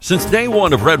Since day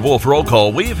one of Red Wolf Roll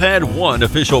Call, we've had one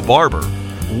official barber.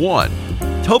 One.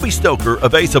 Toby Stoker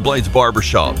of Ace of Blades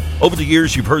Barbershop. Over the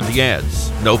years, you've heard the ads.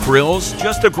 No frills,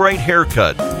 just a great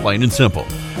haircut, plain and simple.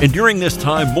 And during this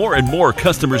time, more and more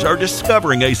customers are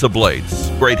discovering Ace of Blades.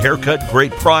 Great haircut,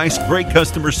 great price, great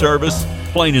customer service,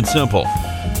 plain and simple.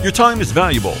 Your time is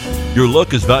valuable. Your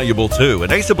look is valuable too,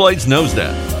 and Ace of Blades knows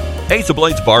that. Ace of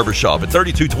Blades Barbershop at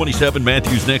 3227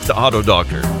 Matthews next to Auto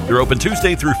Doctor. They're open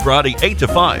Tuesday through Friday, 8 to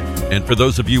 5. And for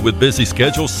those of you with busy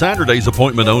schedules, Saturday's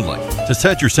appointment only. To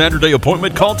set your Saturday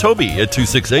appointment, call Toby at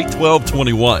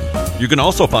 268-1221. You can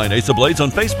also find Ace of Blades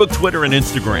on Facebook, Twitter, and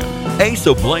Instagram. Ace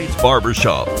of Blades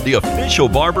Barbershop, the official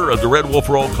barber of the Red Wolf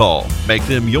Roll Call. Make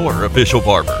them your official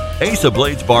barber. Ace of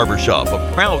Blades Barbershop, a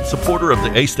proud supporter of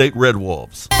the A-State Red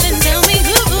Wolves.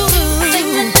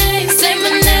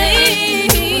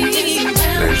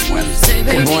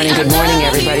 Good morning,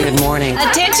 everybody. Good morning.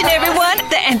 Attention, everyone.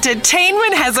 The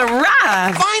entertainment has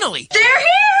arrived. Finally! They're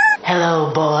here!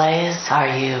 Hello, boys. Are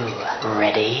you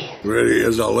ready? Ready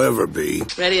as I'll ever be.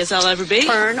 Ready as I'll ever be.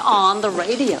 Turn on the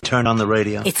radio. Turn on the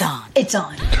radio. It's on. It's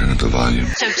on. Turn up the volume.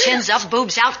 So chins up,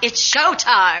 boobs out, it's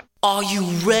showtime. Are you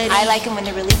ready? I like them when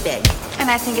they're really big. And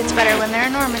I think it's better when they're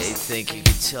enormous. You think you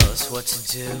could tell us what to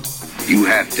do? You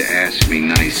have to ask me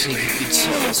nicely. Think you could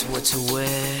tell us what to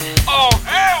wear? Oh,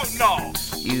 hell no!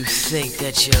 You think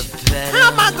that you're better?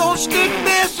 How am I gonna stick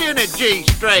this in a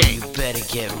G-string? You better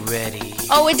get ready.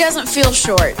 Oh, it doesn't feel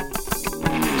short.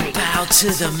 Bow to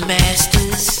the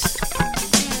masters.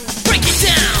 Break it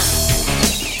down!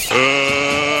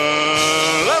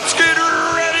 Let's get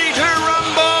ready to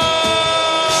rumble!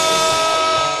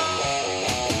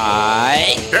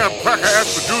 Damn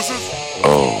cracker-ass producers.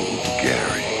 Oh,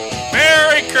 Gary.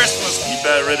 Merry Christmas! You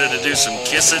better ready to do some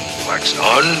kissing? Wax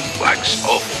on, wax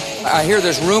off. I hear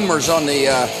there's rumors on the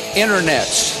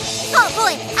internets. Oh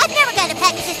boy, I've never gotten a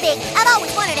package this big. I've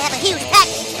always wanted to have a huge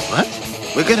package. What?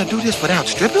 We're gonna do this without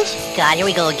strippers? God, here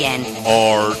we go again.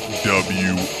 RWRC.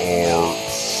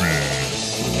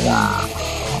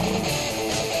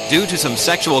 Due to some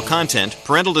sexual content,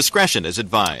 parental discretion is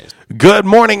advised. Good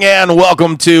morning and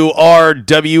welcome to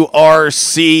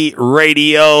RWRC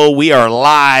Radio. We are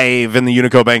live in the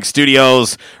Unico Bank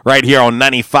Studios right here on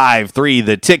 95.3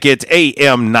 The Ticket,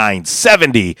 AM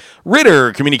 970,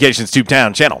 Ritter Communications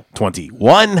Tubetown, Channel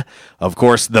 21. Of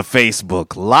course, the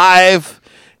Facebook Live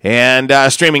and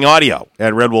streaming audio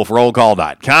at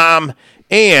redwolfrollcall.com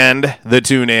and the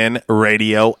TuneIn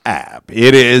Radio app.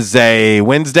 It is a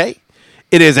Wednesday.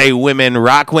 It is a Women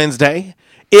Rock Wednesday.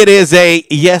 It is a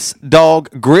Yes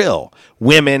Dog Grill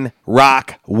Women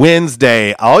Rock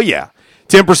Wednesday. Oh, yeah.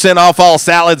 10% off all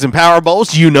salads and power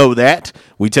bowls. You know that.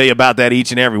 We tell you about that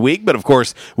each and every week. But, of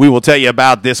course, we will tell you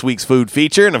about this week's food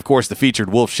feature and, of course, the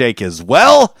featured Wolf Shake as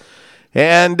well.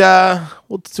 And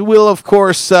we'll of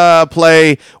course,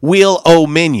 play Wheel O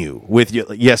Menu with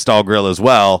Yes Dog Grill as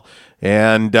well.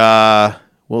 And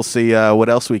we'll see what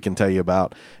else we can tell you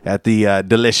about at the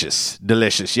delicious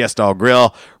Yes Dog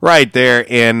Grill right there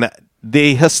in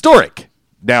the historic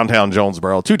downtown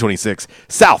Jonesboro, 226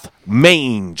 South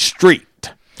Main Street.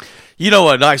 You know,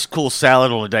 a nice, cool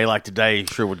salad on a day like today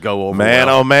sure would go over man,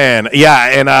 well. Oh, man.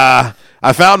 Yeah, and I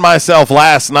found myself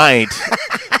last night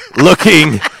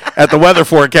looking at the weather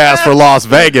forecast for Las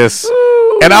Vegas,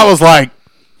 and I was like,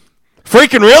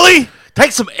 freaking really?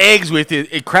 Take some eggs with you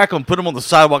and crack them, put them on the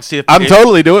sidewalk, see if I'm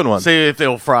totally doing one. See if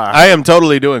they'll fry. I am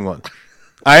totally doing one.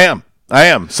 I am.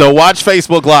 So watch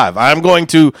Facebook Live. I'm going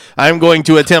to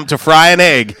attempt to fry an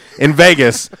egg in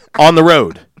Vegas on the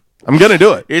road. I'm going to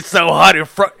do it. It's so hot it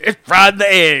fried the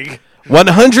egg.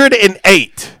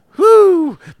 108.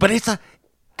 Woo! But it's a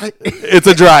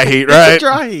dry heat, right? It's a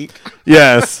dry heat.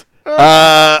 Yes.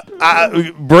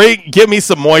 Give me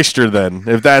some moisture then,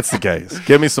 if that's the case.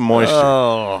 Give me some moisture.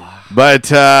 Oh.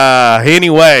 But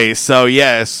anyway, so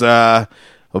yes,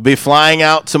 we'll be flying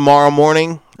out tomorrow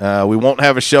morning. We won't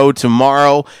have a show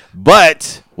tomorrow,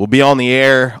 but we'll be on the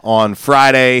air on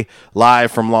Friday live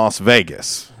from Las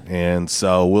Vegas. And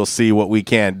so we'll see what we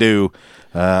can do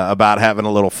about having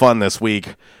a little fun this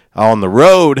week on the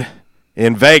road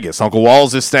in Vegas. Uncle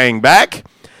Walls is staying back.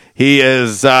 He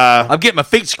is... I'm getting my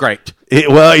feet scraped.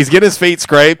 He's getting his feet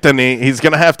scraped, and he's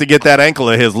going to have to get that ankle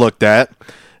of his looked at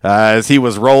as he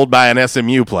was rolled by an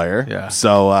SMU player. Yeah.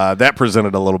 So that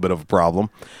presented a little bit of a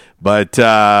problem. But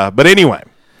anyway.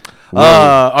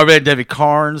 Our man David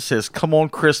Carnes says, come on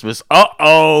Christmas.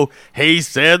 Uh-oh. He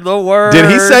said the word. Did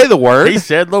he say the word? He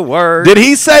said the word. Did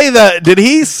he say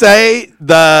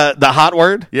the hot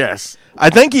word? Yes.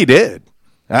 I think he did.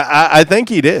 I think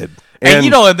he did.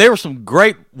 And there were some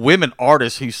great women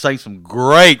artists who sang some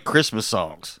great Christmas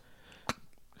songs.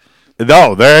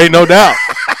 No, there ain't no doubt.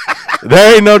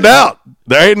 There ain't no doubt.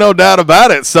 There ain't no doubt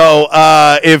about it. So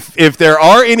if there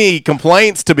are any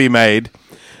complaints to be made,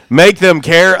 make them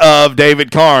care of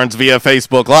David Carnes via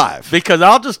Facebook Live. Because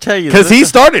I'll just tell you, because he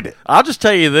started it. I'll just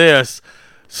tell you this: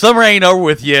 summer ain't over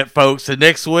with yet, folks. And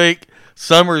next week,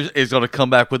 summer is going to come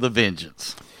back with a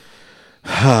vengeance.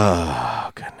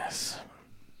 Oh goodness.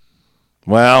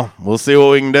 Well, we'll see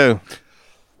what we can do.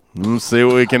 Let's see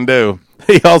what we can do.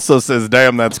 He also says,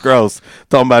 damn, that's gross.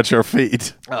 Talking about your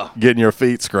feet. Oh. Getting your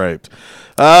feet scraped.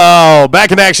 Oh,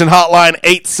 back in action hotline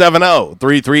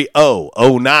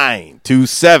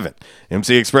 870-330-0927.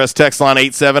 MC Express text line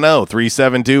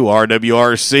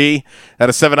 870-372-RWRC at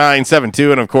a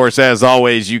 7972. And, of course, as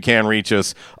always, you can reach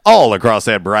us all across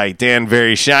that bright and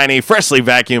very shiny, freshly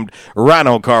vacuumed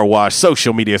Rhino Car Wash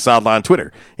social media sideline,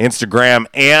 Twitter, Instagram,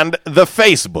 and the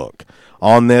Facebook.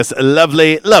 On this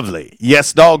lovely, lovely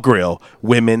Yes Dog Grill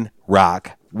Women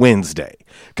Rock Wednesday.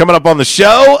 Coming up on the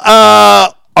show,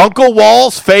 Uncle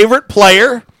Wall's favorite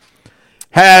player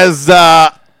has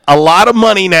a lot of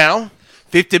money now.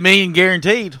 $50 million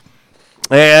guaranteed.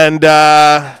 And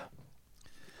Dak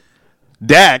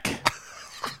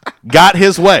got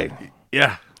his way.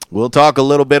 Yeah. We'll talk a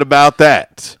little bit about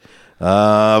that.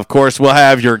 Of course, we'll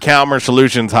have your Calmer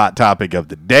Solutions hot topic of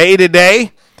the day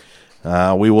today.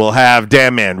 We will have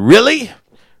Damn Man Really,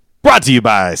 brought to you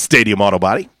by Stadium Auto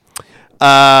Body.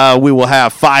 We will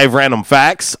have 5 random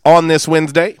facts on this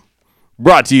Wednesday,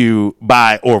 brought to you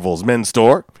by Orville's Men's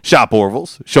Store. Shop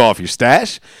Orville's, show off your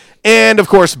stash. And, of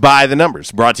course, By the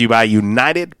Numbers, brought to you by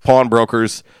United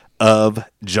Pawnbrokers of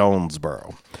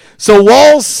Jonesboro. So,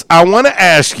 Walls, I want to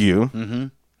ask you,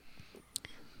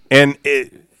 and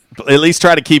at least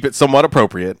try to keep it somewhat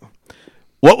appropriate,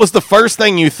 what was the first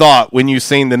thing you thought when you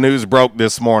seen the news broke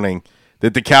this morning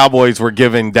that the Cowboys were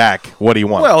giving Dak what he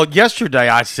wanted? Well, yesterday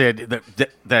I said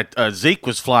that Zeke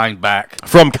was flying back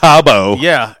from Cabo.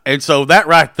 Yeah, and so that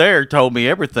right there told me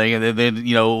everything. And then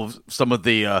you know, some of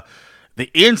the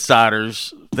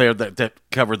insiders there that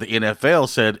cover the NFL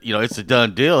said, you know, it's a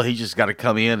done deal. He just got to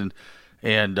come in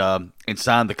and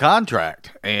sign the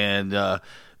contract. And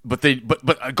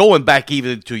but going back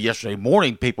even to yesterday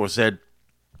morning, people said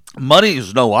money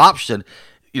is no option.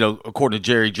 You know, according to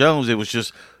Jerry Jones,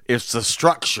 it's the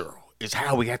structure. It's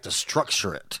how we have to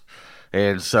structure it.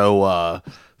 And so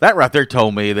that right there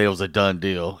told me that it was a done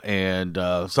deal. And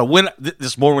so when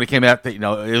this morning when it came out that, you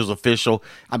know, it was official,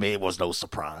 I mean, it was no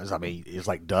surprise. I mean, it's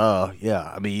like, duh. Yeah.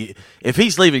 I mean, if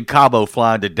he's leaving Cabo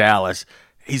flying to Dallas,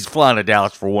 he's flying to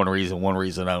Dallas for one reason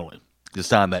only, to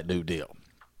sign that new deal.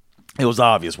 It was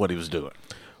obvious what he was doing.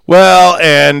 Well,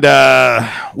 and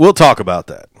we'll talk about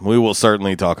that. We will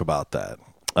certainly talk about that.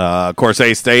 Of course,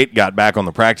 A-State got back on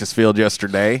the practice field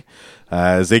yesterday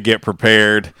as they get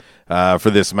prepared for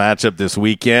this matchup this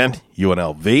weekend,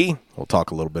 UNLV. We'll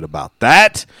talk a little bit about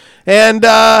that. And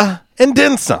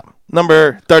then some.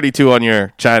 Number 32 on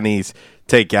your Chinese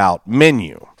takeout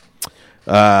menu.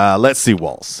 Let's see,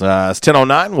 Walls. It's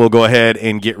 10:09. We'll go ahead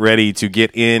and get ready to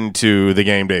get into the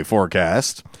game day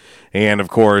forecast. And, of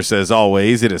course, as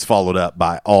always, it is followed up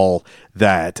by all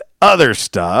that other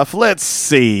stuff. Let's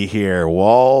see here,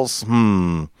 Walls.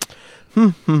 No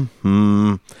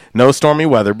stormy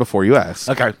weather before you ask.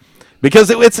 Okay. Because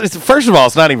it's first of all,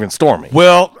 it's not even stormy.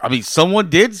 Well, I mean, someone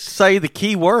did say the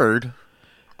key word.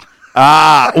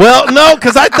 Well, no,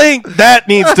 because I think that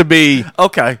needs to be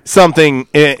okay. Something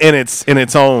in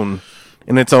its own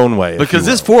way. Because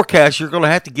this forecast, you're going to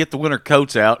have to get the winter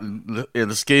coats out and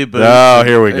the ski boots. Oh,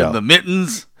 here we go. And the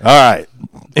mittens. All right,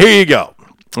 here you go.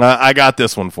 I got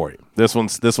this one for you. This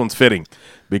one's fitting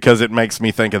because it makes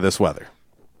me think of this weather.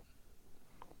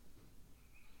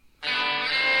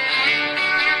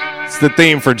 It's the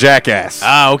theme for Jackass.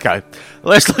 Okay.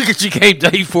 Let's look at your game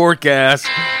day forecast.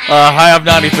 High of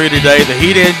 93 today. The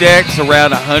heat index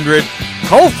around 100.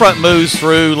 Cold front moves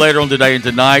through later on today and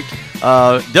tonight.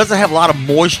 Doesn't have a lot of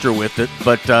moisture with it,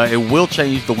 but it will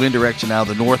change the wind direction out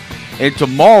of the north. And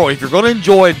tomorrow, if you're going to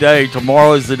enjoy a day,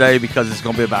 tomorrow is the day because it's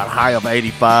going to be about high of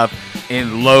 85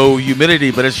 and low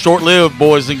humidity. But it's short-lived,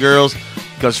 boys and girls,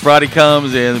 because Friday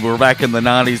comes and we're back in the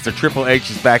 90s. The Triple H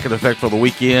is back in effect for the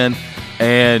weekend.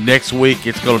 And next week,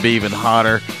 it's going to be even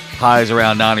hotter. Highs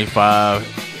around 95.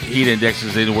 Heat index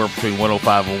is anywhere between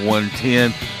 105 and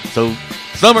 110. So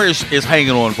summer is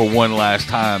hanging on for one last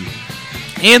time.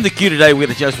 In the queue today, we had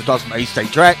a chance to talk some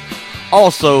A-State track.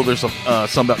 Also, there's some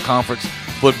Sunbelt Conference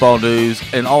football news.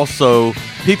 And also,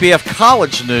 PPF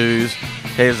college news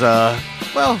has,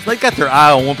 they got their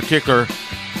eye on one particular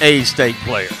A-State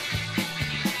player.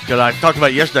 Because I talked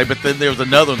about it yesterday, but then there was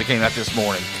another one that came out this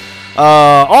morning.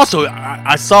 Also,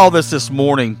 I saw this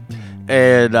morning,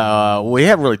 And we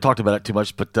haven't really talked about it too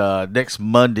much, but next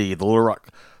Monday, the Little Rock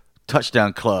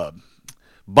Touchdown Club,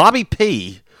 Bobby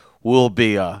P will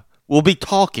be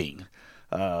talking.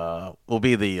 Will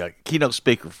be the keynote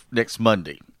speaker next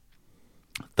Monday.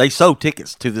 They sold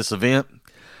tickets to this event.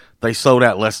 They sold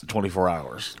out less than 24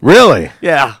 hours. Really?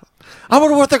 Yeah. I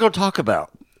wonder what they're going to talk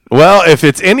about. Well, if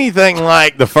it's anything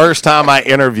like the first time I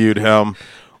interviewed him,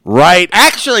 right?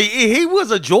 Actually, he was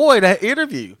a joy to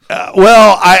interview.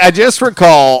 Well, I just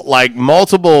recall like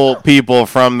multiple people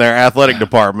from their athletic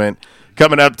department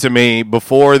coming up to me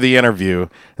before the interview,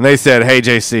 and they said, "Hey,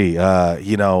 JC,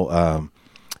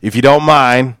 if you don't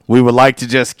mind, we would like to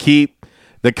just keep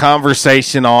the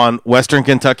conversation on Western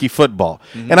Kentucky football."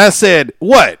 Mm-hmm. And I said,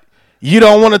 "What? You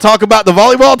don't want to talk about the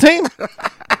volleyball team?"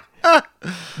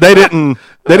 They didn't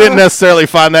necessarily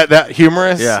find that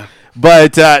humorous. Yeah.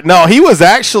 But no, he was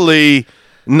actually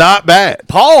not bad.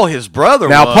 Paul, his brother.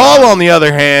 Now, Paul, on the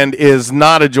other hand, is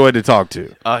not a joy to talk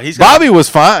to. Bobby was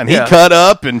fine. Yeah. He cut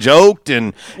up and joked,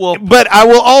 but I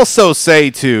will also say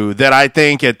too that I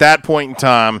think at that point in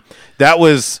time, that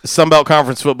was Sunbelt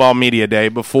Conference Football Media Day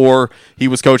before he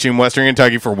was coaching Western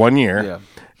Kentucky for 1 year.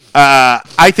 Yeah.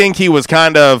 I think he was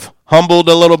kind of humbled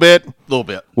a little bit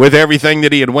with everything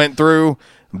that he had went through,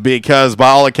 because by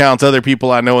all accounts, other people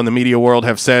I know in the media world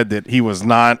have said that he was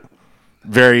not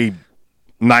very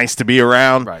nice to be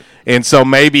around. Right. And so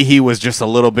maybe he was just a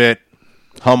little bit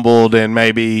humbled and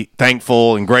maybe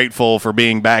thankful and grateful for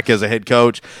being back as a head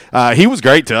coach. He was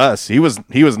great to us. He was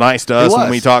nice to us when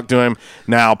we talked to him.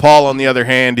 Now, Paul, on the other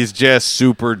hand, is just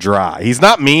super dry. He's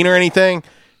not mean or anything.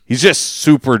 He's just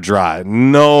super dry.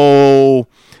 No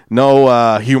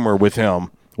humor with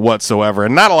him whatsoever,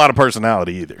 and not a lot of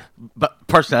personality either. But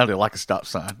personality like a stop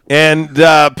sign. And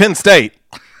Penn State.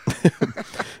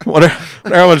 Wonder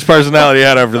how much personality he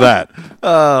had after that.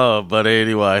 Oh, but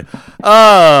anyway.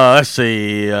 Let's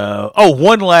see.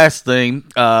 One last thing,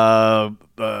 and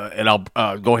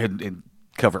I'll go ahead and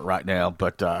cover it right now.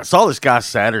 But I saw this guy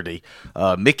Saturday,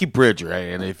 Mickey Bridger,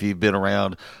 and if you've been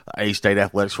around A-State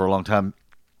athletics for a long time,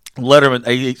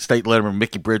 A-State letterman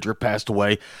Mickey Bridger passed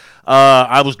away.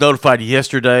 I was notified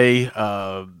yesterday.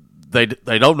 They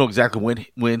don't know exactly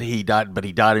when he died, but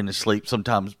he died in his sleep,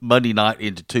 sometimes Monday night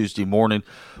into Tuesday morning.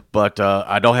 But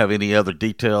I don't have any other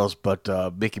details. But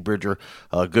Mickey Bridger,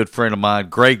 a good friend of mine,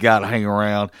 great guy to hang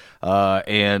around,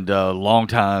 and long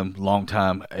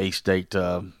time A-State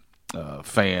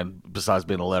fan. Besides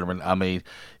being a letterman, I mean,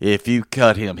 if you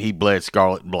cut him, he bled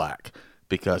scarlet and black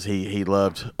because he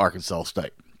loved Arkansas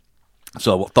State.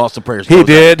 So thoughts and prayers. He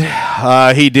did.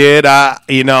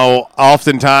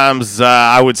 Oftentimes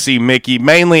I would see Mickey.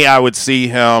 Mainly I would see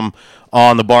him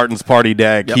on the Barton's party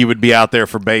deck. Yep. He would be out there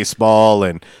for baseball.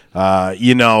 And,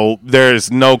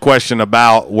 there's no question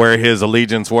about where his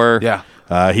allegiance were. Yeah.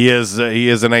 He is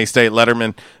an A-State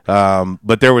letterman.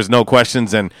 But there was no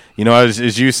questions. And,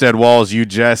 as you said, Walls, you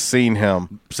just seen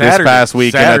him this past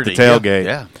weekend at the tailgate.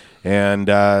 Yeah. And,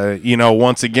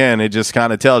 once again, it just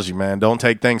kind of tells you, man, don't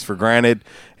take things for granted.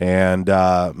 And,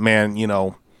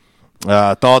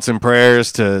 thoughts and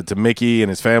prayers to Mickey and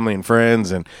his family and friends.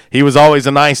 And he was always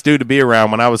a nice dude to be around.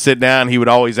 When I would sit down, he would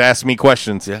always ask me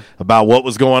questions about what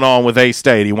was going on with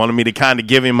A-State. He wanted me to kind of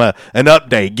give him an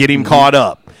update, get him caught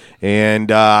up.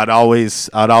 And I'd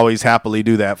always happily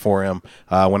do that for him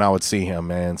when I would see him,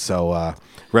 man. So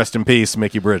rest in peace,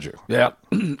 Mickey Bridger. Yeah.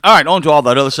 All right, on to all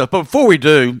that other stuff. But before we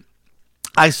do,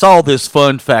 I saw this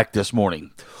fun fact this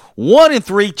morning. 1 in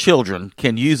 3 children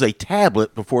can use a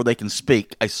tablet before they can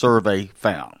speak, a survey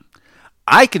found.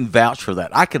 I can vouch for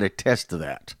that. I can attest to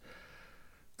that.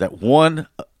 That 1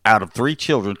 out of 3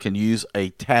 children can use a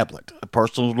tablet, a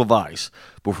personal device,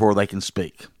 before they can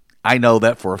speak. I know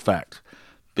that for a fact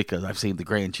because I've seen the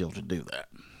grandchildren do that.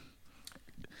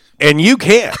 And you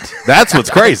can't. That's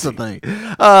what's crazy. That's the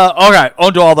thing. All right,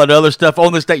 on to all that other stuff.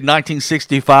 On this date,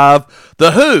 1965,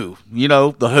 The Who,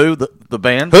 The Who, the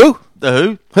band. Who? The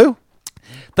Who. Who?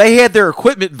 They had their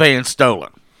equipment van stolen.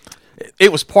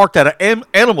 It was parked at an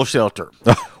animal shelter.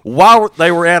 Why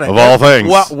they were at of all things.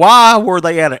 Why were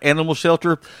they at an animal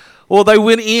shelter? Well, they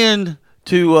went in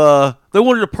to, they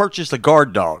wanted to purchase a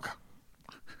guard dog.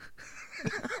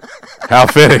 How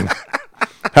fitting.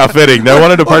 How fitting. They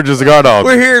wanted to purchase a guard dog.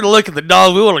 We're here to look at the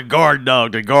dog. We want a guard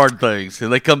dog to guard things.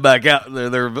 And they come back out.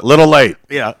 They're a little late.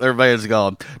 Yeah, their van's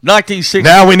gone. 1960.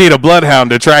 Now we need a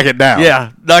bloodhound to track it down. Yeah.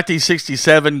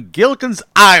 1967, Gilligan's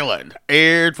Island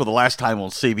aired for the last time on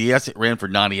CBS. It ran for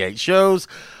 98 shows.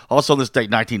 Also this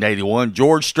date, 1981,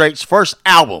 George Strait's first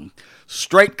album,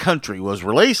 Straight Country, was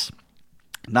released.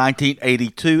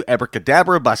 1982,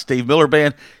 Abracadabra by Steve Miller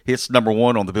Band hits number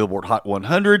 1 on the Billboard Hot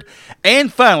 100.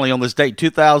 And finally, on this date,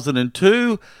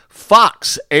 2002,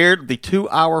 Fox aired the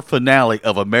 2-hour finale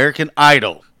of American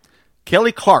Idol.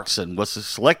 Kelly Clarkson was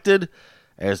selected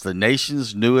as the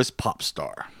nation's newest pop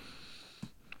star.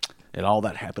 And all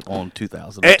that happened on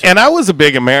 2002. And I was a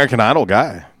big American Idol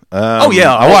guy.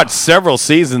 I watched several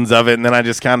seasons of it, and then I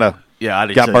just kind of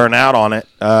got burnt out on it.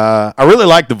 I really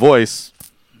like The Voice.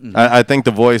 Mm-hmm. I think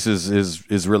The Voice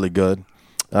is really good.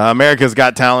 America's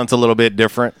Got Talent's a little bit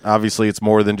different. Obviously, it's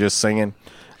more than just singing.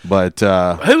 But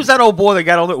who's that old boy that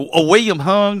got on there? Oh, William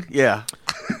Hung? Yeah.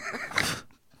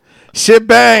 Shit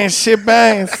bangs.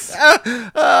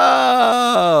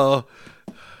 Oh.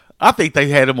 I think they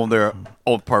had him on there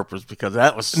on purpose because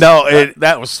that was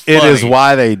that was funny. It is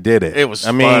why they did it. It was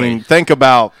funny. Mean, think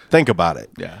about it.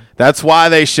 Yeah. That's why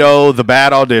they show the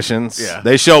bad auditions. Yeah.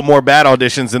 They show more bad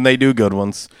auditions than they do good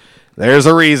ones. There's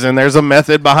a reason. There's a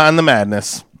method behind the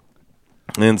madness.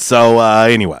 And so,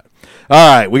 anyway.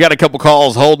 All right, we got a couple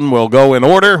calls holding. We'll go in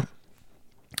order.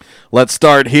 Let's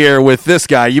start here with this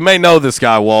guy. You may know this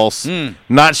guy, Walsh.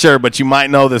 Not sure, but you might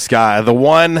know this guy. The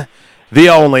one, the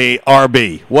only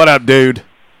RB. What up, dude?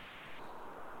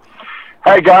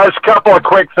 Hey, guys, a couple of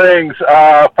quick things.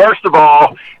 First of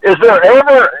all, is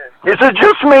it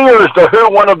just me or is The Who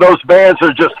one of those bands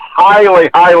that are just highly,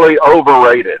 highly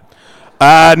overrated?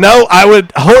 No, I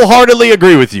would wholeheartedly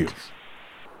agree with you.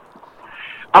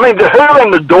 I mean, The Who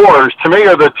and The Doors, to me,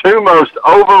 are the two most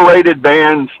overrated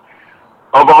bands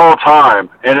of all time.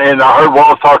 And I heard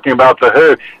Walsh talking about The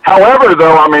Who. However,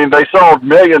 though, I mean, they sold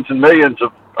millions and millions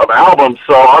of albums,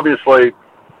 so obviously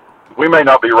we may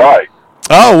not be right.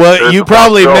 Oh, well, you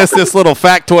probably missed this little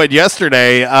factoid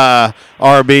yesterday,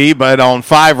 RB, but on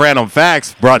 5 Random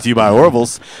Facts, brought to you by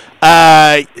Orville's,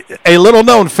 a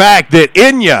little-known fact that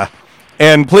Enya,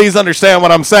 and please understand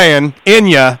what I'm saying,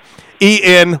 Enya,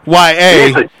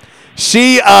 E-N-Y-A,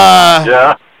 she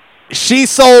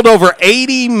sold over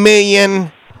 80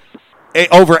 million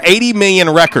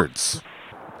records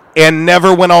and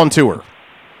never went on tour.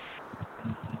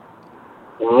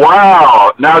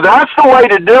 Wow. Now, that's the way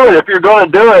to do it if you're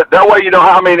going to do it. That way you know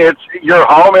how, I mean, you're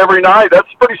home every night. That's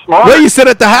pretty smart. Well, you sit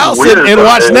at the house and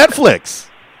watch Netflix.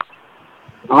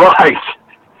 Right.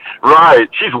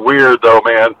 She's weird, though,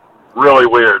 man. Really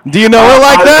weird. Do you know her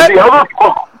like that?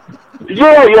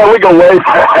 Yeah, we go way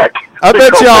back. I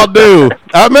bet y'all do.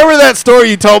 I remember that story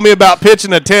you told me about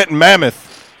pitching a tent in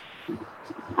Mammoth.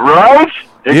 Right?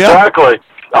 Exactly. Yeah.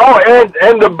 Oh,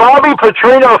 and the Bobby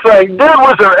Petrino thing, dude,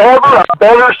 was there ever a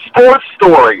better sports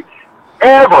story?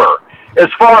 Ever. As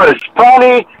far as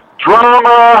funny,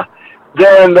 drama,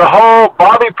 than the whole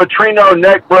Bobby Petrino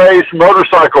neck brace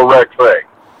motorcycle wreck thing.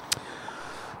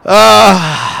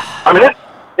 I mean,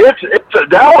 it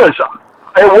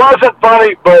wasn't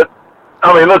funny, but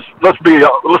I mean, let's be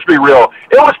real.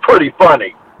 It was pretty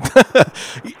funny.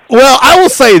 Well, I will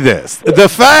say this: the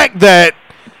fact that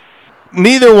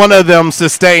neither one of them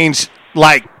sustained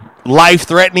like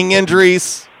life-threatening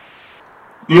injuries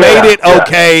made it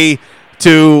okay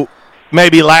to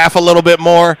maybe laugh a little bit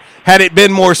more. Had it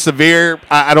been more severe,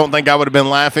 I don't think I would have been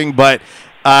laughing. But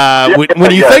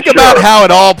when you think about how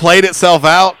it all played itself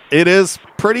out, it is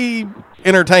pretty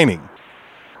entertaining.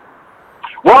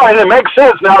 Well, and it makes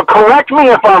sense. Now, correct me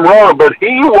if I'm wrong, but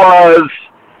he was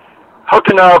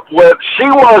hooking up with, she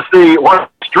was the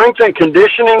strength and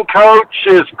conditioning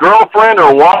coach's girlfriend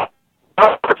or what,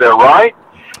 there, right?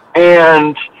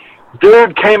 And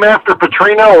dude came after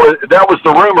Petrino. That was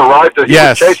the rumor, right? That he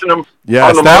was chasing him.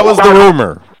 Yes, that was the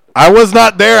rumor. I was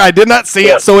not there. I did not see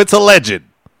it, so it's alleged.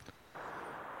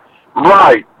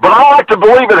 Right. But I like to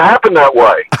believe it happened that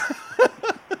way.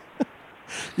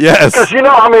 Yes. Because,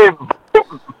 I mean,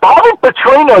 Bobby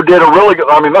Petrino did a really good,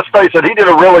 I mean, let's face it, he did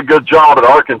a really good job at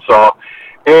Arkansas.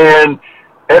 And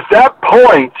at that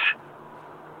point,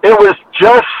 it was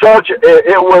just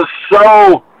it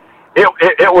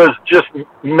was just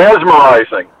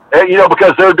mesmerizing. And,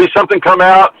 because there would be something come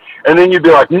out, and then you'd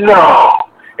be like, no.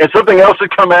 And something else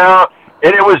would come out,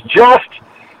 and it was just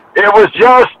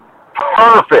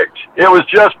perfect. It was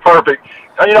just perfect.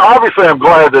 And, obviously I'm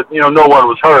glad that, no one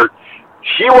was hurt.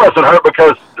 She wasn't hurt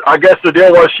because I guess the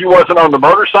deal was she wasn't on the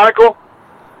motorcycle.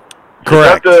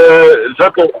 Correct. Is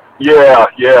that the yeah.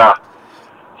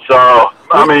 So,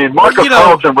 I mean, Marcus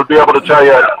Carlton would be able to tell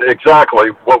you exactly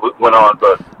what went on.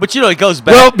 But it goes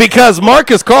back. Well, because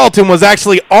Marcus Carlton was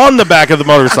actually on the back of the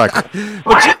motorcycle. It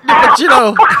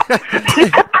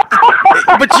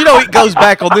goes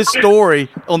back on this story.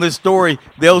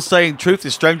 The old saying, truth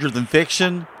is stranger than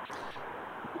fiction.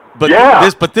 But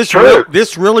this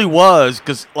really was,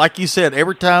 because like you said,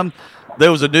 every time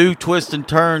there was a new twist and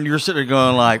turn. You're sitting there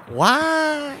going like,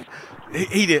 why?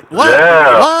 He did what?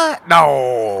 Yeah. What?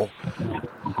 No.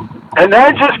 And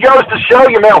that just goes to show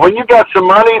you, man, when you got some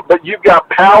money, but you've got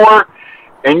power,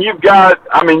 and you've got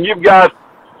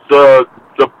the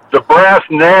brass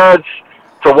nads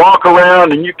to walk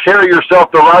around, and you carry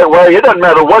yourself the right way. It doesn't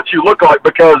matter what you look like,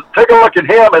 because take a look at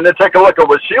him and then take a look at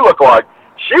what she looked like.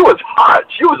 She was hot.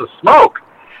 She was a smoke.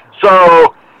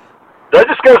 So that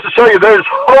just goes to show you there's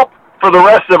hope for the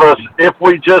rest of us if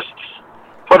we just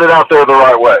put it out there the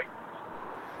right way.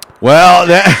 Well,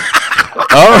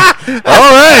 all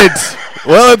right.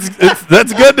 Well,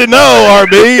 that's good to know,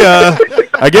 RB.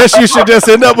 I guess you should just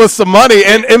end up with some money.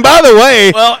 And by the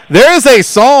way, there is a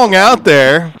song out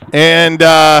there, and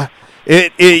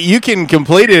you can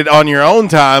complete it on your own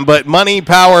time. But money,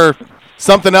 power,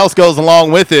 something else goes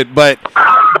along with it. But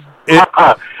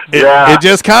it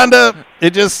just kind of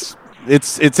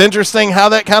it's interesting how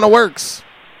that kind of works.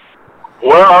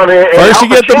 Well, I mean, first you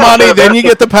get the money, then you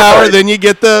get the power, then you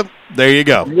get the. There you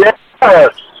go. Yes,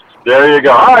 there you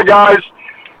go. All right, guys.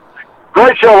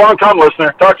 Great show, long time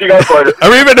listener. Talk to you guys later.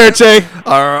 Arrivederci.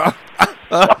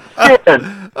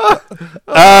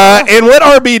 And what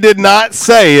RB did not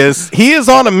say is he is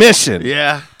on a mission.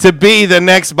 To be the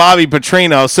next Bobby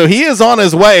Petrino, so he is on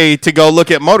his way to go look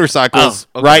at motorcycles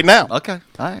right now. Okay,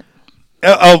 all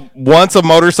right. Once a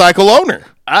motorcycle owner.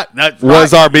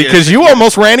 Was RB, because you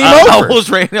almost ran him over. I almost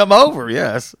ran him over,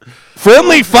 yes.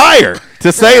 Friendly fire,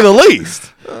 to say the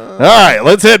least. All right,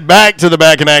 let's head back to the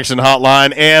Back in Action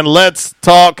hotline, and let's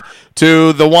talk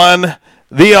to the one,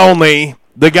 the only,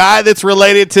 the guy that's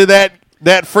related to that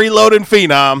freeloading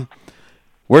phenom.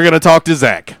 We're going to talk to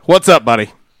Zach. What's up,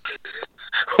 buddy?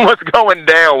 What's going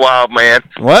down, wild man?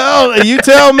 Well, you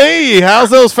tell me. How's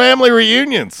those family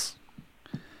reunions?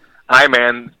 Hi,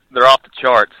 man. They're off the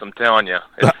charts, I'm telling you.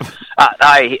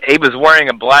 He was wearing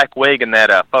a black wig in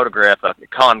that photograph, a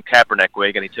Colin Kaepernick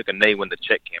wig, and he took a knee when the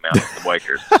chick came out of the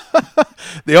waitress.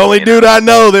 The only dude I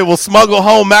know that will smuggle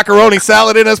home macaroni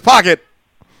salad in his pocket.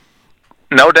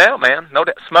 No doubt, man. No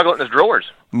doubt. Smuggle it in his drawers.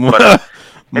 But,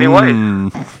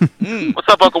 anyways, what's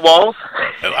up, Uncle Walls?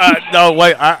 No,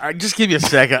 wait. I just give you a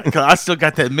second, because I still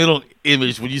got that middle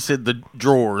image when you said the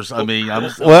drawers. I mean, he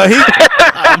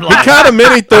kind of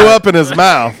mini threw up in his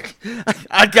mouth.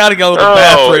 I got to go to the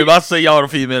bathroom. I'll see y'all in a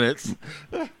few minutes.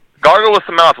 Gargle with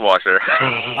some mouthwash there.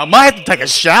 I might have to take a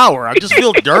shower. I just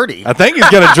feel dirty. I think he's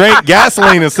going to drink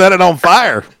gasoline and set it on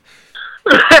fire.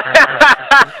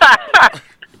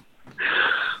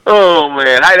 Oh,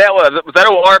 man. Hey, was that a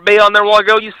RB on there a while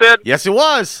ago, you said? Yes, it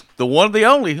was. The one, the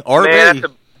only, RB. Man,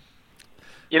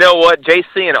 you know what?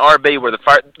 JC and RB were the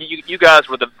first. You guys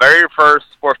were the very first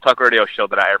sports talk radio show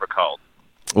that I ever called.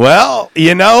 Well,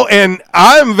 and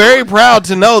I'm very proud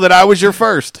to know that I was your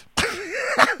first.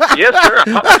 Yes, sir.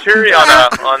 I'm sure on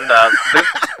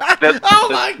the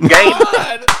game.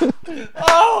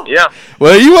 Oh. Yeah.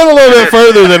 Well, you went a little bit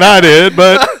further than I did,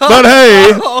 but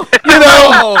hey,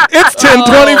 it's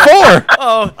 10:24.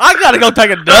 Oh, I gotta go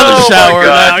take another shower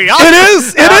now. It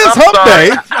is hump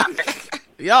day.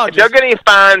 If y'all get any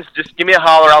fines, just give me a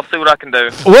holler. I'll see what I can do.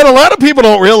 What a lot of people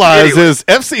don't realize is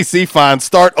FCC fines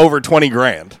start over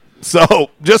 $20,000.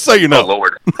 So just so you know. Oh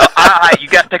Lord. You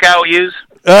got to pick IOUs?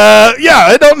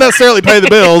 Yeah, it don't necessarily pay the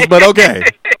bills, but okay.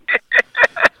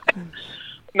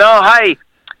 No, hey,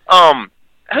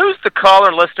 who's the caller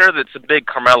and listener that's a big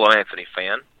Carmelo Anthony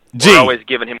fan? G. We're always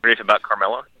giving him grief about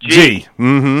Carmelo. G.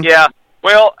 Mm-hmm. Yeah.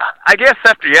 Well, I guess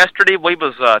after yesterday, we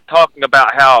was talking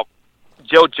about how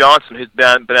Joe Johnson, who's been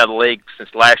out of the league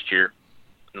since last year,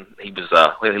 he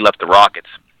left the Rockets.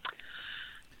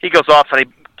 He goes off and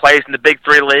he plays in the Big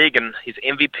Three League, and he's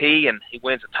MVP, and he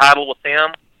wins a title with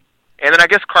them. And then I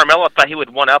guess Carmelo thought he would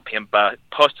one-up him by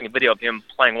posting a video of him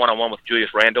playing one-on-one with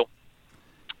Julius Randle.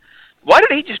 Why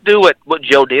did he just do what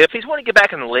Joe did? If he's wanting to get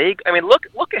back in the league, I mean, look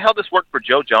at how this worked for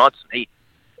Joe Johnson. He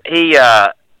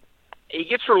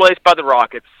gets released by the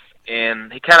Rockets,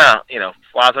 and he kind of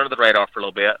flies under the radar for a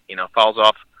little bit. Falls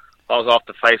off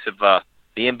the face of the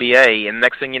NBA, and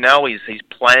next thing you know, he's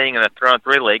playing in a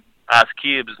 3-on-3 league, Ice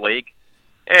Cube's league,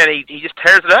 and he just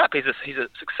tears it up. He's a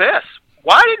success.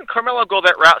 Why didn't Carmelo go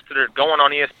that route instead of going on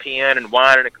ESPN and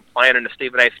whining and complaining to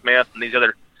Stephen A. Smith and these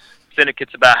other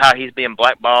syndicates about how he's being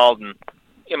blackballed? And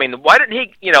I mean, why didn't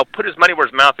he, put his money where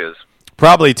his mouth is?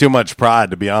 Probably too much pride,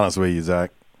 to be honest with you,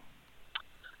 Zach.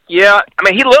 Yeah, I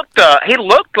mean, he looked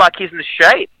like he's in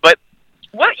shape, but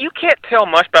you can't tell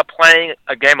much by playing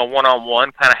a game of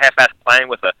one-on-one, kind of half-ass playing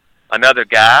with another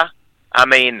guy. I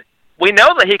mean, we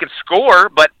know that he can score,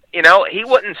 but he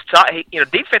wouldn't stop.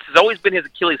 Defense has always been his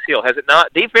Achilles heel, has it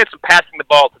not? Defense and passing the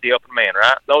ball to the open man,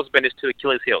 right? Those have been his two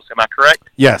Achilles heels. Am I correct?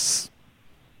 Yes.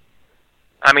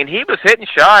 I mean, he was hitting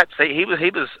shots. He was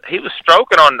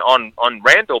stroking on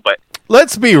Randall, but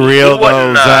let's be real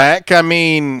though, Zach. I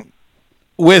mean,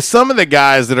 with some of the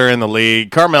guys that are in the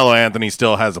league, Carmelo Anthony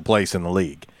still has a place in the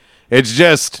league. It's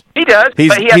just he does,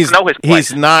 but he has to know his place.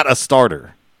 He's not a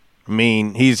starter. I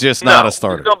mean, he's just not a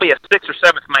starter. He's going to be a 6th or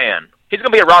 7th man. He's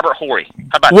going to be a Robert Horry.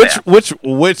 How about that?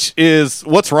 Which is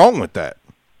what's wrong with that?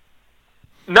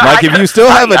 No, like if you still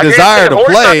have a desire to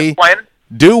play,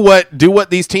 do what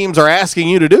these teams are asking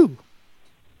you to do.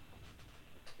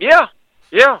 Yeah.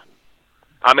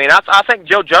 I mean, I think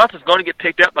Joe Johnson's going to get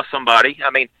picked up by somebody. I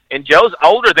mean, and Joe's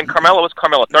older than Carmelo. What's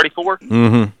Carmelo, 34?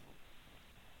 Mm-hmm.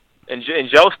 And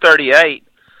Joe's 38.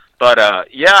 But,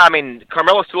 I mean,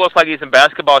 Carmelo still looks like he's in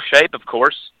basketball shape, of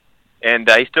course. And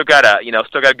he's still got a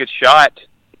good shot.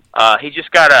 He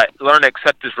just got to learn to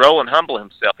accept his role and humble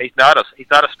himself. He's not a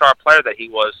star player that he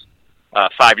was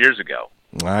 5 years ago.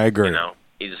 I agree.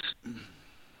 He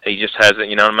just hasn't.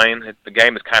 You know what I mean? The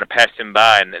game has kind of passed him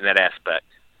by in that aspect.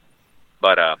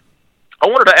 But I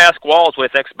wanted to ask Walls what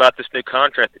he thinks about this new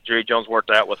contract that Jerry Jones worked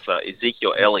out with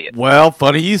Ezekiel Elliott. Well,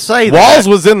 funny you say that. Walls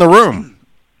was in the room.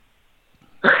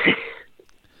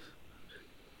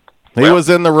 He was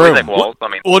in the room. Walls? I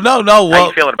mean, no. How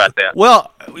you feeling about that?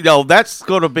 Well, that's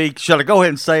going to be. Shall I go ahead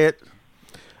and say it?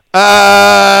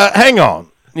 Hang on.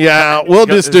 Yeah, we'll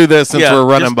just do this since we're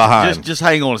running behind. Just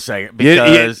hang on a second,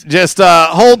 because just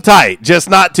hold tight, just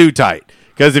not too tight.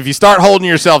 Because if you start holding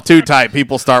yourself too tight,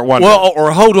 people start wondering. Well,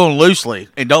 or hold on loosely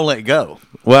and don't let go.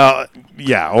 Well,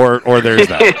 yeah, or there's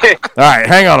that. All right,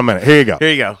 hang on a minute. Here you go.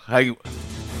 Here you go.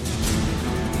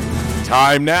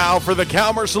 Time now for the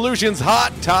Calmer Solutions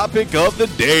Hot Topic of the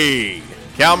Day.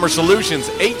 Calmer Solutions,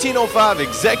 1805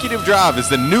 Executive Drive is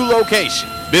the new location.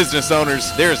 Business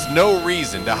owners, there's no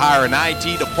reason to hire an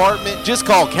IT department. Just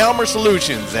call Calmer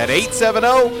Solutions at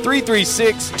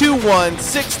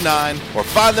 870-336-2169 or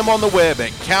find them on the web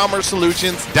at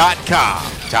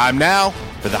calmersolutions.com. Time now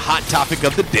for the Hot Topic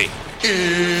of the Day.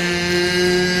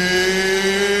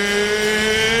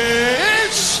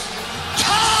 It's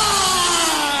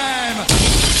time!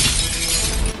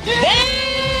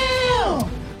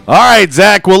 All right,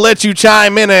 Zach, we'll let you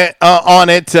chime in on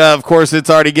it. Of course, it's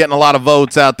already getting a lot of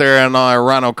votes out there on our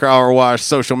Rhino Car Wash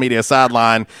social media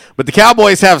sideline. But the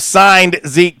Cowboys have signed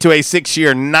Zeke to a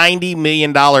 6-year, $90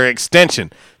 million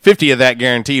extension. 50 of that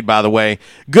guaranteed, by the way.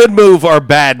 Good move or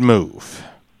bad move?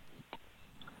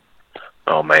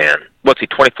 Oh, man. What's he,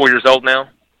 24 years old now?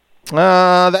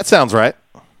 That sounds right.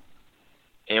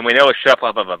 And we know a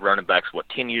shuffle-up of a running back's,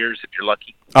 10 years if you're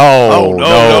lucky? Oh,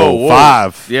 no.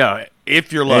 5. Yeah,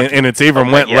 if you're lucky. And it's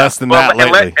even went less than that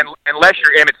lately. Unless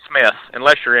you're Emmitt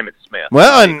Smith.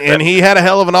 Well, and he had a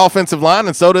hell of an offensive line,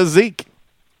 and so does Zeke.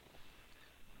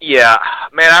 Yeah,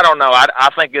 man, I don't know. I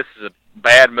think this is a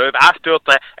bad move. I still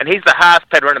think, and he's the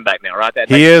highest-paid running back now, right?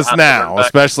 He is now,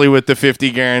 especially with the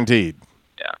 50 guaranteed.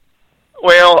 Yeah.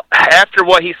 Well, after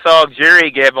what he saw,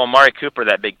 Jerry gave Amari Cooper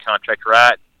that big contract,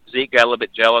 right? Zeke got a little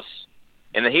bit jealous,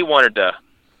 and then he wanted to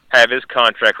have his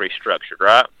contract restructured,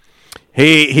 right?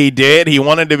 He did. He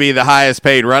wanted to be the highest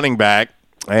paid running back.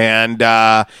 And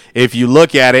if you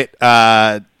look at it,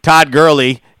 Todd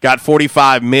Gurley got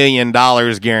 $45 million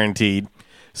guaranteed.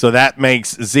 So that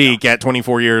makes Zeke at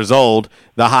 24 years old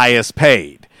the highest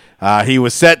paid. He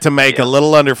was set to make a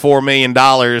little under $4 million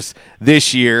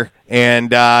this year,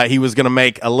 and he was going to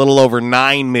make a little over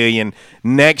 $9 million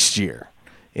next year.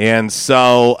 And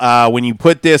so when you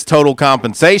put this total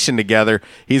compensation together,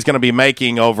 he's going to be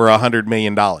making over $100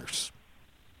 million.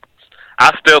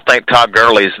 I still think Todd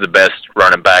Gurley is the best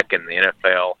running back in the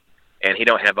NFL, and he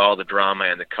don't have all the drama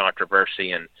and the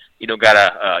controversy, and you don't got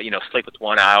to sleep with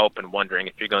one eye open wondering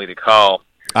if you're going to get a call.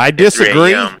 I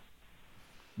disagree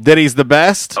that he's the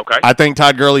best. Okay. I think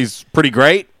Todd Gurley's pretty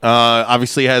great.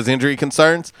 Obviously has injury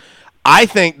concerns. I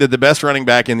think that the best running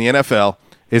back in the NFL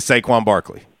is Saquon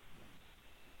Barkley.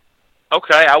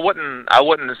 Okay, I wouldn't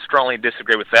strongly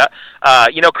disagree with that.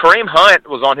 Kareem Hunt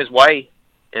was on his way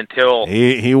until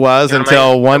he was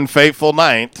until one fateful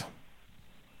night.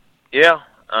 Yeah,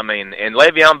 I mean, and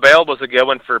Le'Veon Bell was a good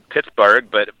one for Pittsburgh,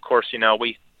 but of course,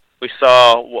 we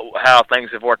saw how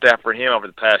things have worked out for him over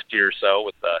the past year or so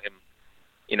with him,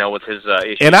 with his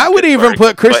issues. And I would even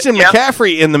put Christian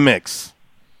McCaffrey in the mix.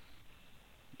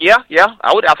 Yeah,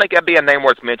 I think that'd be a name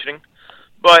worth mentioning.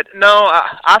 But no,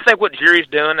 I think what Jerry's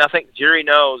doing, I think Jerry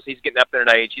knows he's getting up there in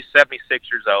age. He's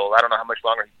 76 years old. I don't know how much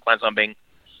longer he plans on being,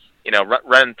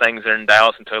 running things there in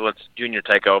Dallas until he lets Junior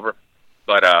take over.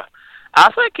 But I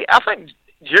think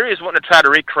Jerry is wanting to try to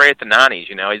recreate the '90s.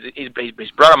 You know,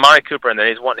 he's brought Amari Cooper in there.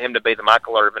 He's wanting him to be the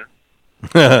Michael Irvin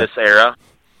of this era.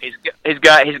 He's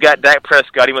got Dak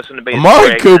Prescott. He wants him to be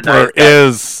Amari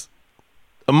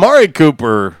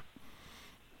Cooper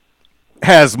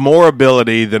has more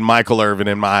ability than Michael Irvin,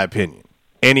 in my opinion,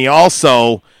 and he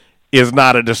also is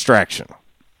not a distraction.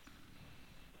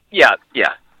 Yeah,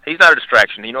 he's not a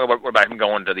distraction. You know what about him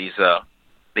going to these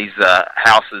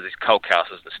houses, these coke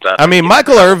houses and stuff. I mean,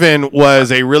 Michael Irvin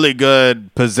was a really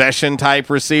good possession type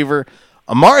receiver.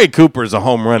 Amari Cooper's a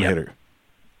home run hitter.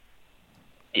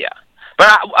 Yeah. But,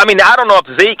 I don't know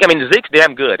if Zeke's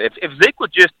damn good. If Zeke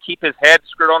would just keep his head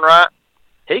screwed on right,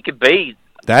 he could be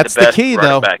the best key, running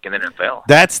though. back in the NFL.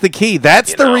 That's the key.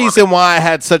 That's the reason why I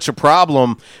had such a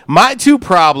problem. My two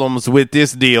problems with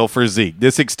this deal for Zeke,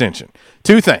 this extension,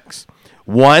 two things.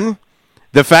 One,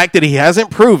 the fact that he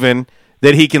hasn't proven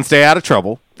that he can stay out of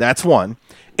trouble. That's one.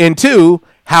 And two,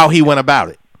 how he went about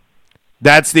it.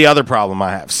 That's the other problem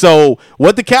I have. So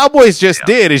what the Cowboys just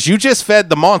did is you just fed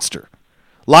the monster.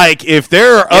 Like, if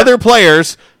there are other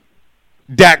players,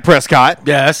 Dak Prescott,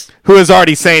 who is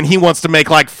already saying he wants to make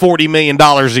like $40 million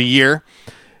a year,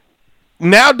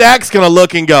 now Dak's going to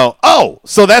look and go, oh,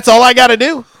 so that's all I got to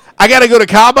do? I got to go to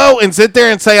Cabo and sit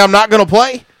there and say I'm not going to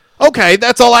play? Okay,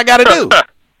 that's all I got to do.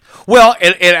 Well,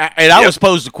 and I was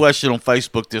posed a question on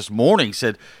Facebook this morning.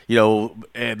 Said, you know,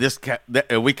 this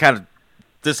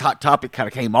hot topic kind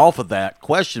of came off of that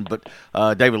question, but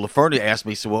David LaFernie asked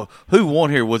me, so well, who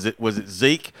won here? Was it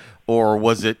Zeke or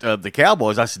was it the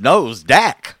Cowboys? I said, no, it was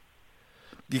Dak.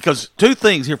 Because two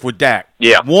things here for Dak.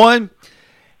 Yeah. One,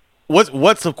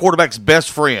 what's the quarterback's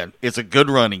best friend? It's a good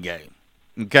running game.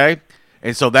 Okay,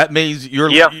 and so that means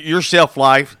your shelf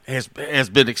life has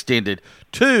been extended.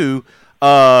 Two.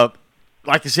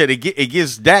 Like I said, it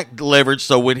gives Dak leverage.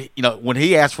 So when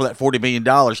he asks for that $40 million,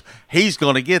 he's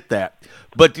going to get that.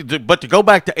 But to go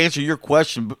back to answer your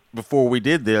question before we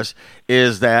did this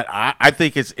is that I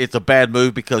think it's a bad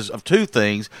move because of two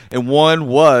things, and one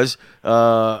was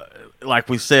like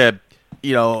we said,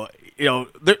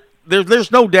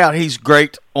 there's no doubt he's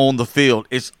great on the field.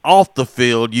 It's off the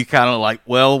field you kind of like,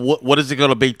 well, what is it going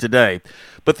to be today?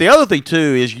 But the other thing, too,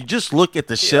 is you just look at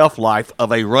the shelf life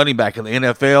of a running back in the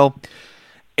NFL,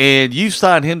 and you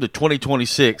sign him to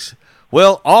 2026.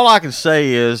 Well, all I can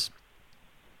say is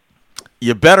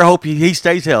you better hope he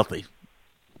stays healthy.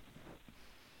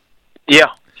 Yeah,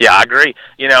 I agree.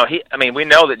 You know, we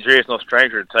know that Jerry's no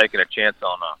stranger to taking a chance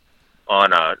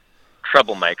on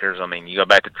troublemakers. I mean, you go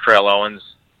back to Terrell Owens.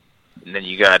 And then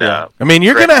you got.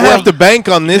 You're going to have to bank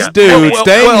on this dude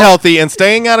staying healthy and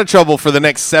staying out of trouble for the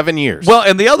next 7 years. Well,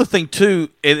 and the other thing too,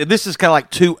 and this is kind of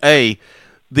like 2A,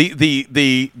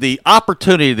 the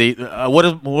opportunity. What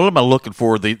am I looking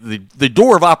for? The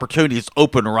door of opportunity is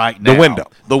open right now.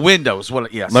 The window is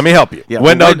what. Yes. Let me help you. Yeah,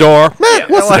 window, door.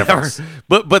 What's the difference?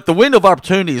 But the window of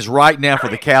opportunity is right now for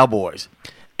the Cowboys,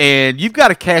 and you've got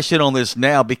to cash in on this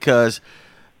now because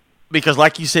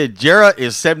like you said, Jarrah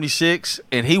is 76,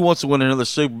 and he wants to win another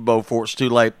Super Bowl before it's too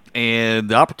late. And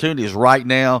the opportunity is right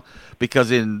now because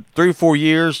in 3 or 4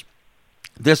 years,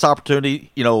 this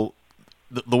opportunity, the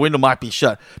window might be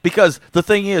shut. Because the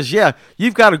thing is,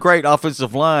 you've got a great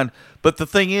offensive line, but the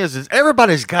thing is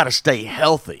everybody's got to stay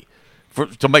healthy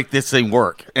to make this thing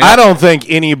work. And I don't think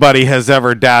anybody has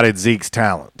ever doubted Zeke's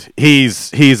talent.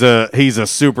 He's a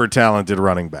super talented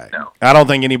running back. No. I don't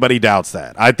think anybody doubts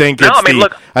that. I think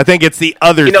it's the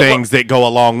other things that go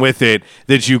along with it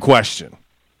that you question.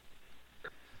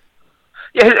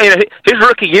 Yeah, his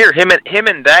rookie year, him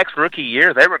and Dak's rookie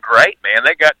year, they were great, man.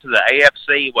 They got to the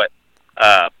AFC.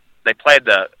 They played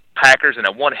the Packers in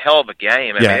one hell of a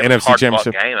game. NFC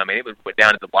Championship game. It went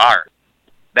down to the wire.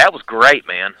 That was great,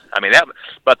 man.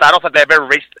 But I don't think they've ever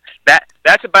reached that.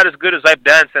 That's about as good as they've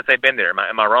done since they've been there.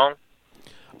 Am I wrong?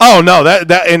 Oh no,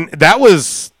 that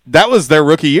was their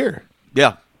rookie year.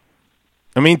 Yeah.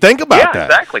 Think about that.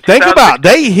 Exactly. Think about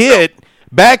they hit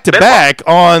back to back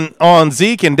on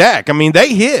Zeke and Dak.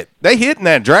 They hit in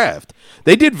that draft.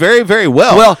 They did very, very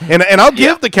well. And I'll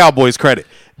give the Cowboys credit.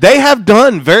 They have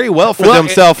done very well for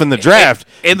themselves in the draft.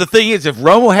 And the thing is, if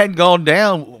Romo hadn't gone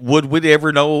down, would we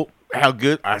ever know how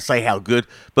good? I say how good,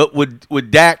 but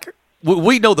would Dak?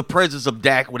 We know the presence of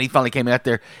Dak when he finally came out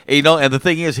there. And the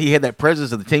thing is, he had that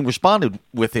presence, and the team responded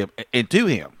with him and to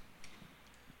him.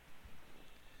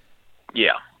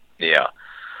 Yeah.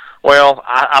 Well,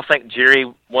 I think Jerry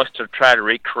wants to try to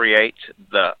recreate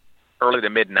the early to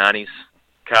mid '90s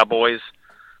Cowboys.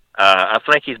 I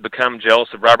think he's become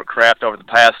jealous of Robert Kraft over the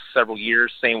past several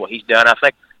years, seeing what he's done.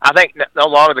 I think no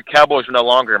longer the Cowboys are no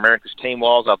longer America's team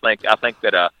walls. I think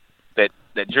that that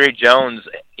Jerry Jones,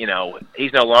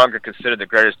 he's no longer considered the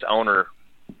greatest owner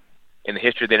in the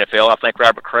history of the NFL. I think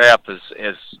Robert Kraft has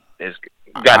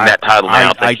gotten that title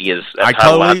now. I think he is. I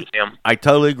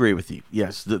totally agree with you.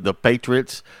 Yes, the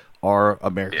Patriots are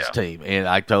America's team, and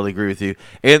I totally agree with you.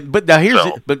 But now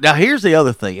here's the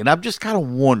other thing, and I'm just kind of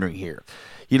wondering here.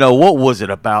 What was it,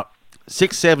 about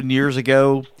 6-7 years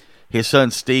ago? His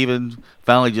son Steven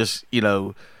finally just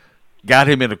got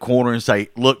him in a corner and say,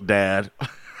 "Look, Dad,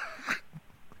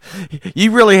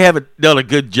 you really haven't done a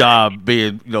good job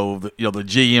being the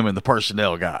GM and the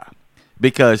personnel guy."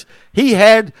 Because he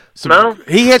had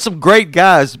some great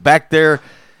guys back there,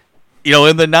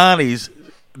 in the 90s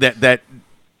that they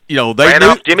ran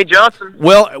off Jimmy Johnson.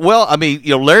 Well, I mean,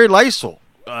 Larry Lassell,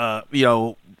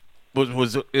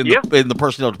 was in the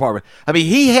personnel department. I mean,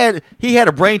 he had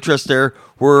a brain trust there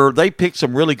where they picked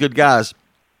some really good guys,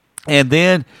 and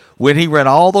then when he ran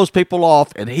all those people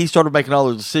off and he started making all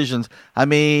those decisions, I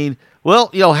mean,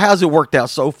 how's it worked out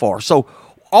so far? So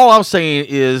all I'm saying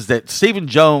is that Stephen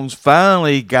Jones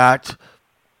finally got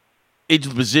into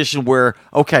the position where,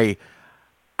 okay,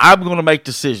 I'm going to make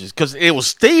decisions, because it was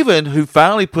Stephen who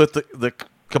finally put the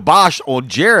kibosh on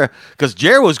Jerry, because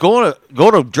Jerry was going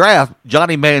to draft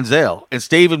Johnny Manziel, and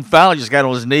Stephen finally just got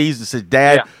on his knees and said,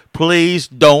 "Dad, please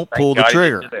don't pull the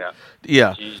trigger."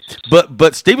 Yeah,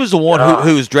 but Steve was the one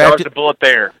who's drafted. That was the bullet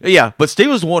there. Yeah, but Steve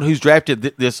was the one who's drafted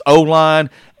this O-line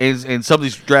and some of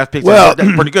these draft picks. Well,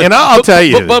 are pretty good. And I'll tell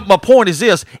you. But my point is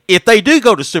this: if they do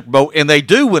go to Super Bowl and they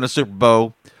do win a Super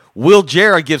Bowl, will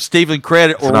Jerry give Steven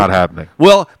credit? It's not happening.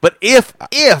 Well, but if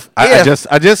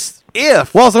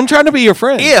Wells, I'm trying to be your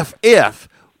friend. If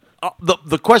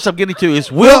the question I'm getting to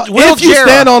is, will if you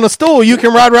stand on a stool, you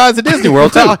can ride rides at Disney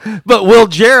World too. But will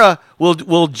Jerry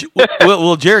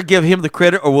give him the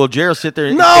credit, or will Jerry sit there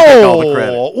and take all the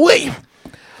credit? Wait.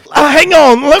 Hang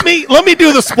on. Let me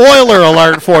do the spoiler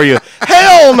alert for you.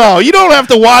 Hell no. You don't have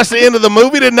to watch the end of the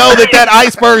movie to know that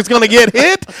iceberg is going to get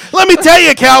hit. Let me tell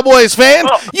you, Cowboys fan,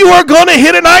 you are going to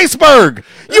hit an iceberg.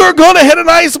 You are going to hit an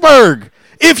iceberg.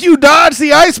 If you dodge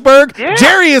the iceberg,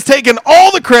 Jerry is taking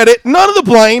all the credit, none of the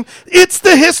blame. It's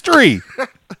the history.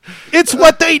 It's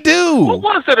what they do. What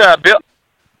was it, Bill?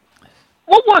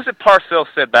 What was it Parcells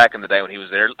said back in the day when he was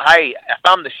there? Hey, if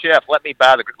I'm the chef, let me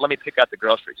pick out the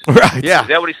groceries. Right. Yeah. Is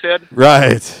that what he said?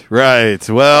 Right.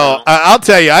 Well, I'll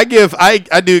tell you, I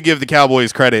do give the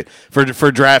Cowboys credit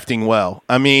for drafting well.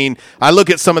 I mean, I look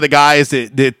at some of the guys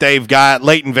that they've got.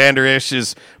 Leighton Vander Esch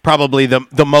is probably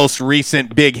the most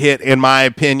recent big hit, in my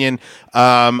opinion.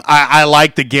 I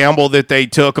like the gamble that they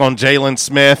took on Jalen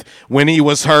Smith when he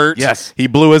was hurt. Yes. He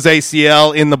blew his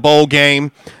ACL in the bowl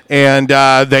game, and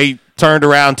they turned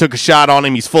around, took a shot on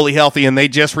him. He's fully healthy, and they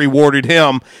just rewarded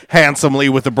him handsomely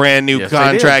with a brand new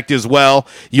contract as well.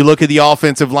 You look at the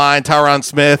offensive line, Tyron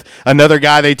Smith, another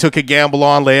guy they took a gamble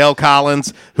on, Lael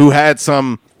Collins, who had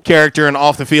some character and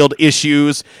off-the-field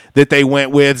issues that they went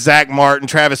with, Zach Martin,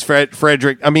 Travis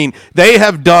Frederick. I mean, they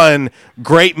have done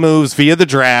great moves via the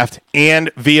draft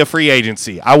and via free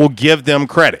agency. I will give them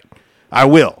credit.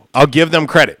 I'll give them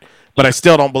credit, but I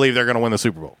still don't believe they're going to win the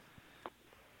Super Bowl.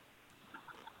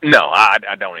 No, I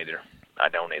don't either.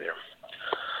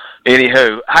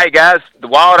 Anywho, hey guys, the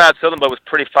Wild-Eyed Southern Boy was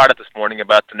pretty fired up this morning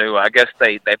about the new. I guess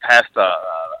they passed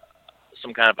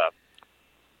some kind of a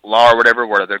law or whatever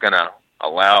where they're going to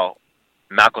allow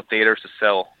Malco theaters to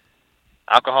sell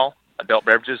alcohol, adult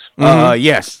beverages.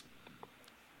 Yes.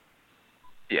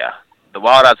 Yeah, the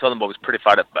Wild-Eyed Southern Boy was pretty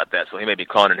fired up about that, so he may be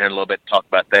calling in here in a little bit to talk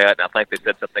about that. And I think they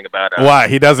said something about why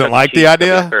he doesn't like the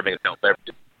idea. Serving adult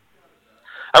beverages.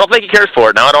 I don't think he cares for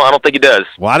it. No, I don't think he does.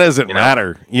 Why does it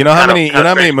matter? You know how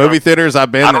many movie theaters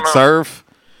I've been that serve?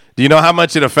 Do you know how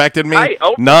much it affected me?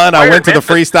 None. I went to the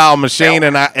Freestyle Machine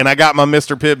and I got my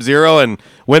Mr. Pibb Zero and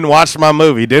went and watched my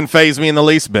movie. Didn't faze me in the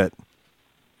least bit.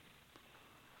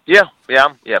 Yeah,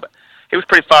 but he was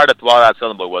pretty fired up. The Wild-Eyed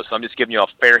Southern Boy was. So I'm just giving you a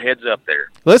fair heads up there.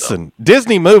 Listen,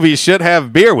 Disney movies should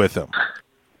have beer with them.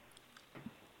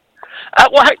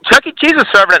 Well, hey, Chuck E. Cheese is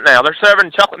serving it now. They're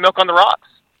serving chocolate milk on the rocks.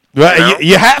 Well,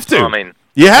 you have to. I mean,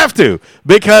 you have to,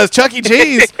 because Chuck E.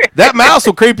 Cheese, that mouse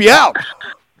will creep you out.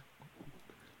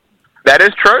 That is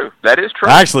true.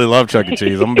 I actually love Chuck E.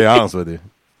 Cheese. I'm gonna be honest with you.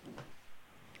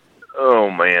 Oh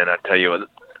man, I tell you,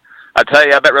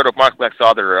 I bet Red Oak Marketplace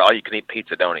saw their all-you-can-eat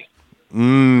pizza, don't he?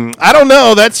 I don't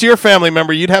know. That's your family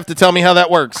member. You'd have to tell me how that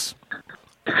works.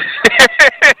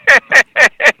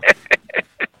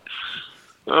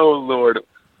 Oh Lord.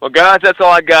 Well, guys, that's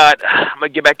all I got. I'm going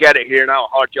to get back at it here, and I'll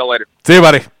holler at y'all later. See you,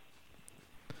 buddy.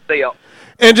 See y'all.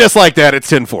 And just like that,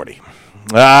 it's 10:40.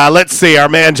 Let's see. Our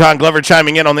man John Glover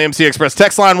chiming in on the MC Express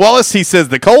text line. Wallace, he says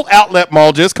the Colt Outlet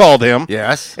Mall just called him.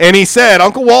 Yes. And he said,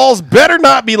 Uncle Walls better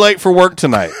not be late for work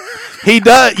tonight. He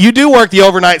does. You do work the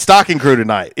overnight stocking crew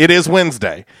tonight. It is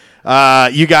Wednesday.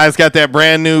 You guys got that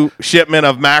brand new shipment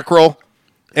of mackerel.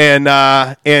 And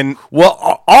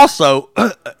well, also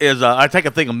is I take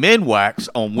a thing of men wax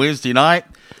on Wednesday night.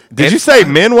 Did you say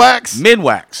men wax? Men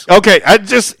wax. Okay,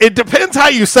 it depends how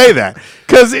you say that,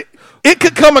 because it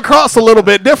could come across a little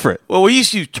bit different. Well, we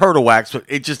used to use turtle wax, but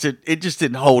it just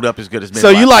didn't hold up as good as men wax. So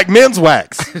wax. you like men's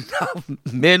wax? No,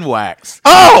 men wax.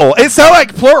 Oh, it sounds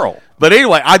like plural. But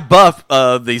anyway, I buffed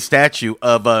the statue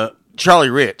of Charlie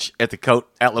Rich at the Coat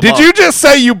Outlet Mall. Did you just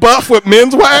say you buff with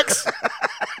men's wax?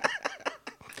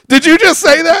 Did you just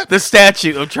say that? The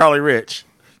statue of Charlie Rich.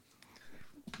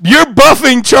 You're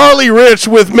buffing Charlie Rich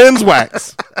with men's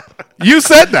wax. You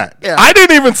said that. Yeah. I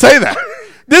didn't even say that.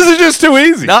 This is just too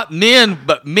easy. Not men,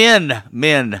 but men.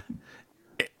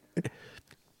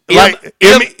 Like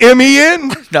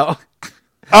M-E-N? No.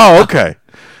 Oh, okay.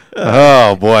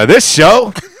 Oh, boy. This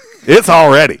show, it's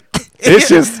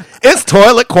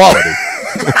toilet quality.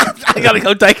 I got to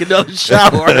go take another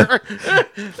shower.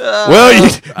 Well,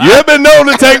 you have been known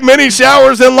to take many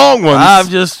showers and long ones. I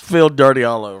just feel dirty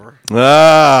all over.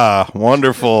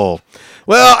 Wonderful.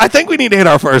 Well, I think we need to hit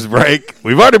our first break.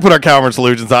 We've already put our Calvin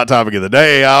Solutions Hot Topic of the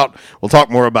Day out. We'll talk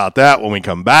more about that when we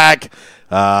come back.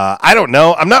 I don't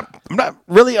know. I'm not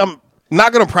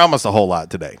going to promise a whole lot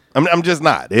today. I'm just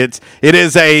not. It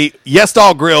is a Yes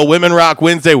Dog Grill Women Rock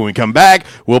Wednesday. When we come back,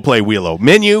 we'll play Wheel O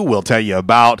Menu. We'll tell you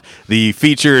about the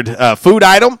featured food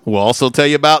item. We'll also tell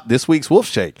you about this week's Wolf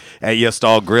Shake at Yes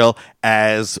Dog Grill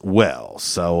as well.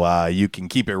 So you can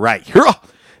keep it right here.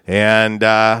 And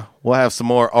we'll have some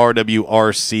more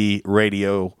RWRC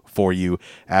radio for you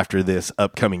after this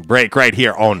upcoming break right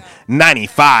here on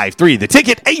 95.3 The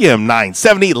Ticket, AM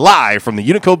 970, live from the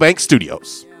Unico Bank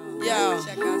Studios. Yo,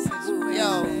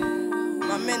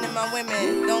 my men and my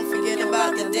women, don't forget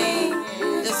about the dean.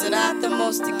 This is not the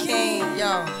most the king.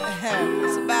 Yo,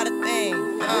 it's about a thing.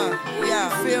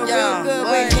 Feel real good,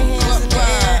 wave your hands in the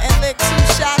air and lick 2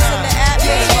 shots in the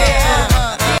atmosphere.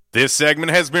 This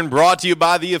segment has been brought to you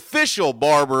by the official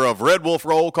barber of Red Wolf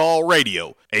Roll Call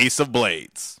Radio, Ace of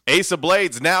Blades. Ace of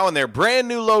Blades now in their brand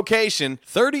new location,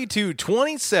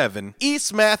 3227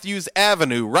 East Matthews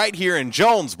Avenue, right here in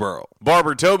Jonesboro.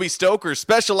 Barber Toby Stoker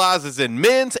specializes in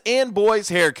men's and boys'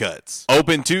 haircuts.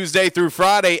 Open Tuesday through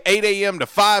Friday, 8 a.m. to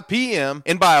 5 p.m.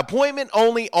 and by appointment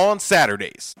only on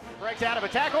Saturdays. Breaks out of a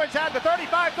tackle inside the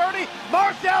 35-30.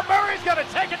 Marcel Murray's going to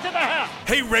take it to the house.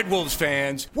 Hey, Red Wolves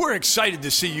fans, we're excited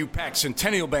to see you pack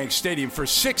Centennial Bank Stadium for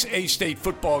 6 A-State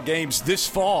football games this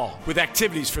fall. With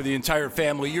activities for the entire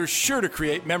family, you're sure to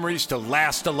create memories to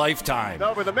last a lifetime.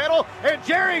 Over the middle, and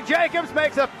Jerry Jacobs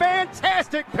makes a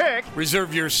fantastic pick.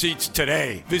 Reserve your seats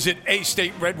today. Visit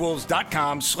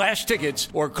astateredwolves.com/tickets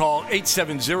or call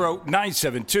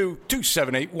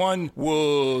 870-972-2781.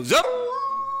 Wolves up!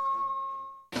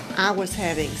 I was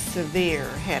having severe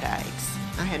headaches.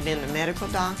 I had been to medical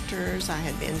doctors. I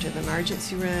had been to the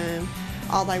emergency room.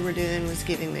 All they were doing was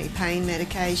giving me pain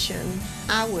medication.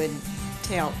 I would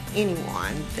tell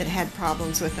anyone that had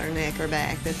problems with their neck or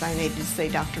back that they needed to see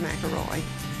Dr. McElroy.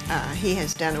 He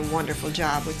has done a wonderful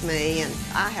job with me, and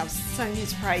I have sung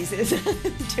his praises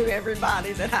to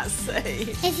everybody that I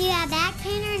see. If you have back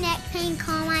pain or neck pain,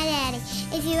 call my daddy.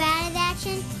 If you're out of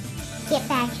action, get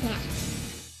back now.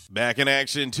 Back in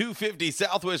action, 250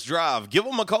 Southwest Drive. Give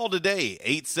them a call today,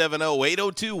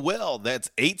 870-802-WELL.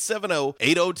 That's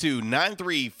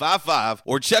 870-802-9355.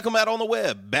 Or check them out on the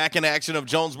web,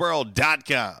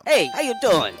 backinactionofjonesboro.com. Hey, how you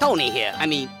doing? Tony here.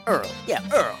 Earl. Yeah,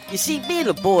 Earl. You see, me and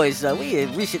the boys, we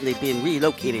have recently been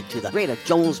relocated to the greater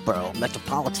Jonesboro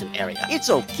metropolitan area. It's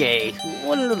okay.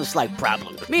 One little slight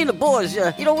problem. Me and the boys,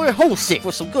 we're homesick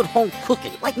for some good home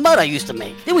cooking, like Mother used to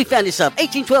make. Then we found this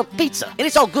 1812 pizza, and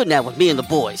it's all good now with me and the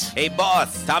boys. Hey,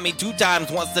 boss, Tommy 2 Times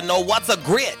wants to know what's a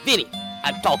grit. Vinny,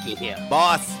 I'm talking here.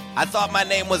 Boss, I thought my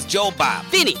name was Joe Bob.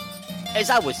 Vinny, as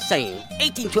I was saying,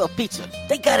 1812 Pizza,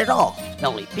 they got it all.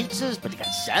 Not only pizzas, but they got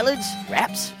salads,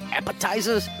 wraps,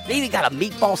 appetizers. They even got a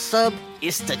meatball sub.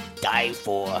 It's to die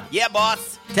for. Yeah,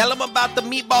 boss. Tell them about the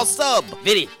meatball sub.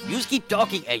 Vinny, you just keep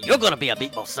talking and you're gonna be a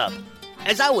meatball sub.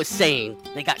 As I was saying,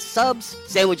 they got subs,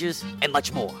 sandwiches, and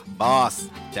much more. Boss,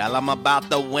 tell them about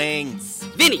the wings.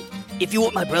 Vinny, if you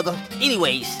want my brother,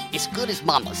 anyways, it's good as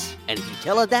Mama's. And if you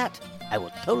tell her that, I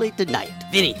will totally deny it.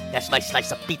 Vinny, that's my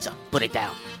slice of pizza. Put it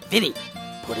down. Vinny,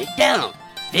 put it down.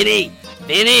 Vinny!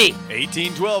 Vinny!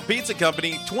 1812 Pizza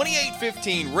Company,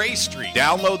 2815 Ray Street.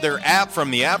 Download their app from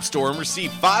the App Store and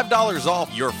receive $5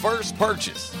 off your first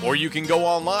purchase. Or you can go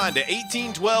online to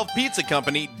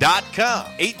 1812pizzacompany.com.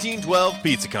 1812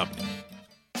 Pizza Company.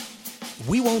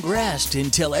 We won't rest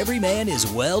until every man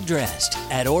is well dressed.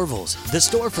 At Orville's, the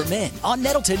store for men, on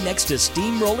Nettleton next to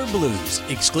Steamroller Blues.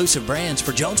 Exclusive brands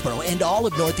for Jonesboro and all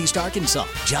of Northeast Arkansas.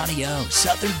 Johnny O,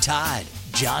 Southern Tide,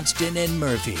 Johnston and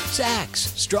Murphy, Saks,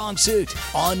 Strong Suit,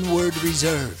 Onward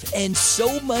Reserve, and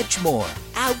so much more.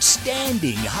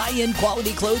 Outstanding high-end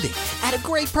quality clothing at a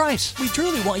great price. We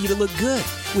truly want you to look good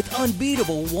with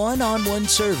unbeatable one-on-one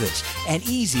service and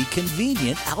easy,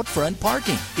 convenient out front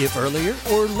parking. If earlier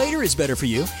or later is better for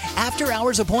you,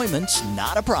 after-hours appointments,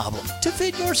 not a problem. To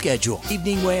fit your schedule.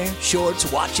 Evening wear, shorts,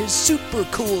 watches, super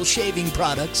cool shaving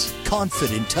products,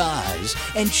 confident ties,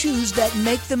 and shoes that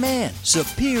make the man.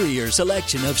 Superior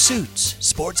selection of suits,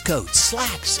 sports coats,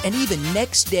 slacks, and even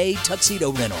next-day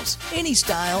tuxedo rentals. Any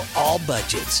style, all budgets.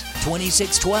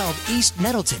 2612 East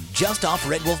Nettleton, just off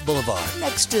Red Wolf Boulevard,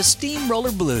 next to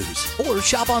Steamroller Blues. Or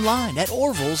shop online at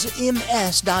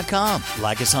orvillesms.com.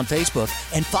 Like us on Facebook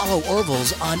and follow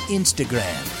Orville's on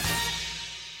Instagram.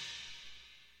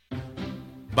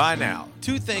 By now,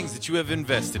 two things that you have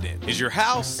invested in is your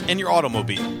house and your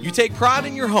automobile. You take pride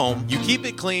in your home, you keep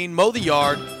it clean, mow the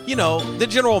yard, you know, the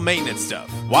general maintenance stuff.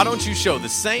 Why don't you show the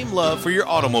same love for your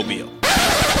automobile?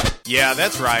 Yeah,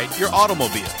 that's right, your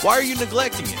automobile. Why are you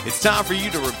neglecting it? It's time for you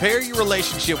to repair your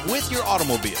relationship with your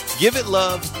automobile. Give it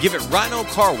love, give it Rhino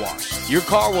Car Wash. Your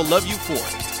car will love you for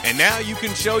it. And now you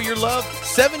can show your love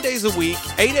 7 days a week,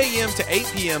 8 a.m. to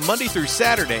 8 p.m. Monday through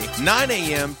Saturday, 9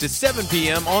 a.m. to 7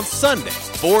 p.m. on Sunday.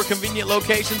 4 convenient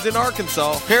locations in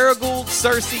Arkansas: Paragould,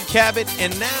 Searcy, Cabot,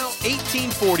 and now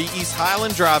 1840 East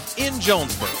Highland Drive in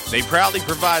Jonesboro. They proudly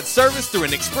provide service through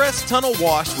an express tunnel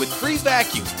wash with free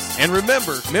vacuums. And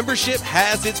remember, membership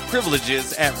has its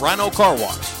privileges at Rhino Car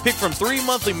Wash. Pick from 3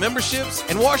 monthly memberships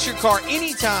and wash your car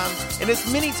anytime and as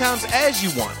many times as you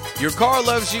want. Your car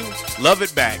loves you, love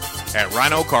it back at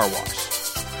Rhino Car Wash.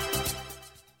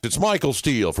 It's Michael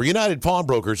Steele for United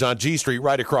Pawnbrokers on G Street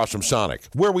right across from Sonic,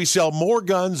 where we sell more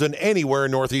guns than anywhere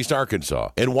in Northeast Arkansas.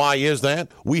 And why is that?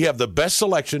 We have the best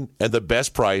selection and the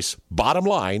best price, bottom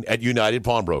line, at United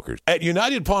Pawnbrokers. At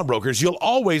United Pawnbrokers, you'll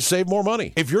always save more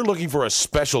money. If you're looking for a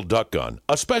special duck gun,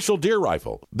 a special deer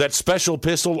rifle, that special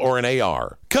pistol, or an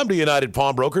AR, come to United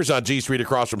Pawnbrokers on G Street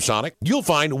across from Sonic. You'll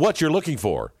find what you're looking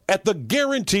for at the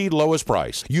guaranteed lowest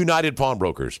price. United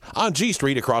Pawnbrokers on G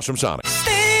Street across from Sonic.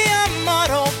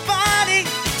 Auto Body,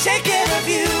 take care of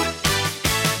you.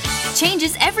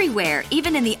 Changes everywhere,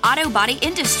 even in the auto body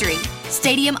industry.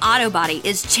 Stadium Auto Body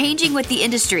is changing with the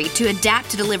industry to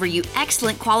adapt to deliver you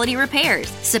excellent quality repairs,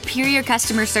 superior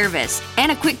customer service,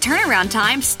 and a quick turnaround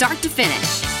time start to finish.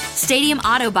 Stadium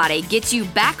Auto Body gets you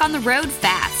back on the road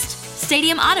fast.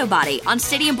 Stadium Auto Body on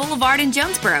Stadium Boulevard in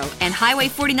Jonesboro and Highway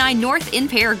 49 North in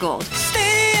Paragould.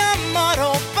 Stadium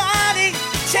Auto Body,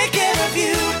 take care of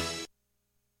you.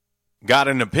 Got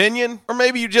an opinion? Or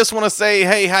maybe you just want to say,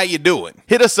 hey, how you doing?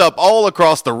 Hit us up all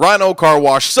across the Rhino Car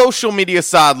Wash social media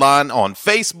sideline on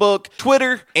Facebook,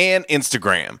 Twitter, and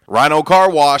Instagram. Rhino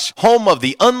Car Wash, home of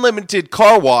the unlimited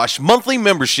car wash monthly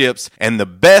memberships and the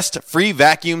best free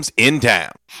vacuums in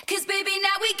town. 'Cause baby,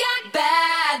 now we got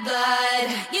bad blood.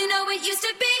 You know it used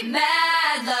to be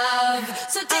mad love.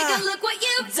 So take a look what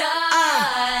you've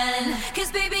done. 'Cause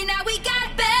baby, now we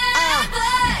got bad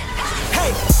blood.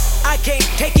 Hey, I can't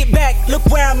take it back. Look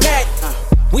where I'm at.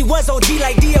 We was OG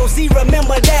like DOC.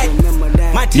 Remember that?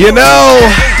 You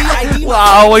know, well,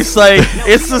 I always say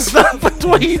it's the stuff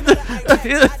between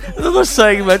the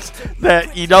segments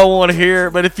that you don't want to hear,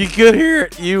 but if you could hear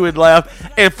it, you would laugh.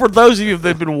 And for those of you that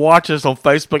have been watching us on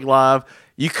Facebook Live,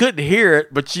 you couldn't hear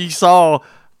it, but you saw.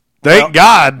 Thank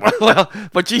God. Well,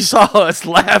 but you saw us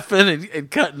laughing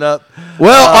and cutting up.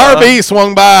 Well, RB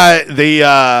swung by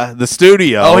the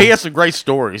studio. Oh, he has some great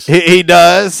stories. He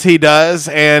does.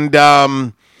 And,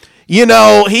 you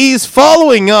know, he's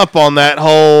following up on that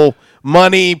whole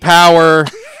money, power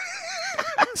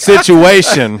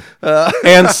situation.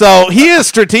 And so he is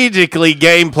strategically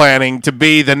game planning to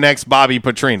be the next Bobby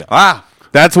Petrino.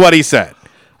 That's what he said.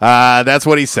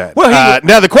 Well,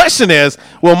 now the question is,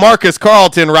 will Marcus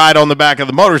Carlton ride on the back of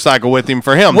the motorcycle with him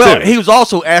for him, well, too? He was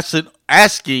also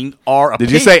asking our opinion.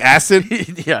 Did you say acid?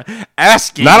 Yeah,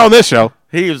 asking. Not on this show.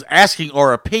 He was asking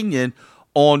our opinion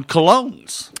on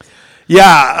colognes.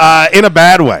 Yeah, in a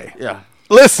bad way. Yeah.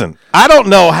 Listen, I don't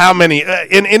know how many,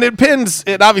 and it depends.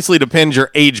 It obviously depends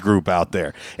your age group out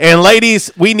there. And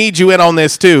ladies, we need you in on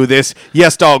this too. This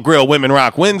Yes Dog Grill Women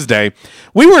Rock Wednesday.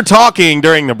 We were talking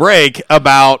during the break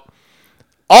about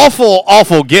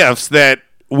awful gifts that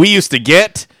we used to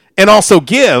get and also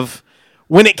give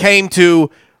when it came to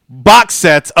box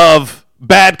sets of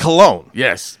bad cologne.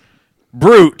 Yes.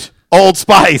 Brute, Old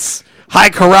Spice, High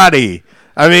Karate.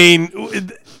 I mean,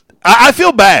 I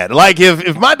feel bad. Like,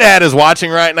 if my dad is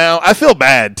watching right now, I feel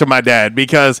bad to my dad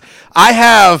because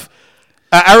I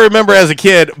remember as a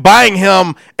kid buying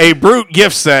him a Brute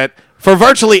gift set for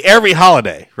virtually every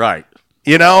holiday. Right.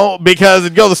 You know, because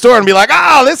he'd go to the store and be like,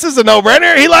 oh, this is a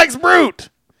no-brainer. He likes Brute.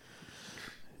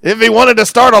 If he wanted to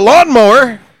start a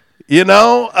lawnmower, you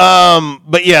know.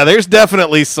 But, yeah, there's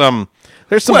definitely some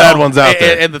bad ones out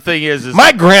there. And the thing is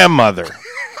my grandmother,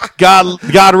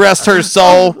 God rest her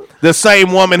soul, the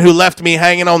same woman who left me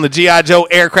hanging on the G.I. Joe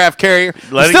aircraft carrier.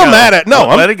 Let I'm still mad at no.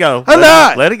 Let it go. I'm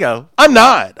not. Let it go. I'm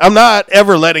not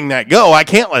ever letting that go. I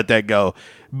can't let that go.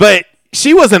 But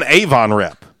she was an Avon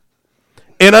rep.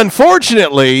 And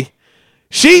unfortunately,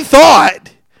 she thought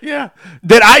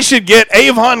that I should get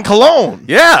Avon cologne.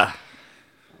 Yeah.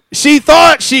 She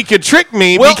thought she could trick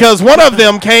me because one of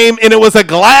them came and it was a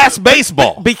glass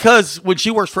baseball. Because when she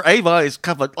works for Avon, it's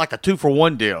kind of like a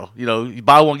 2-for-1 deal. You know, you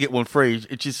buy one, get one free.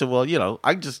 And she said, well, you know,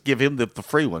 I can just give him the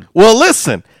free one. Well,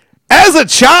 listen, as a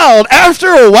child, after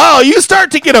a while, you start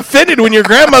to get offended when your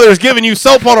grandmother's giving you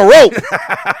soap on a rope.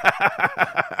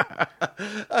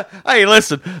 Hey,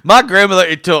 listen, my grandmother,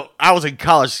 until I was in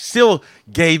college, still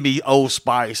gave me Old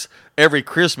Spice every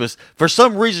Christmas. For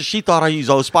some reason, she thought I used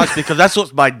Old Spice because that's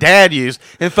what my dad used.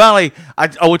 And finally,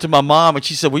 I went to my mom, and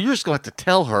she said, well, you're just going to have to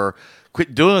tell her,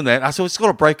 quit doing that. And I said, it's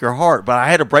going to break her heart. But I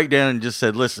had to break down and just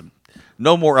said, listen,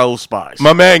 no more Old Spice.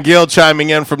 My man Gil chiming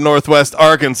in from Northwest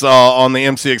Arkansas on the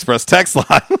MC Express text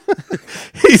line.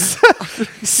 He's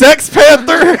Sex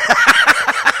Panther.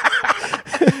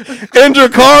 And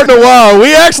Drakkar Noir.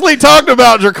 We actually talked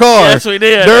about Drakkar. Yes, we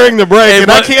did during the break,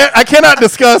 and I cannot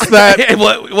discuss that. And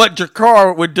what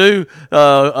Drakkar would do.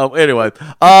 Anyway,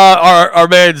 our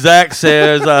man Zach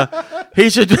says he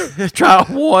should try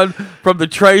one from the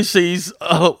Tracy's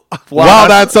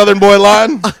Wild-Eyed Southern Boy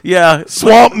line. Yeah,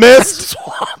 Swamp Mist.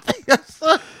 Swamp.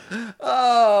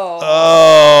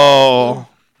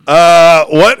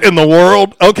 What in the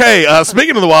world? Okay,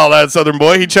 speaking of the Wild-Eyed Southern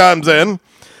Boy, he chimes in.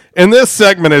 And this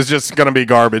segment is just going to be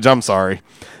garbage. I'm sorry.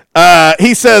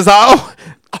 He says, I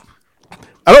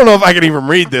don't know if I can even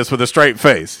read this with a straight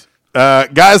face.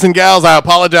 Guys and gals, I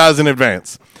apologize in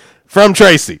advance. From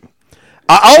Tracy.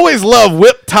 I always love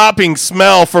whipped topping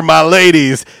smell for my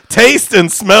ladies. Taste and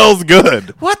smells good.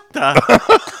 What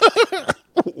the?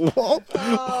 What?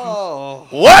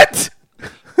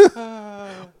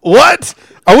 What?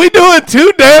 Are we doing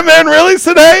 2 damn man reallys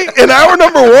today in hour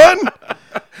number 1?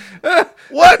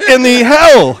 What in the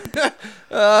hell?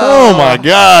 Oh, my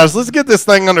gosh. Let's get this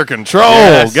thing under control.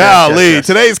 Yes, Golly. yes.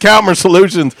 Today's Calmer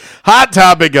Solutions hot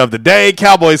topic of the day.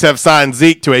 Cowboys have signed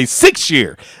Zeke to a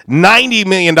 6-year, $90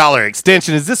 million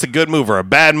extension. Is this a good move or a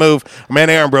bad move? Our man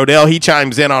Aaron Brodell, he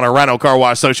chimes in on our Rhino Car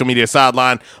Wash social media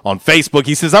sideline on Facebook.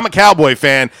 He says, I'm a Cowboy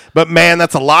fan, but, man,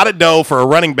 that's a lot of dough for a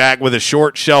running back with a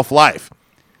short shelf life.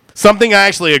 Something I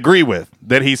actually agree with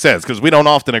that he says, because we don't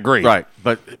often agree. Right,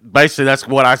 but basically that's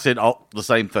what I said, the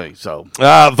same thing. So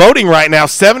voting right now,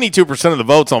 72% of the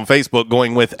votes on Facebook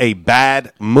going with a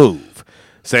bad move,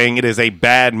 saying it is a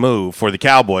bad move for the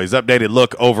Cowboys. Updated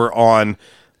look over on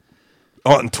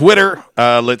Twitter.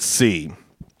 Let's see.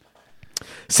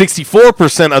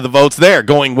 64% of the votes there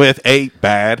going with a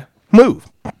bad move.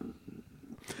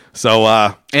 So,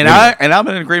 I'm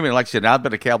in agreement. Like I said, I've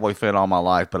been a Cowboy fan all my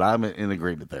life, but I'm in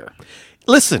agreement there.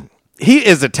 Listen, he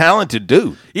is a talented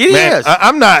dude. He is.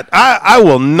 I'm not. I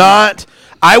will not.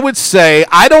 I would say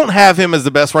I don't have him as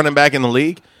the best running back in the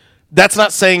league. That's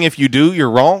not saying if you do,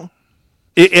 you're wrong.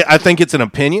 I think it's an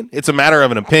opinion. It's a matter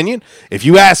of an opinion. If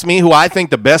you ask me who I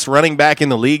think the best running back in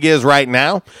the league is right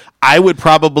now, I would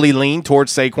probably lean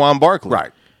towards Saquon Barkley.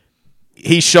 Right.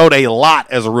 He showed a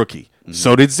lot as a rookie. Mm-hmm.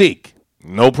 So did Zeke.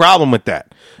 No problem with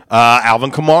that. Alvin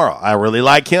Kamara, I really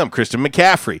like him. Christian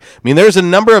McCaffrey. I mean, there's a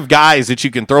number of guys that you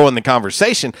can throw in the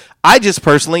conversation. I just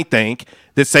personally think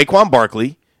that Saquon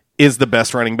Barkley is the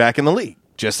best running back in the league.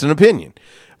 Just an opinion.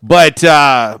 But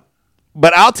I'll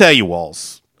tell you,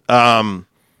 Walls, I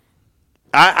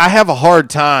have a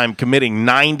hard time committing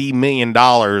 $90 million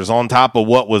on top of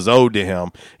what was owed to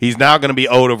him. He's now going to be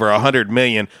owed over $100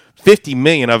 million, $50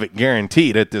 million of it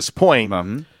guaranteed at this point.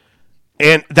 Mm-hmm.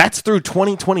 And that's through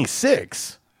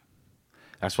 2026.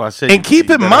 That's why I said. And keep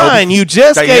in mind, you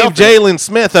just gave Jalen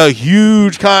Smith a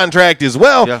huge contract as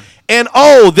well. Yeah. And,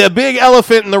 the big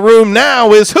elephant in the room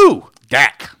now is who?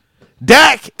 Dak.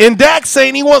 And Dak's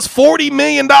saying he wants $40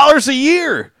 million a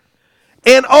year.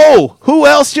 And, who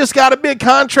else just got a big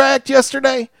contract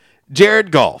yesterday?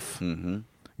 Jared Goff. Mm-hmm.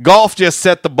 Goff just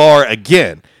set the bar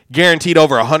again, guaranteed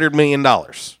over $100 million.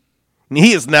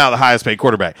 He is now the highest paid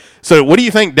quarterback. So what do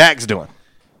you think Dak's doing?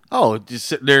 Oh, just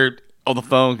sitting there on the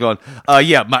phone going,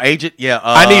 yeah, my agent, yeah.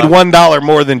 I need $1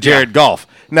 more than Jared Goff.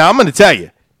 Now, I'm going to tell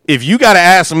you, if you got to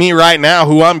ask me right now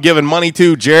who I'm giving money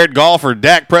to, Jared Goff or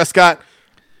Dak Prescott,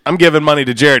 I'm giving money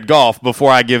to Jared Goff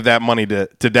before I give that money to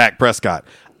Dak Prescott.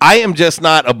 I am just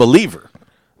not a believer.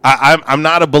 I'm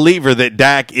not a believer that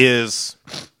Dak is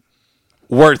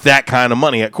worth that kind of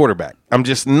money at quarterback. I'm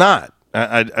just not.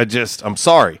 I'm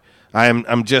sorry.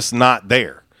 I'm just not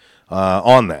there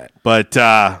on that.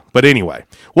 But anyway,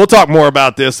 we'll talk more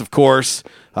about this, of course,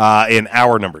 in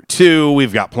hour number 2.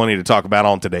 We've got plenty to talk about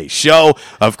on today's show.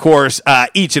 Of course,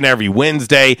 each and every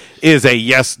Wednesday is a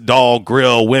Yes Dog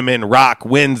Grill Women Rock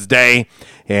Wednesday.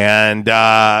 And,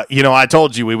 I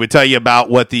told you we would tell you about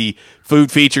what the food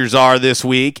features are this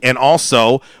week and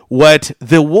also what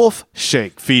the Wolf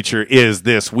Shake feature is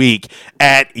this week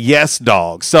at Yes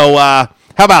Dog. So how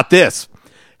about this?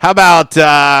 How about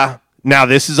now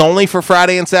this is only for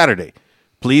Friday and Saturday.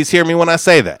 Please hear me when I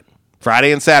say that.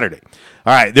 Friday and Saturday.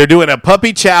 All right, they're doing a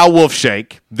Puppy Chow Wolf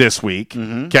Shake this week,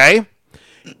 okay?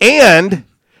 And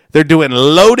they're doing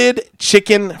loaded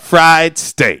chicken fried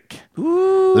steak.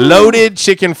 Ooh. Loaded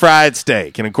chicken fried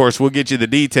steak. And, of course, we'll get you the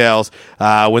details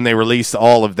when they release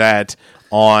all of that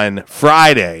on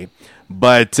Friday.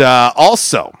 But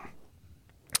also,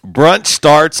 brunch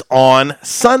starts on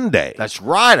Sunday. That's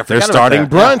right. I forgot They're starting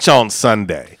brunch on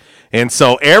Sunday. And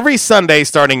so every Sunday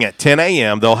starting at 10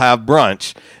 a.m., they'll have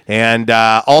brunch. And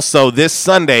also this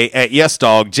Sunday at Yes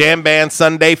Dog, Jam Band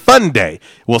Sunday Fun Day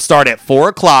will start at 4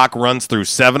 o'clock, runs through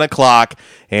 7 o'clock,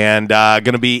 and going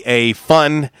to be a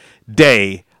fun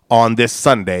day on this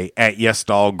Sunday at Yes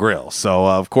Dog Grill. So,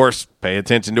 of course, pay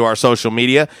attention to our social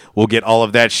media. We'll get all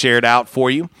of that shared out for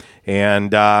you,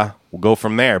 and we'll go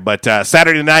from there. But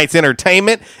Saturday night's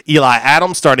entertainment, Eli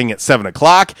Adams starting at 7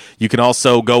 o'clock. You can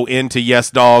also go into Yes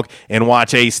Dog and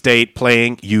watch A-State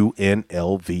playing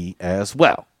UNLV as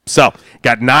well. So,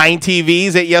 got 9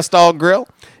 TVs at Yes Dog Grill.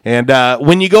 And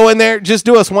when you go in there, just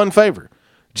do us one favor.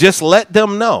 Just let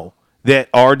them know that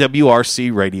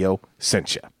RWRC Radio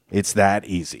sent you. It's that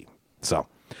easy. So,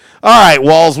 all right,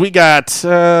 Walls, we got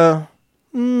not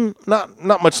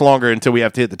much longer until we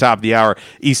have to hit the top of the hour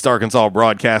East Arkansas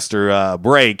broadcaster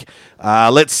break.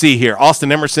 Let's see here.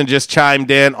 Austin Emerson just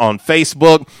chimed in on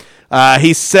Facebook.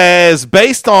 He says,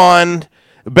 based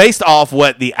off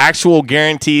what the actual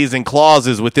guarantees and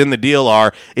clauses within the deal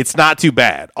are, it's not too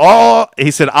bad. He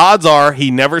said odds are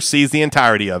he never sees the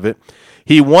entirety of it.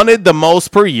 He wanted the most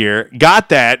per year, got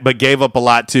that, but gave up a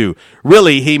lot too.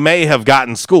 Really, he may have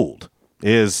gotten schooled,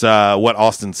 is what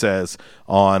Austin says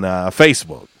on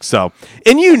Facebook. So,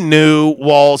 and you knew,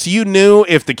 Walls,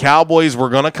 if the Cowboys were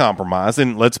going to compromise,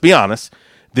 and let's be honest,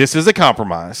 this is a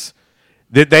compromise,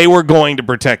 that they were going to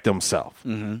protect themselves.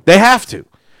 Mm-hmm. They have to.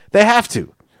 They have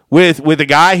to. With a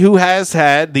guy who has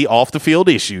had the off-the-field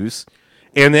issues,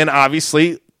 and then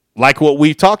obviously, like what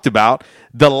we talked about,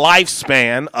 the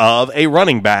lifespan of a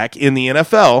running back in the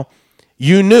NFL,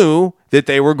 you knew that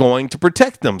they were going to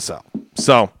protect themselves.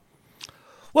 So,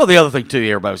 well, the other thing, too,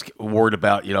 everybody was worried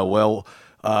about, is he going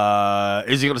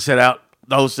to sit out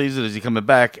the whole season? Is he coming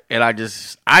back? And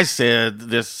I said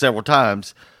this several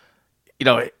times,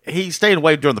 he's staying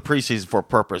away during the preseason for a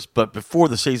purpose, but before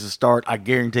the season starts, I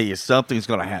guarantee you something's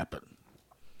going to happen.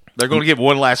 They're going to give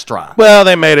one last try. Well,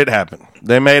 they made it happen.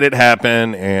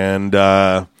 And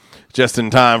just in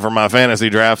time for my fantasy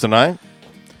draft tonight.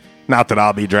 Not that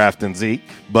I'll be drafting Zeke,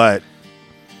 but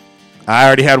I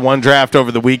already had one draft over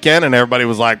the weekend, and everybody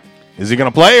was like, is he going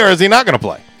to play or is he not going to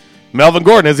play? Melvin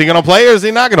Gordon, is he going to play or is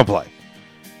he not going to play?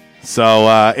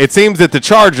 So it seems that the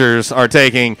Chargers are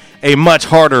taking a much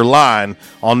harder line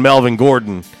on Melvin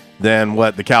Gordon than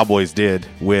what the Cowboys did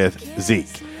with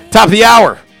Zeke. Top of the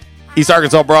hour. East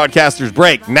Arkansas Broadcasters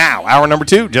break now. Hour number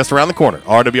 2, just around the corner.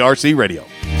 RWRC Radio.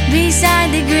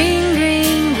 Beside the green,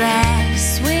 green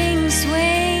grass, swing,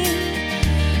 swing,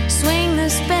 swing the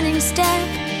spinning step.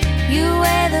 You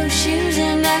wear those shoes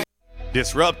and I...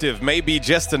 Disruptive may be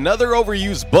just another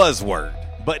overused buzzword,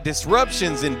 but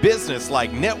disruptions in business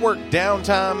like network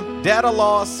downtime, data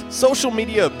loss, social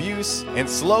media abuse, and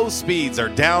slow speeds are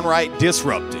downright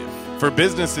disruptive. For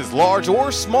businesses large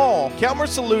or small, Calmer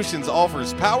Solutions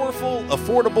offers powerful,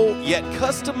 affordable, yet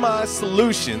customized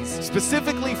solutions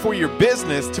specifically for your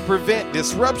business to prevent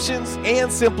disruptions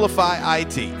and simplify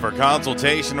IT. For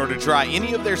consultation or to try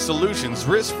any of their solutions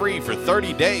risk-free for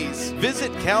 30 days,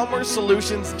 visit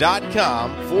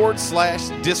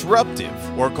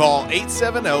calmersolutions.com/disruptive or call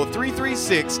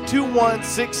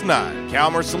 870-336-2169.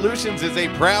 Calmer Solutions is a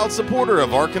proud supporter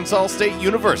of Arkansas State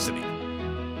University.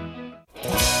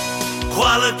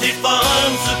 Quality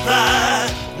Farm Supply,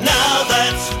 now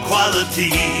that's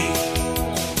quality.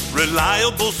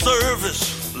 Reliable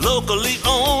service, locally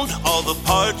owned, all the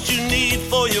parts you need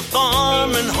for your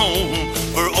farm and home.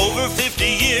 For over 50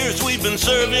 years we've been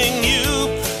serving you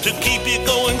to keep you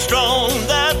going strong,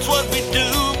 that's what we do.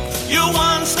 Your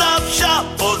one-stop shop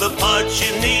for the parts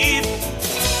you need.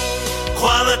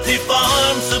 Quality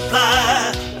Farm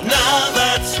Supply, now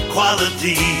that's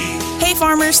quality. Hey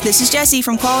farmers, this is Jessie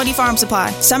from Quality Farm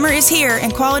Supply. Summer is here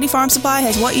and Quality Farm Supply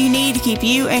has what you need to keep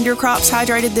you and your crops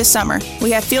hydrated this summer. We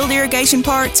have field irrigation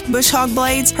parts, bush hog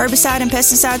blades, herbicide and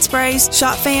pesticide sprays,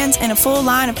 shop fans, and a full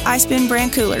line of Ice Bin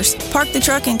brand coolers. Park the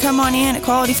truck and come on in at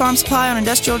Quality Farm Supply on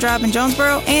Industrial Drive in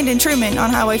Jonesboro and in Truman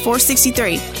on Highway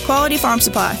 463. Quality Farm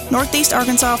Supply, Northeast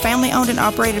Arkansas, family owned and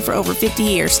operated for over 50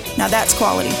 years. Now that's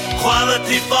quality.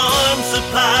 Quality Farm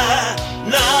Supply,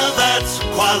 now that's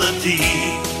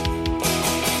quality.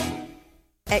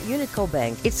 At Unico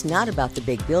Bank, it's not about the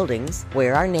big buildings,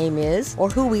 where our name is, or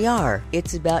who we are.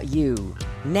 It's about you,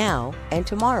 now and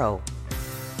tomorrow.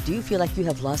 Do you feel like you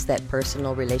have lost that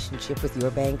personal relationship with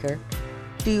your banker?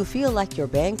 Do you feel like your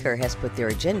banker has put their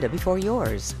agenda before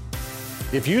yours?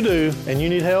 If you do, and you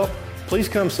need help, please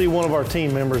come see one of our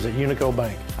team members at Unico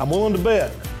Bank. I'm willing to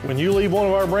bet when you leave one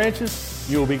of our branches,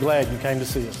 you will be glad you came to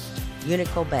see us.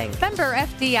 Unico Bank. Member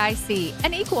FDIC,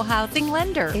 an equal housing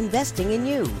lender. Investing in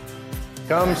you.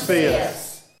 Come see us.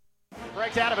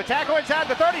 Breaks out of a tackle inside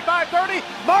the 35-30.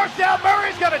 Marcel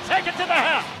Murray's going to take it to the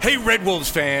house. Hey, Red Wolves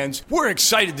fans, we're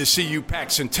excited to see you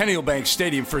pack Centennial Bank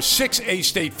Stadium for 6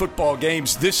 A-State football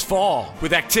games this fall.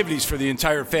 With activities for the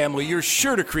entire family, you're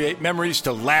sure to create memories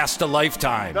to last a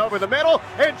lifetime. Over the middle,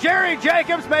 and Jerry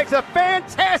Jacobs makes a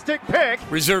fantastic pick.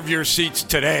 Reserve your seats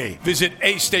today. Visit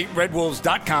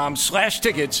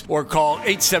astateredwolves.com/tickets or call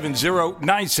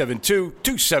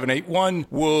 870-972-2781.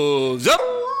 Wolves up!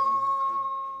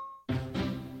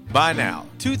 By now,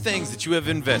 two things that you have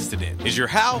invested in is your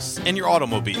house and your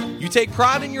automobile. You take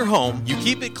pride in your home, you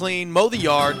keep it clean, mow the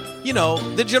yard, you know,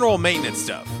 the general maintenance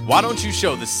stuff. Why don't you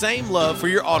show the same love for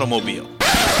your automobile?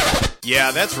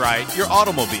 Yeah, that's right, your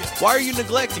automobile. Why are you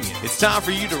neglecting it? It's time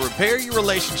for you to repair your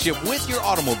relationship with your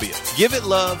automobile. Give it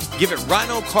love, give it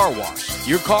Rhino Car Wash.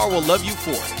 Your car will love you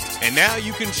for it. And now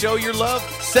you can show your love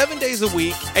 7 days a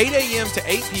week, 8 a.m. to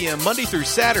 8 p.m. Monday through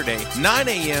Saturday, 9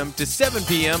 a.m. to 7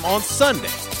 p.m. on Sunday.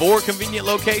 4 convenient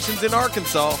locations in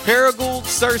Arkansas: Paragould,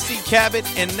 Searcy, Cabot,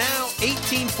 and now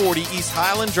 1840 East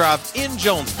Highland Drive in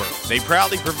Jonesboro. They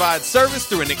proudly provide service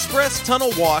through an express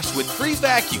tunnel wash with free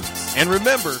vacuums. And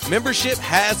remember, membership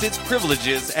has its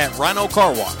privileges at Rhino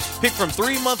Car Wash. Pick from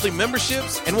 3 monthly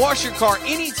memberships and wash your car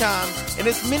anytime and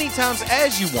as many times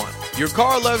as you want. Your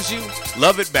car loves you,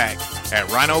 love it back at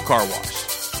Rhino Car Wash.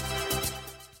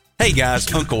 Hey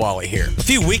guys, Uncle Wally here. A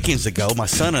few weekends ago, my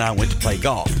son and I went to play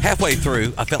golf. Halfway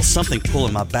through, I felt something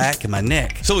pulling my back and my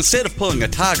neck. So instead of pulling a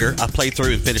tiger, I played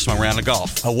through and finished my round of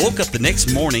golf. I woke up the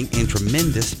next morning in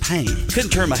tremendous pain. Couldn't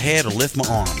turn my head or lift my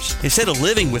arms. Instead of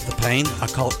living with the pain, I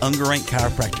called Ungerank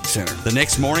Chiropractic Center. The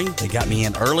next morning, they got me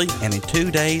in early, and in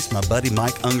 2 days, my buddy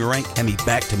Mike Ungerank had me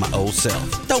back to my old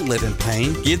self. Don't live in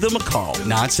pain. Give them a call,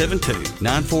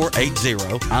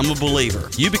 972-9480. I'm a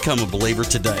believer. You become a believer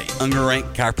today.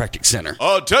 Ungerank Chiropractic Center.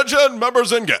 Attention,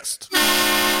 members and guests.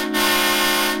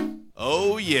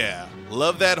 Oh yeah,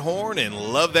 love that horn and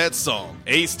love that song.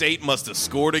 A-State must have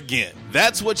scored again.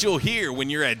 That's what you'll hear when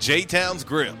you're at J-Town's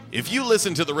Grill. If you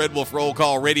listen to the Red Wolf Roll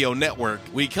Call Radio Network,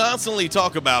 we constantly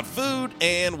talk about food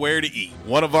and where to eat.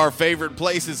 One of our favorite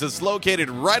places is located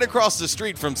right across the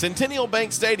street from Centennial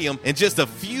Bank Stadium and just a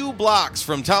few blocks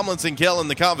from Tomlinson Kell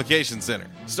and the Convocation Center.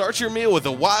 Start your meal with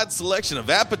a wide selection of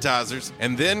appetizers,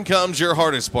 and then comes your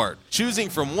hardest part, choosing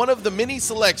from one of the many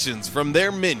selections from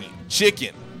their menu: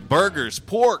 chicken, burgers,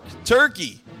 pork,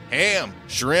 turkey, ham,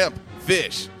 shrimp,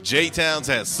 fish. J-Town's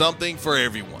has something for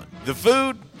everyone. The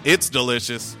food, it's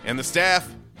delicious, and the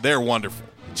staff, they're wonderful.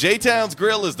 J-Town's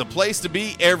Grill is the place to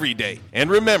be every day. And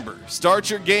remember, start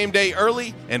your game day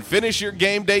early and finish your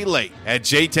game day late at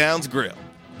J-Town's Grill.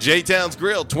 J-Town's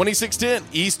Grill, 2610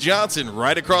 East Johnson,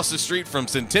 right across the street from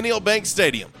Centennial Bank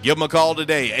Stadium. Give them a call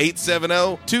today,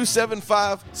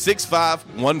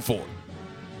 870-275-6514.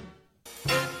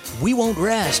 We won't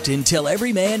rest until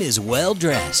every man is well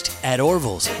dressed. At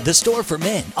Orville's, the store for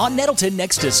men, on Nettleton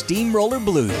next to Steamroller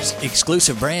Blues.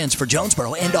 Exclusive brands for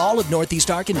Jonesboro and all of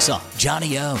Northeast Arkansas.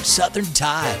 Johnny O, Southern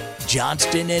Tide,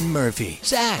 Johnston and Murphy,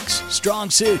 Saks, Strong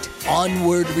Suit,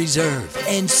 Onward Reserve,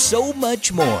 and so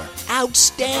much more.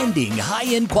 Outstanding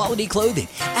high-end quality clothing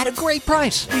at a great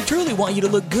price. We truly want you to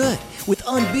look good with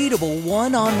unbeatable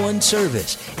one-on-one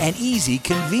service and easy,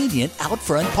 convenient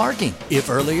out-front parking. If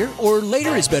earlier or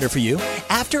later is better for you,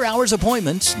 after-hours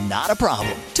appointments, not a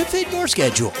problem. To fit your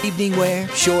schedule. Evening wear,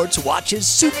 shorts, watches,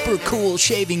 super cool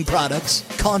shaving products,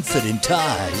 confident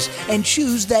ties, and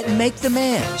shoes that make the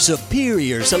man.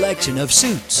 Superior selection of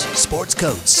suits, sports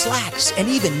coats, slacks, and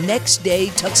even next-day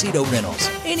tuxedo rentals.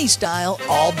 Any style,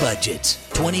 all budgets.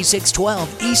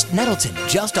 2612 East Nettleton,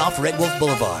 just off Red Wolf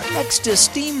Boulevard, next to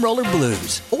Steamroller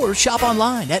Blues. Or shop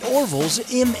online at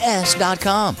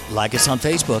orvillesms.com. Like us on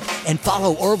Facebook and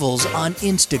follow Orville's on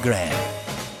Instagram.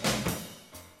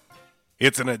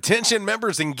 It's an attention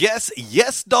members and guests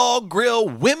Yes Dog Grill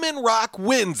Women Rock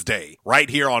Wednesday right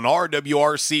here on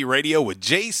RWRC Radio with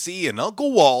JC and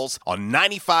Uncle Walls on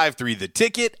 95.3 The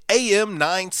Ticket, AM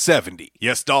 970.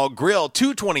 Yes Dog Grill,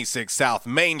 226 South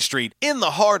Main Street in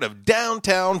the heart of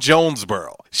downtown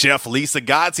Jonesboro. Chef Lisa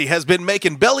Godsey has been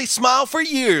making Belly smile for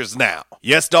years now.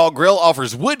 Yes Dog Grill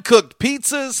offers wood-cooked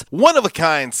pizzas,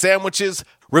 one-of-a-kind sandwiches,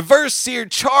 reverse-seared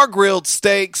char-grilled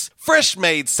steaks,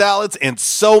 fresh-made salads, and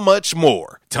so much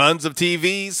more. Tons of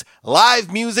TVs,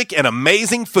 live music, and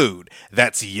amazing food.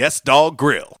 That's Yes Dog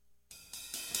Grill.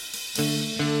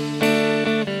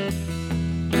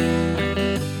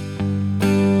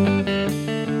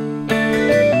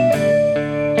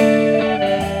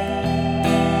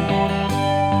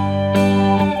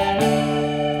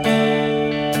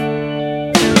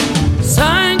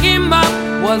 Sun came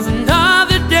up, was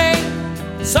another day.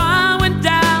 Sun went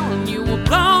down, you were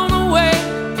blown away.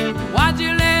 Why'd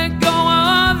you let go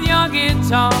of your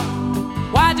guitar?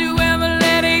 Why'd you ever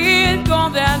let it go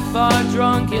that far,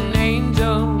 drunken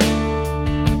angel?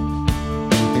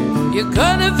 You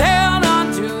could have held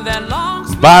on to that long.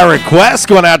 By request,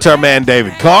 going out to our man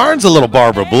David Carnes, a little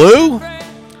Barbara Blue,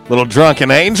 little Drunken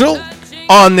Angel,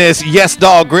 on this Yes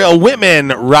Dog Grill Women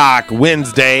Rock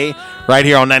Wednesday, right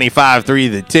here on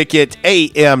 95.3 The Ticket,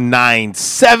 AM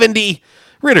 970.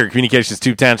 Ritter Communications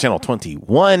Tubetown Channel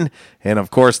 21, and of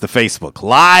course the Facebook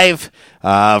Live.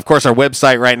 Of course, our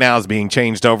website right now is being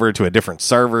changed over to a different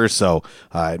server, so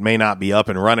it may not be up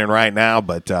and running right now,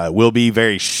 but will be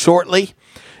very shortly.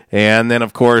 And then,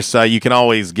 of course, you can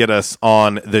always get us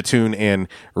on the TuneIn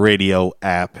Radio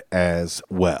app as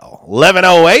well.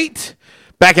 11:08.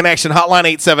 Back in action hotline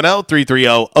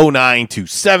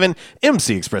 870-330-0927.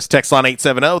 MC Express text line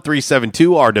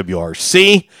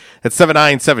 870-372-RWRC. That's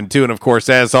 7972. And of course,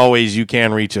 as always, you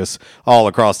can reach us all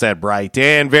across that bright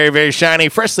and very, very shiny,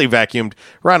 freshly vacuumed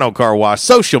Rhino Car Wash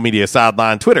social media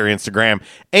sideline, Twitter, Instagram,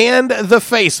 and the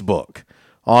Facebook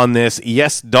on this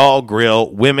Yes Dog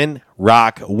Grill Women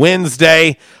Rock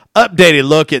Wednesday. Updated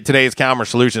look at today's Calmer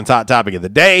Solutions hot topic of the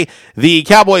day. The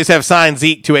Cowboys have signed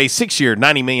Zeke to a 6-year,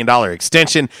 $90 million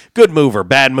extension. Good move or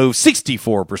bad move?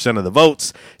 64% of the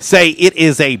votes say it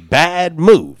is a bad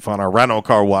move on our Rhino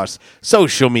Car Wash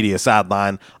social media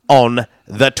sideline on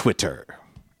the Twitter.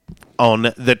 All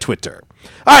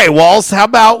right, Walls, how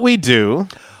about we do...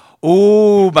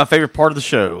 Ooh, my favorite part of the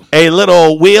show. A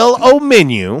little wheel o'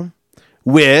 menu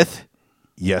with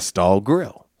Yes Dog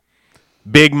Grill.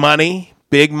 Big money.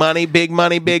 Big money. No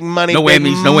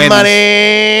whammies, no whammies. Money.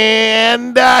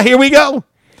 And here we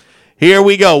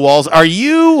go. Walls. Are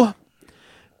you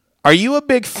a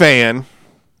big fan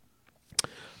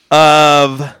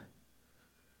of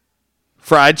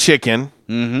fried chicken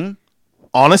on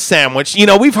a sandwich? You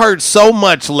know, we've heard so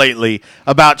much lately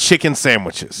about chicken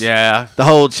sandwiches. Yeah. The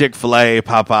whole Chick-fil-A,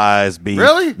 Popeyes, beef.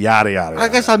 Really? Yada, yada. I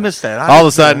guess I missed that. All of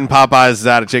a sudden, Popeyes is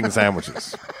out of chicken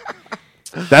sandwiches.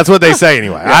 That's what they say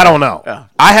anyway. Yeah. I don't know. Yeah.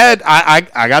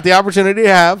 I got the opportunity to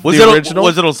have the original.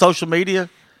 Was it on social media?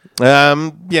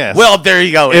 Yes. Well, there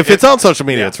you go. If it's on social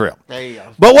media, it's real. There you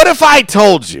go. But what if I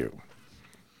told you?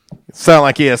 Sound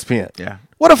like ESPN. Yeah.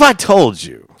 What if I told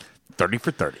you 30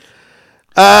 for 30.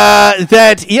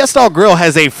 That Yes Dog Grill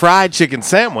has a fried chicken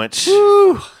sandwich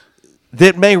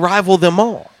that may rival them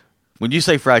all? When you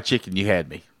say fried chicken, you had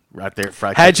me right there.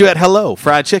 Fried had chicken. You at hello,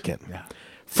 fried chicken. Yeah.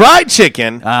 Fried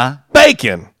chicken,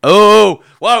 bacon. Oh,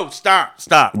 whoa, stop.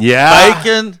 Yeah.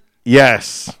 Bacon?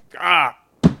 Yes.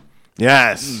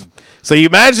 Yes. So you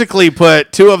magically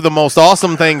put two of the most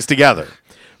awesome things together.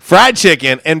 Fried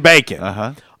chicken and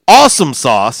bacon. Awesome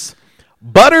sauce,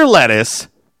 butter lettuce,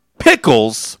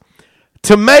 pickles,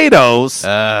 tomatoes,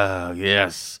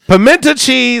 yes, pimento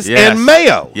cheese, and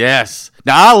mayo. Yes.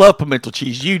 Now, I love pimento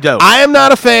cheese. You don't. I am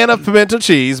not a fan of pimento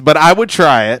cheese, but I would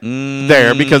try it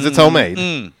there because it's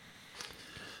homemade.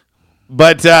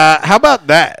 But how about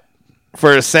that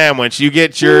for a sandwich? You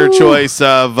get your choice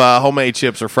of homemade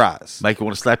chips or fries. Make you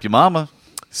want to slap your mama.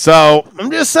 So I'm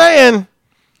just saying,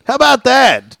 how about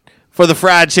that for the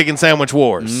fried chicken sandwich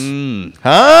wars?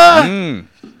 Huh?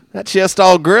 That's Yes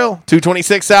Dog Grill,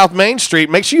 226 South Main Street.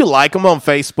 Make sure you like them on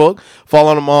Facebook.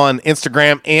 Follow them on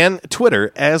Instagram and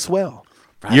Twitter as well.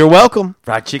 You're welcome.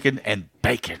 Fried chicken and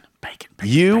bacon.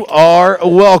 You are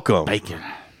welcome. Bacon.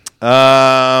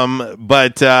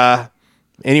 But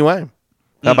anyway,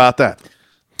 how about that?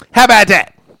 How about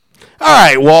that? All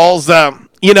right, Walls.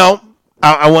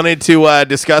 I wanted to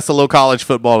discuss a little college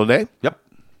football today. Yep.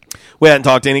 We hadn't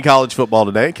talked any college football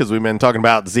today because we've been talking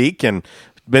about Zeke and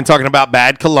been talking about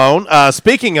bad cologne.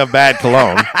 Speaking of bad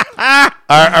cologne,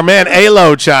 our man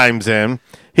Alo chimes in.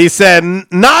 He said,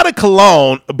 not a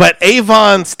cologne, but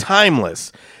Avon's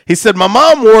Timeless. He said, my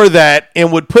mom wore that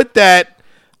and would put that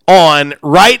on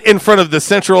right in front of the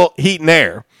central heat and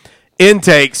air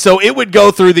intake, so it would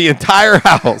go through the entire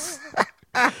house.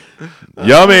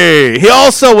 Yummy. He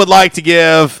also would like to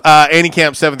give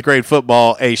Annie-Camp 7th grade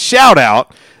football a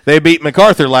shout-out. They beat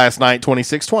MacArthur last night,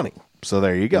 26-20. So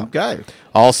there you go. Okay.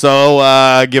 Also,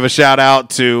 give a shout-out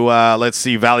to,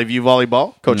 Valley View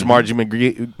Volleyball. Coach Margie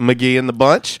McGee and the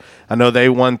bunch. I know they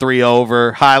won 3-0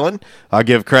 over Highland. I'll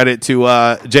give credit to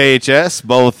JHS.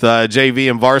 Both JV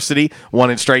and varsity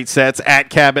won in straight sets at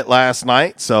Cabot last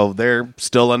night. So they're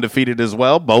still undefeated as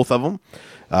well, both of them.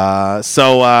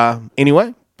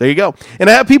 Anyway, there you go. And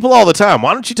I have people all the time.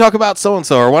 Why don't you talk about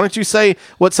so-and-so? Or why don't you say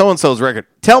what so-and-so's record?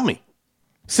 Tell me.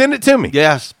 Send it to me.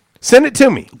 Yes. Send it to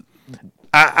me.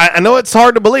 I know it's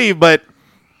hard to believe, but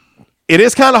it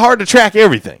is kind of hard to track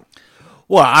everything.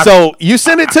 Well, so you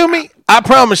send it to me, I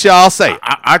promise you I'll say it.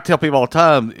 I tell people all the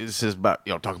time, it says about,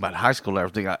 talking about high school and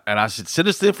everything, and I said, send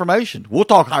us the information. We'll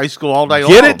talk high school all day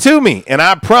long. Get it to me, and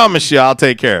I promise you I'll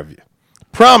take care of you.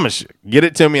 Promise you. Get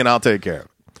it to me, and I'll take care of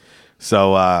it.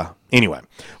 So, anyway.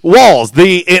 Walls,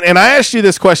 and I asked you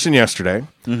this question yesterday,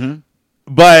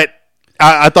 but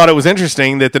I thought it was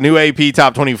interesting that the new AP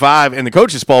Top 25 and the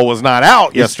Coaches Poll was not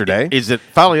out yesterday. Is it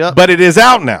finally up? But it is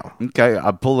out now. Okay,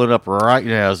 I'm pulling it up right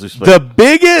now as we speak. The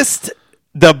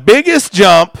biggest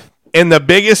jump and the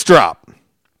biggest drop,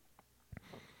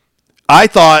 I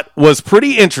thought was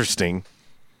pretty interesting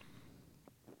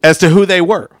as to who they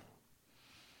were.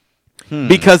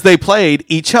 Because they played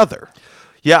each other.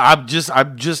 Yeah, I'm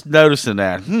just noticing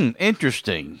that.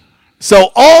 Interesting.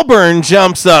 So Auburn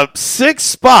jumps up 6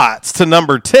 spots to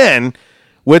number 10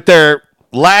 with their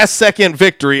last-second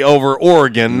victory over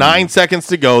Oregon. 9 seconds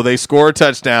to go. They score a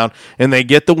touchdown, and they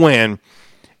get the win.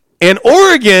 And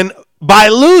Oregon, by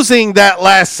losing that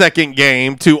last-second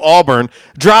game to Auburn,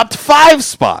 dropped 5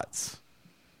 spots.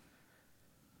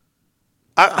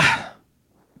 I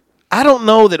don't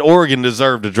know that Oregon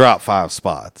deserved to drop 5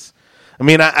 spots. I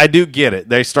mean, I do get it.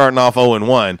 They're starting off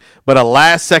 0-1, but a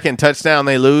last-second touchdown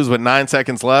they lose with 9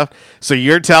 seconds left. So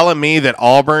you're telling me that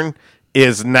Auburn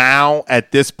is now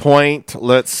at this point,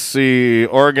 let's see,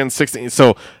 Oregon 16.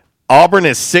 So Auburn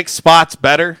is 6 spots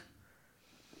better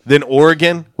than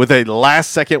Oregon with a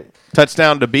last-second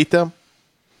touchdown to beat them?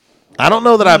 I don't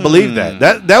know that I believe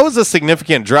that. That was a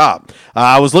significant drop.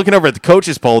 I was looking over at the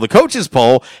Coaches Poll. The Coaches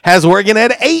Poll has Oregon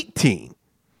at 18.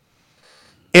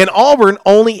 And Auburn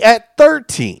only at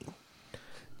 13.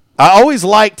 I always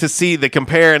like to see the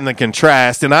compare and the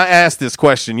contrast, and I asked this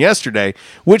question yesterday,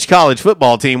 which college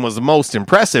football team was the most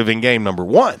impressive in game number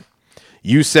 1?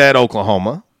 You said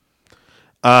Oklahoma.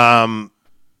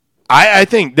 I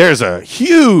think there's a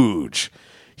huge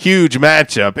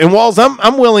matchup. And Walls,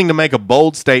 I'm willing to make a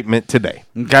bold statement today.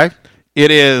 Okay.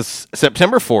 It is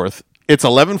September 4th. It's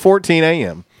 11:14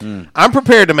 a.m. I'm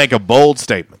prepared to make a bold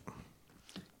statement.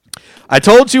 I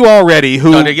told you already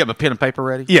who... Did you get my pen and paper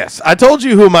ready? Yes. I told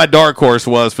you who my dark horse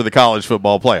was for the college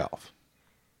football playoff.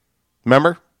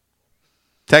 Remember?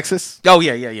 Texas? Oh,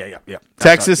 yeah.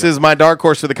 Texas is my dark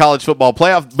horse for the college football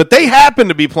playoff, but they happen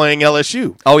to be playing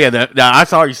LSU. Oh, yeah. I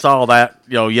saw that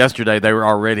yesterday. They were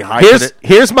already hyping it.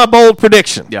 Here's my bold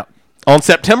prediction. Yep. On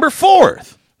September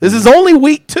 4th, this is only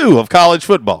week 2 of college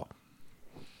football.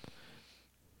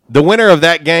 The winner of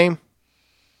that game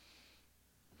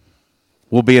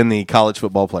will be in the college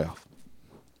football playoff.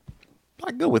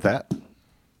 I go with that.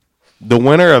 The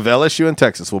winner of LSU and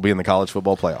Texas will be in the college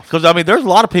football playoff. Because, there's a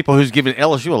lot of people who's giving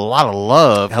LSU a lot of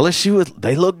love. LSU,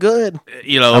 they look good.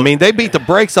 They beat the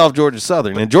brakes off Georgia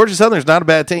Southern, and Georgia Southern's not a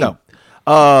bad team. No.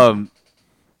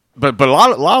 But a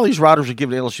lot of these writers are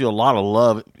giving LSU a lot of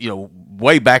love,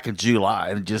 way back in July,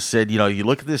 and just said, you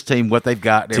look at this team, what they've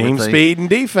got, and team everything. Speed and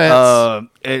defense.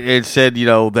 And said,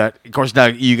 that, of course, now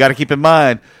you got to keep in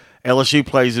mind, LSU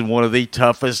plays in one of the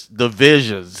toughest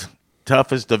divisions. I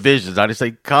just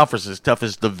say conferences,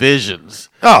 toughest divisions.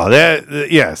 Oh,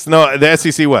 yes. No, the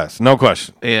SEC West, no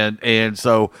question. And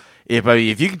so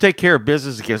if you can take care of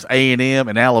business against A&M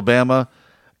and Alabama,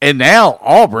 and now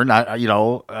Auburn,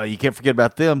 you can't forget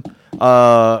about them.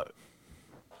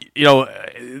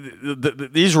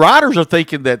 These riders are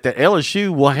thinking that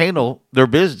LSU will handle their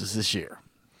business this year.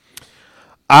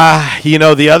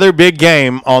 The other big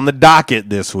game on the docket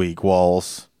this week,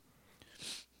 Walls,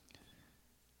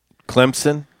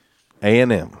 Clemson,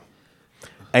 A&M.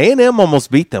 A&M almost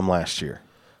beat them last year.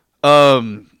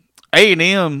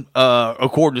 A&M,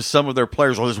 according to some of their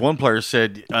players, this one player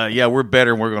said, yeah, we're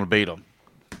better and we're going to beat them.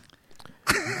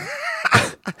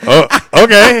 Oh,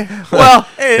 okay. Well,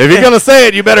 if you're going to say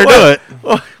it, you better do it.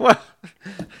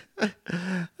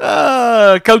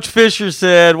 Coach Fisher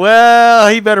said, well,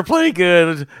 he better play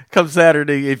good come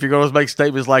Saturday if you're going to make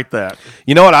statements like that.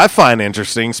 You know what I find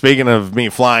interesting, speaking of me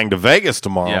flying to Vegas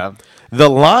tomorrow, the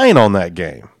line on that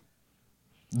game.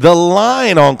 The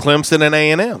line on Clemson and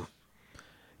A&M.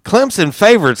 Clemson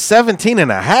favored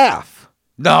 17.5.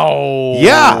 No.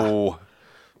 Yeah.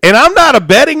 And I'm not a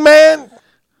betting man,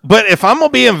 but if I'm going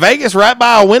to be in Vegas right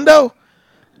by a window,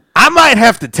 I might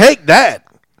have to take that.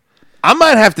 I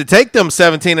might have to take them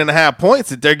 17.5 points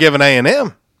that they're giving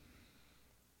A&M.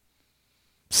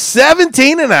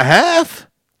 17.5?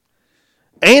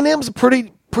 A&M's a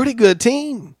pretty good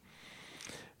team.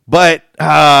 But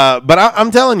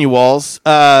I'm telling you, Walls,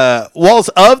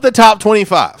 of the top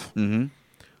 25,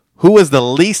 who is the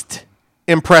least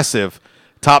impressive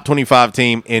top 25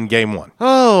 team in game one?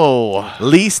 Oh.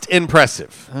 Least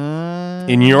impressive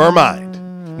in your mind.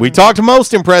 We talked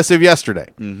most impressive yesterday.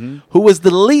 Who was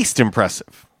the least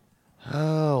impressive?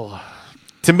 Oh.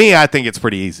 To me, I think it's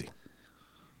pretty easy.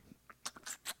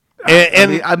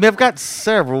 I've got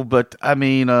several, but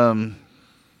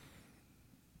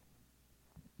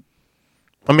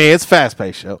it's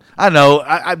fast-paced show. I know.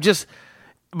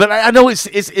 But I know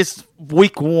it's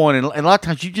week one, and a lot of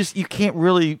times you can't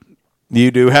really. You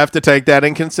do have to take that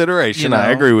in consideration.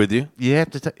 I agree with you. You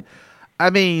have to take.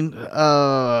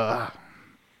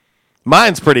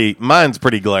 Mine's pretty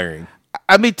glaring.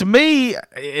 To me,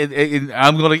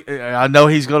 I know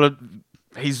he's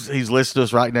listening to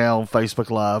us right now on Facebook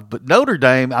Live. But Notre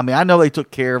Dame, I know they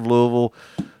took care of Louisville,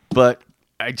 but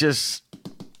I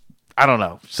don't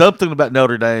know. Something about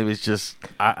Notre Dame is just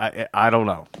I don't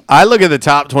know. I look at the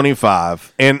top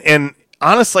 25, and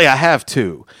honestly, I have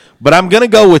two, but I'm going to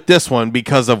go with this one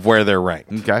because of where they're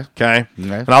ranked. Okay.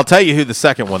 And I'll tell you who the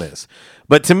second one is.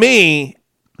 But to me,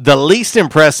 the least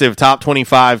impressive top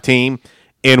 25 team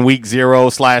in week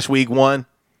 0/week 1,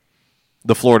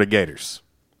 the Florida Gators.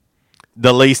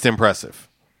 The least impressive.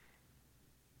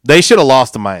 They should have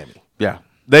lost to Miami. Yeah.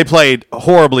 They played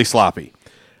horribly sloppy.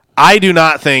 I do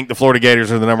not think the Florida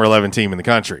Gators are the number 11 team in the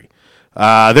country.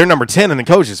 They're number 10 in the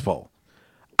coaches poll.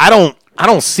 I don't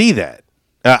see that.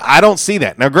 I don't see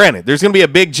that. Now, granted, there's going to be a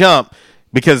big jump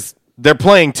because they're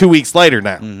playing 2 weeks later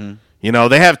now.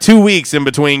 They have 2 weeks in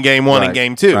between game one and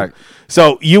game two. Right.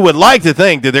 So you would like to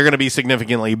think that they're going to be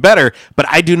significantly better, but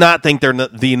I do not think they're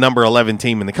the number 11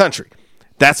 team in the country.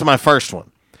 That's my first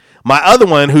one. My other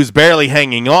one, who's barely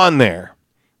hanging on there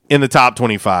in the top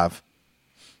 25,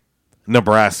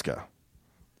 Nebraska.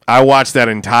 I watched that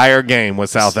entire game with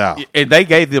South Al. And they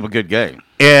gave them a good game.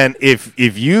 And if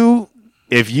you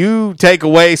take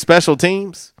away special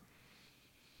teams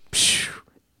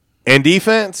and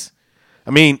defense,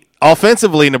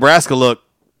 offensively, Nebraska looked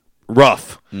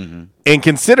rough. And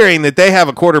considering that they have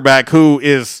a quarterback who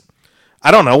is,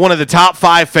 one of the top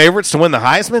 5 favorites to win the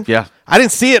Heisman, I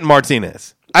didn't see it in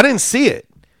Martinez. I didn't see it.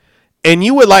 And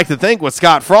you would like to think with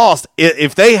Scott Frost,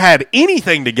 if they had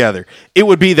anything together, it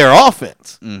would be their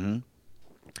offense.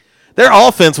 Their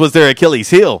offense was their Achilles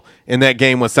heel in that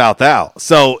game with South Al.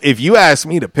 So if you ask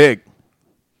me to pick,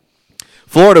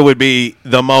 Florida would be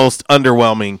the most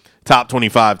underwhelming top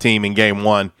 25 team in game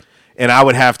one. And I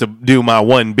would have to do my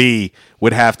 1B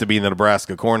would have to be the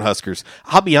Nebraska Cornhuskers.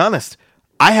 I'll be honest,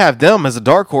 I have them as a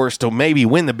dark horse to maybe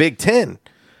win the Big Ten.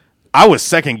 I was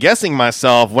second-guessing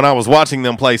myself when I was watching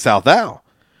them play South Al.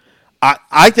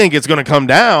 I think it's going to come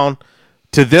down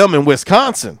to them in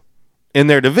Wisconsin in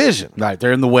their division. Right,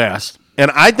 they're in the West.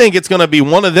 And I think it's going to be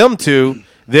one of them two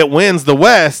that wins the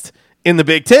West in the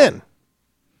Big Ten.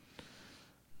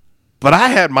 But I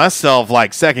had myself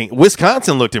second.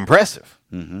 Wisconsin looked impressive.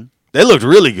 They looked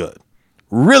really good.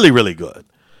 Really, really good.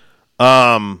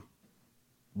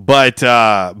 But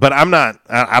I'm not.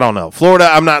 I don't know. Florida,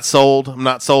 I'm not sold. I'm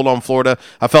not sold on Florida.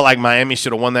 I felt like Miami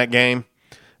should have won that game.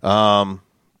 Other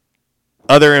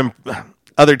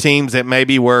teams that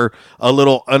maybe were a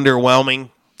little underwhelming.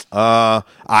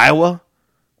 Iowa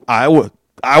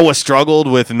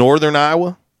struggled with Northern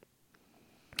Iowa.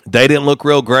 They didn't look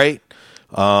real great.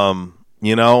 I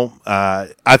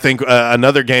think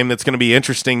another game that's going to be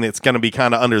interesting, that's going to be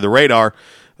kind of under the radar.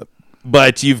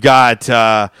 But you've got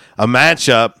a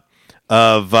matchup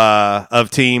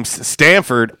of teams.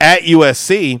 Stanford at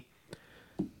USC.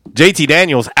 JT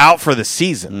Daniels out for the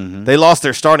season. Mm-hmm. They lost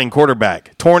their starting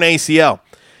quarterback, torn ACL.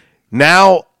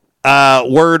 Now,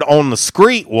 word on the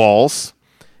street walls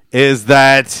is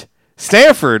that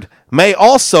Stanford may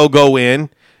also go in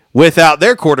without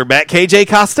their quarterback, KJ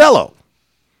Costello,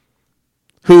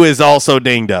 who is also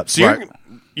dinged up. So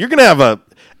you're going to have a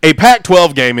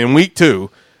Pac-12 game in week 2,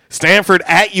 Stanford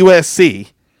at USC,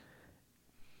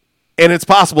 and it's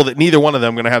possible that neither one of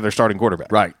them are going to have their starting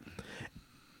quarterback. Right.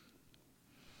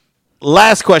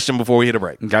 Last question before we hit a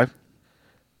break. Okay.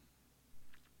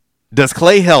 Does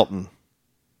Clay Helton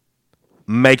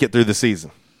make it through the season?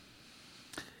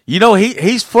 You know,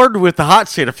 he's flirted with the hot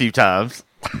seat a few times.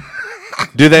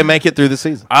 Do they make it through the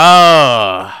season?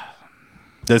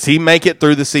 Does he make it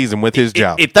through the season with his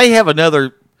job? If they have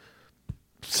another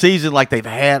season like they've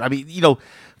had, I mean, you know,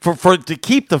 for to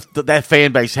keep that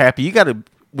fan base happy, you got to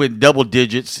win double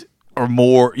digits or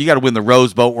more. You got to win the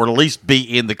Rose Bowl or at least be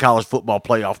in the college football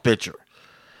playoff picture.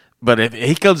 But if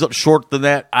he comes up short than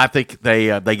that, I think they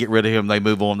get rid of him, they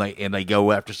move on, and they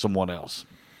go after someone else.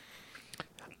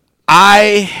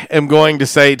 I am going to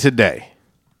say today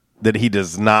that he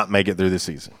does not make it through the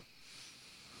season.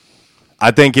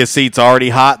 I think his seat's already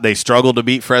hot. They struggled to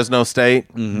beat Fresno State.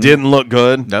 Mm-hmm. Didn't look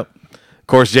good. Nope. Of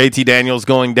course, JT Daniels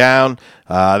going down.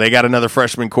 They got another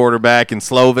freshman quarterback in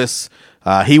Slovis.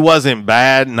 He wasn't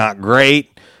bad, not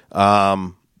great.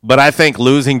 But I think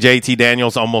losing JT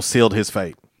Daniels almost sealed his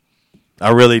fate. I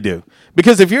really do.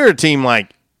 Because if you're a team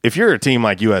like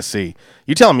USC,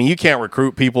 you telling me you can't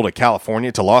recruit people to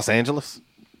California, to Los Angeles?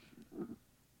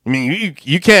 I mean,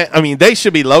 you can't. I mean, they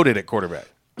should be loaded at quarterback.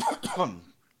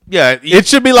 Yeah, it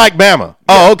should be like Bama.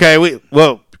 Oh, okay. We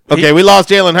lost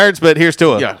Jalen Hurts, but here's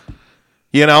Tua. Yeah.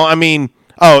 You know, I mean,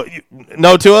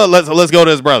 no Tua. Let's go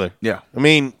to his brother. Yeah. I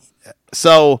mean,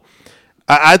 so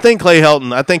I think Clay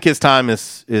Helton. I think his time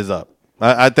is up.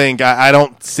 I think I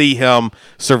don't see him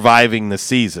surviving the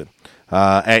season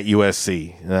at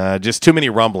USC. Just too many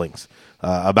rumblings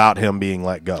about him being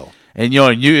let go. And you know,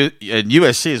 and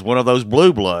USC is one of those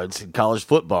blue bloods in college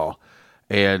football.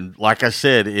 And like I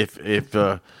said, if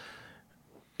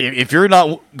you're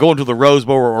not going to the Rose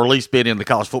Bowl or at least being in the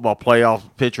college football playoff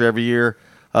picture every year,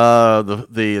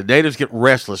 the natives get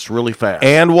restless really fast.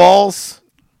 And Walls,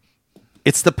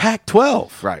 it's the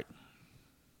Pac-12, right?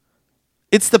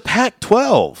 It's the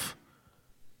Pac-12.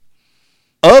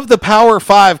 Of the Power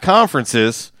 5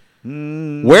 conferences,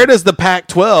 where does the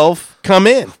Pac-12 come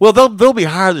in? Well, they'll be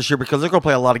higher this year because they're going to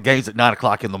play a lot of games at 9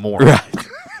 o'clock in the morning. Right.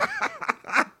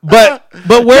 But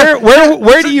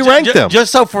where do you rank them?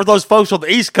 Just so for those folks on the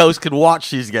East Coast can watch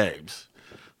these games.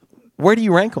 Where do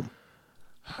you rank them?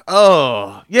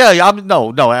 Oh, yeah. I don't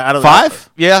know. 5?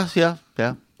 Yeah.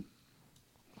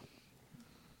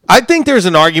 I think there's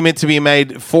an argument to be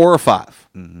made 4 or 5.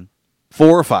 Mm-hmm. 4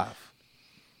 or 5.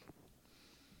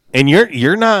 And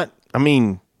you're not. I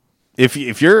mean, if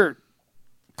you're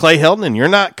Clay Helton and you're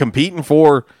not competing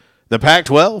for the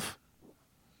Pac-12,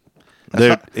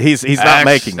 he's not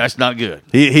making it. That's not good.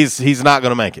 He's not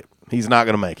going to make it. He's not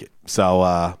going to make it.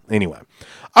 So anyway,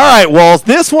 all right, Walls.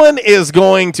 This one is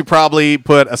going to probably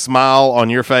put a smile on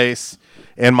your face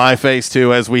and my face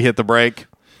too as we hit the break.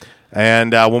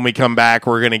 And when we come back,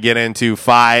 we're going to get into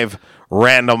 5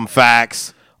 random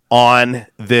facts on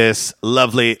this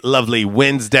lovely, lovely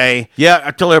Wednesday. Yeah,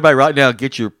 I tell everybody right now,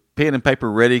 get your pen and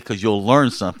paper ready because you'll learn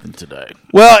something today.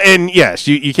 Well, and yes,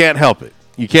 you can't help it.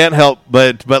 You can't help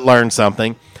but learn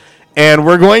something. And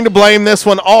we're going to blame this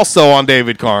one also on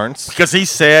David Carnes. Because he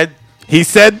said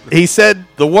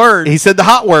the word. He said the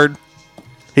hot word.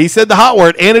 He said the hot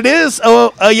word. And it is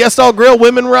a Yes All Grill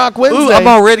Women Rock Wednesday. Ooh, I'm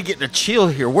already getting a chill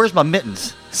here. Where's my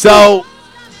mittens? So,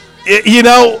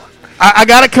 I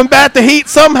got to combat the heat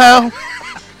somehow.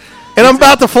 And I'm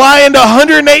about to fly into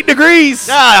 108 degrees.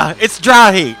 It's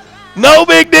dry heat. No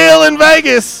big deal in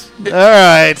Vegas. All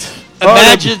right.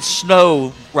 Imagine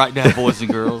snow right now, boys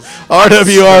and girls.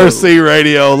 RWRC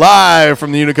Radio, live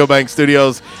from the Unico Bank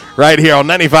Studios, right here on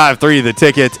 95.3 The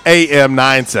Ticket, AM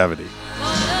 970.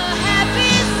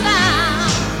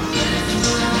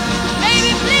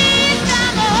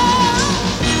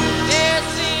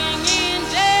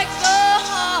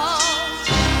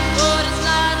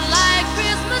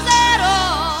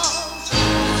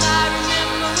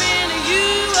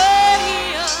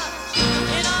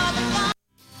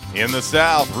 In the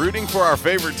South, rooting for our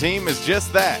favorite team is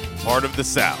just that, part of the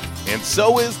South. And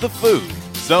so is the food.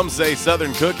 Some say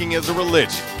Southern cooking is a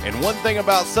religion. And one thing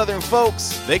about Southern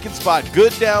folks, they can spot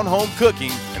good down-home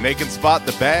cooking, and they can spot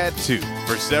the bad, too.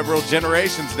 For several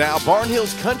generations now,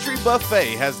 Barnhill's Country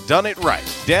Buffet has done it right.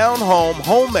 Down-home,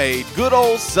 homemade, good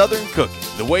old Southern cooking.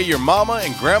 The way your mama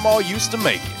and grandma used to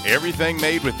make it. Everything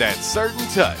made with that certain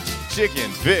touch.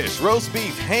 Chicken, fish, roast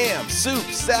beef, ham, soup,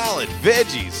 salad,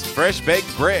 veggies, fresh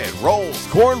baked bread, rolls,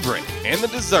 cornbread, and the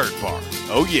dessert bar.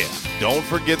 Oh yeah, don't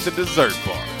forget the dessert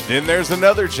bar. Then there's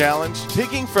another challenge,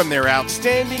 picking from their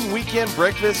outstanding weekend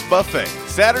breakfast buffet.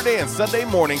 Saturday and Sunday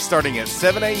morning starting at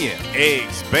 7 a.m.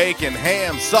 Eggs, bacon,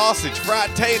 ham, sausage,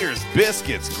 fried taters,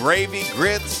 biscuits, gravy,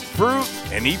 grits, fruit,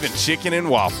 and even chicken and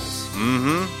waffles.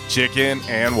 Chicken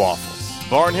and waffles.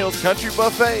 Barnhill's Country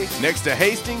Buffet next to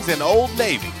Hastings and Old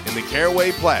Navy in the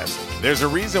Caraway Plaza. There's a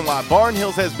reason why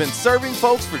Barnhill's has been serving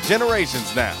folks for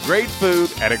generations now. Great food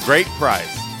at a great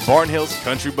price. Barnhill's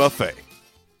Country Buffet.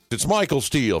 It's Michael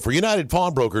Steele for United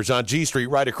Pawnbrokers on G Street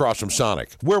right across from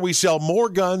Sonic, where we sell more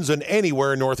guns than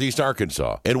anywhere in Northeast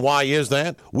Arkansas. And why is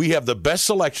that? We have the best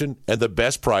selection and the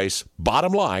best price,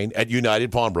 bottom line, at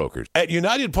United Pawnbrokers. At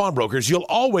United Pawnbrokers, you'll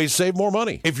always save more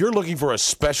money. If you're looking for a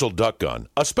special duck gun,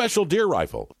 a special deer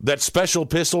rifle, that special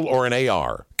pistol, or an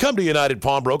AR, come to United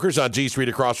Pawnbrokers on G Street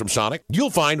across from Sonic. You'll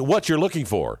find what you're looking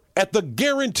for at the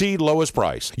guaranteed lowest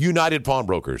price. United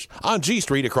Pawnbrokers on G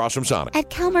Street across from Sonic. At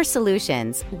Calmer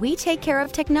Solutions, we take care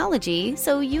of technology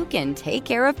so you can take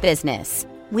care of business.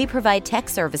 We provide tech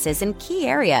services in key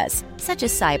areas such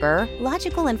as cyber,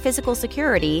 logical and physical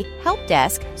security, help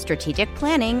desk, strategic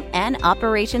planning, and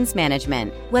operations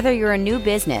management. Whether you're a new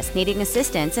business needing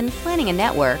assistance in planning a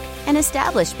network, an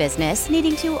established business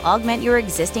needing to augment your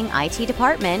existing IT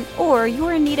department, or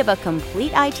you're in need of a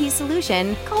complete IT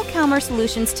solution, call Calmer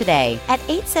Solutions today at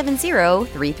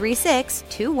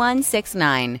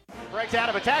 870-336-2169. Breaks out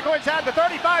of a tackle inside the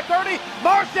 35-30.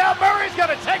 Marcel Murray's going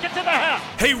to take it to the house.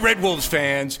 Hey, Red Wolves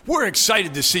fans, we're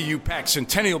excited to see you pack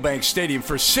Centennial Bank Stadium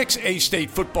for 6 A-State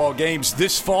football games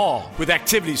this fall. With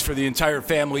activities for the entire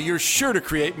family, you're sure to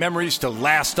create memories to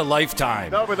last a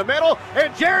lifetime. Over the middle,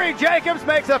 and Jerry Jacobs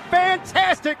makes a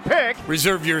fantastic pick.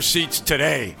 Reserve your seats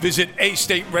today. Visit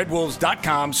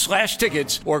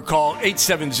astateredwolves.com/tickets or call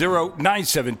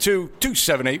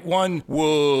 870-972-2781.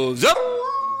 Wolves up!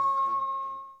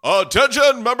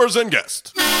 Attention, members and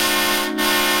guests.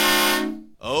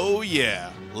 Oh,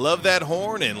 yeah. Love that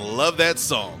horn and love that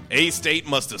song. A-State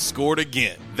must have scored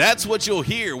again. That's what you'll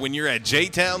hear when you're at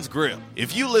J-Town's Grill.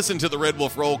 If you listen to the Red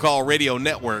Wolf Roll Call Radio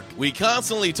Network, we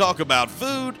constantly talk about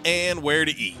food and where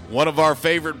to eat. One of our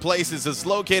favorite places is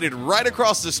located right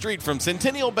across the street from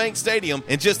Centennial Bank Stadium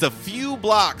and just a few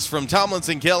blocks from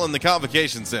Tomlinson Kell and the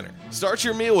Convocation Center. Start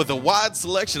your meal with a wide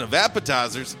selection of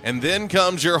appetizers, and then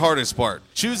comes your hardest part,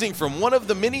 choosing from one of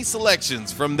the many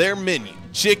selections from their menu.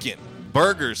 Chicken,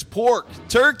 burgers, pork,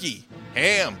 turkey,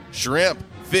 ham, shrimp,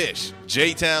 fish.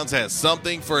 J-Town's has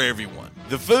something for everyone.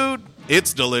 The food,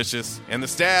 it's delicious, and the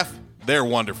staff, they're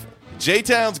wonderful.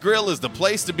 J-Town's Grill is the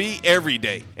place to be every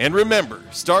day. And remember,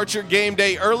 start your game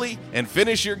day early and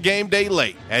finish your game day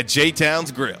late at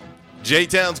J-Town's Grill.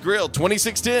 J-Town's Grill,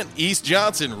 2610 East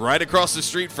Johnson, right across the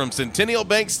street from Centennial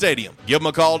Bank Stadium. Give them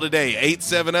a call today,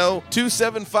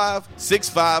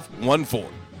 870-275-6514.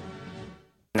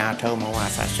 And I told my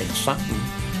wife, I said, something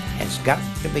has got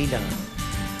to be done.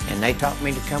 And they taught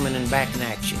me to come in and back in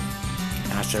action.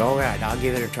 And I said, all right, I'll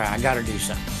give it a try. I got to do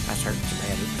something. I was hurting so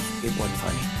bad, it wasn't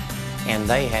funny. And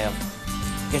they have,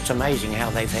 it's amazing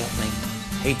how they've helped me.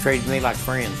 He treated me like a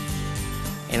friend.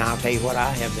 And I'll tell you what,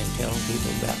 I have been telling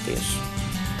people about this.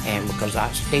 And because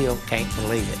I still can't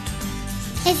believe it.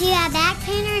 If you have back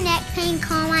pain or neck pain,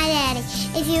 call my daddy.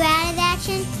 If you're out of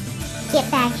action,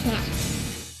 get back in.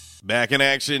 Back in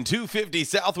action, 250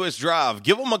 Southwest Drive.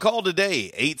 Give them a call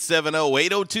today,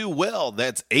 870-802-WELL.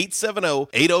 That's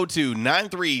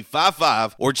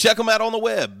 870-802-9355. Or check them out on the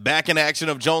web,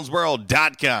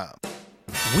 backinactionofjonesboro.com.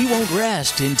 We won't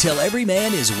rest until every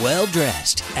man is well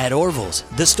dressed. At Orville's,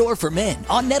 the store for men,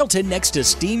 on Nettleton next to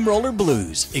Steamroller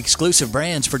Blues. Exclusive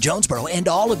brands for Jonesboro and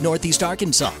all of Northeast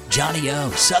Arkansas. Johnny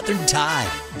O, Southern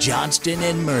Tide, Johnston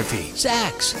and Murphy,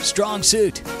 Saks, Strong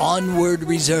Suit, Onward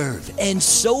Reserve, and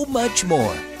so much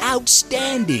more.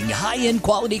 outstanding high-end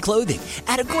quality clothing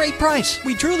at a great price.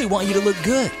 We truly want you to look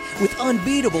good with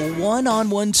unbeatable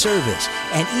one-on-one service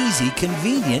and easy,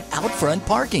 convenient out-front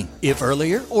parking. If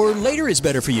earlier or later is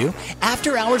better for you,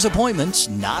 after-hours appointments,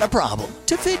 not a problem.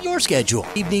 To fit your schedule,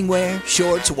 evening wear,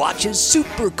 shorts, watches,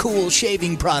 super cool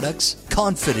shaving products,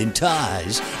 confident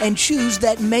ties, and shoes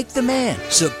that make the man.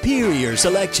 Superior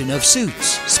selection of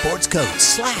suits, sports coats,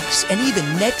 slacks, and even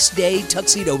next-day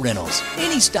tuxedo rentals.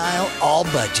 Any style, all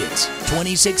budgets.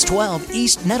 2612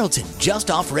 East Nettleton,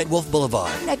 just off Red Wolf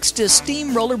Boulevard, next to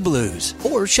Steamroller Blues.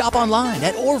 Or shop online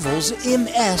at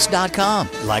orvilsms.com.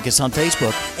 Like us on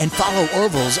Facebook and follow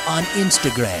Orville's on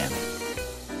Instagram.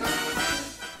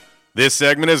 This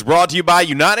segment is brought to you by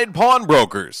United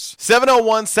Pawnbrokers,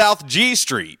 701 South G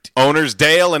Street. Owners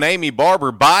Dale and Amy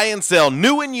Barber buy and sell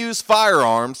new and used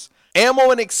firearms,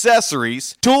 ammo and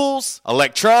accessories, tools,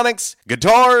 electronics,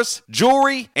 guitars,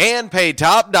 jewelry, and pay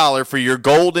top dollar for your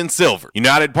gold and silver.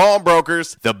 United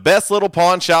Pawnbrokers, the best little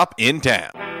pawn shop in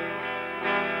town.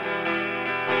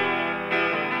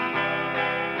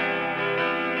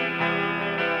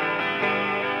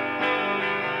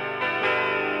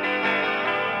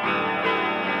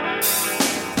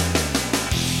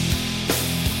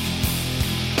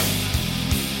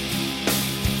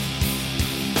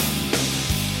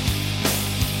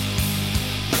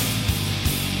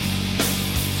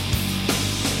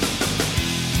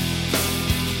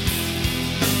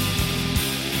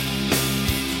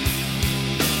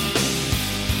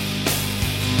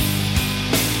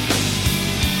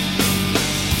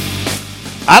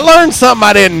 I learned something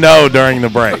I didn't know during the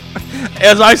break.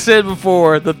 As I said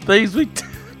before, the things we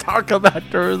talk about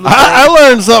during the break. I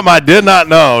learned something I did not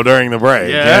know during the break.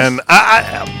 Yes. And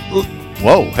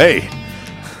whoa, hey.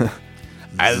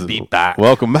 I'll be back.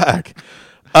 Welcome back.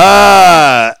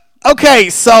 Okay,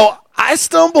 so I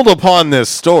stumbled upon this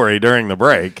story during the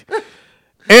break,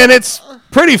 and it's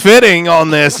pretty fitting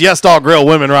on this Yes Dog Grill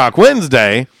Women Rock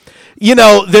Wednesday. You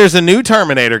know, there's a new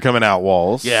Terminator coming out,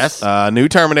 Walls. Yes. New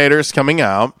Terminator's coming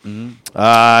out.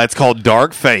 Mm-hmm. It's called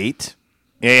Dark Fate,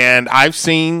 and I've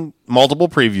seen multiple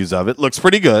previews of it. Looks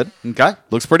pretty good. Okay.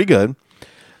 Looks pretty good.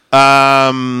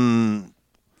 Of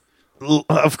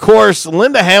course,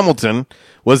 Linda Hamilton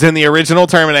was in the original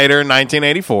Terminator in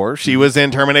 1984. She was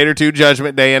in Terminator 2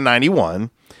 Judgment Day in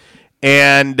 91.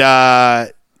 And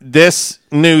this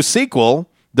new sequel,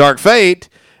 Dark Fate,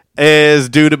 is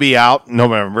due to be out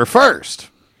November 1st.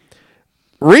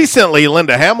 Recently,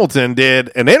 Linda Hamilton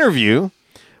did an interview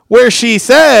where she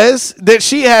says that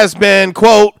she has been,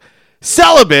 quote,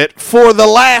 celibate for the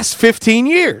last 15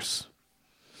 years.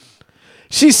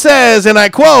 She says, and I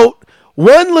quote,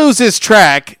 "One loses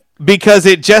track because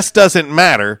it just doesn't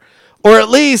matter, or at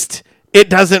least it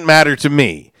doesn't matter to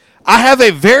me. I have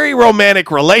a very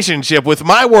romantic relationship with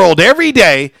my world every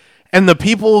day and the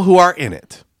people who are in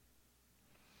it."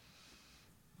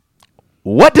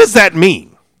 What does that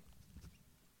mean?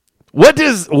 What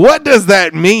does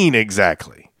that mean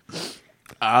exactly?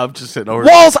 I'm just sitting over.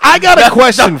 Walls, I got a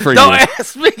question for you. Don't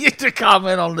ask me to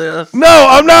comment on this. No,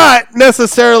 I'm not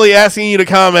necessarily asking you to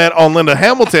comment on Linda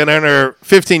Hamilton and her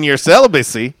 15-year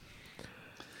celibacy.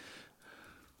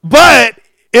 But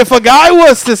if a guy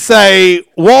was to say,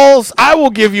 Walls, I will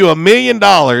give you $1 million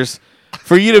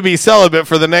for you to be celibate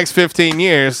for the next 15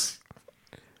 years,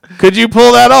 could you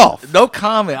pull that off? No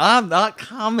comment. I'm not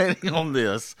commenting on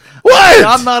this. What?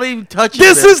 I'm not even touching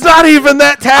this. This is not even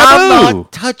that taboo. I'm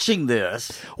not touching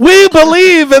this. We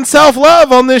believe in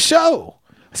self-love on this show.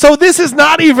 So this is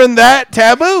not even that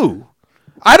taboo.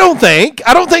 I don't think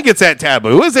it's that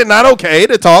taboo. Is it not okay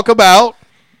to talk about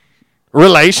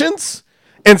relations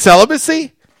and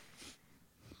celibacy?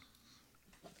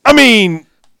 I mean,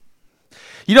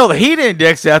 you know, the heat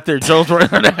index out there at Jonesboro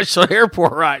International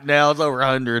Airport right now is over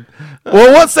 100.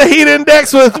 Well, what's the heat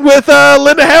index with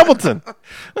Linda Hamilton?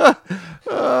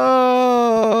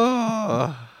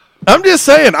 I'm just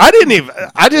saying,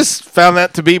 I just found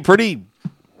that to be pretty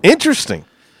interesting.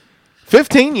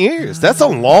 15 years. That's a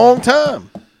long time.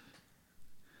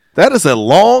 That is a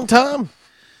long time.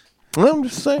 Well, I'm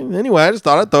just saying. Anyway, I just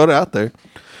thought I'd throw it out there.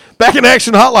 Back in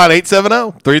action hotline,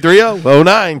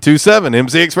 870-330-0927.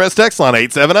 MC Express text line,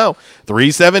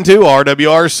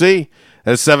 870-372-RWRC.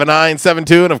 That's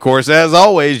 7972. And, of course, as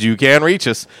always, you can reach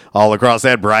us all across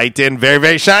that bright and very,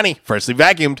 very shiny, freshly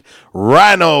vacuumed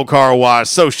Rhino Car Wash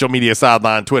social media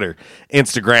sideline, Twitter,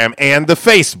 Instagram, and the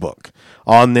Facebook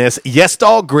on this Yes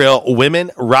Dog Grill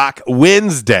Women Rock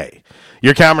Wednesday.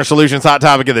 Your Commerce Solutions hot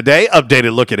topic of the day,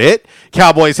 updated look at it.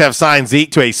 Cowboys have signed Zeke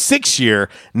to a 6-year,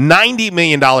 $90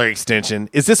 million extension.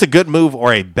 Is this a good move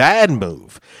or a bad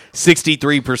move?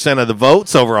 63% of the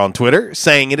votes over on Twitter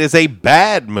saying it is a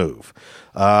bad move.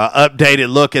 Updated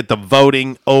look at the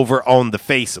voting over on the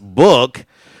Facebook.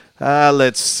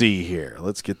 Let's see here.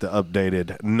 Let's get the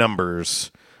updated numbers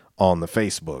on the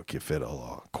Facebook, if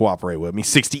it'll cooperate with me.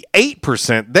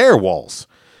 68% there, Walls,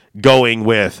 going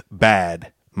with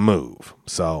bad move.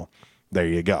 So there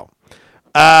you go.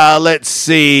 Let's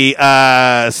see.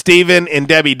 Stephen and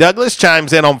Debbie Douglas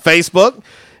chimes in on Facebook.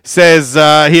 Says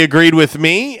he agreed with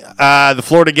me. The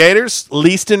Florida Gators,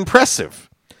 least impressive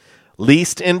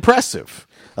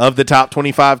of the top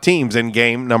 25 teams in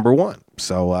game number 1.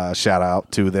 So shout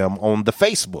out to them on the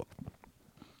Facebook.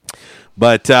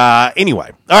 But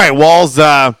anyway, all right, Walls,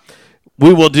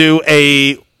 we will do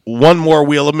one more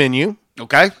wheel of menu.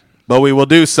 Okay. But we will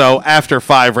do so after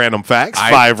 5 random facts.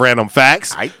 Aye. 5 random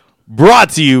facts. Aye. Brought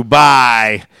to you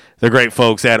by the great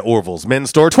folks at Orville's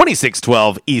Men's Store,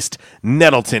 2612 East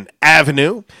Nettleton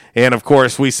Avenue. And, of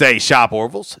course, we say shop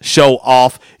Orville's, show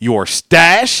off your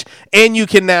stash. And you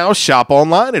can now shop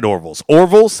online at Orville's,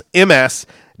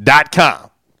 orvillesms.com.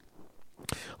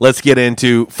 Let's get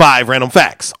into 5 random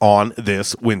facts on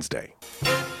this Wednesday.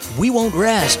 We won't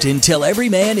rest until every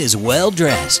man is well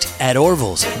dressed. At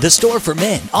Orville's, the store for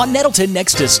men on Nettleton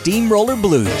next to Steamroller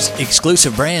Blues.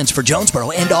 Exclusive brands for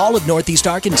Jonesboro and all of Northeast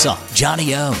Arkansas.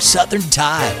 Johnny O, Southern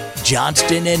Tide,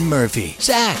 Johnston and Murphy,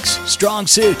 Saks, Strong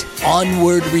Suit,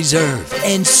 Onward Reserve,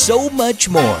 and so much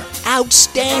more.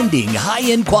 Outstanding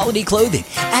high-end quality clothing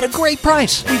at a great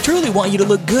price. We truly want you to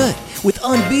look good with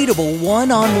unbeatable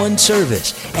one-on-one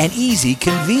service and easy,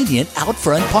 convenient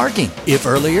out-front parking. If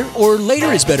earlier or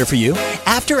later is better for you,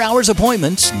 after-hours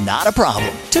appointments, not a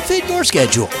problem. To fit your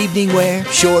schedule. Evening wear,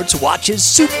 shorts, watches,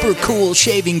 super cool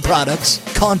shaving products,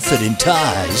 confident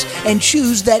ties, and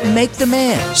shoes that make the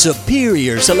man.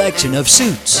 Superior selection of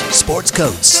suits, sports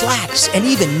coats, slacks, and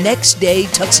even next-day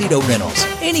tuxedo rentals.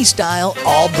 Any style,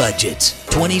 all budgets.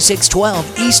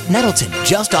 2612 East Nettleton,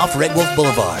 just off Red Wolf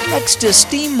Boulevard, next to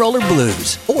Steamroller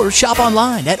Blues. Or shop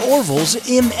online at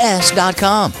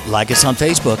orvillesms.com. Like us on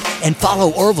Facebook and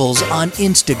follow Orville's on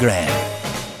Instagram.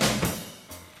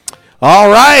 All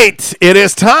right, it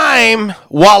is time,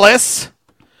 Wallace,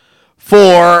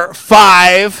 for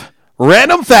 5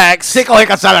 random facts on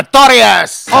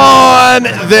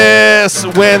this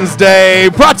Wednesday,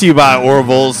 brought to you by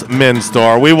Orville's Men's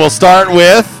Store. We will start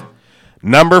with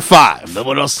number 5.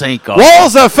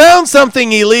 Walls, I found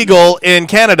something illegal in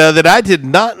Canada that I did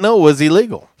not know was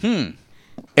illegal. And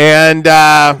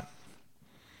I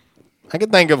can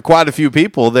think of quite a few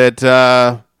people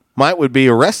that would be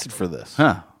arrested for this.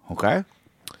 Okay.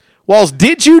 Walls,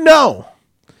 did you know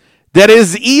that it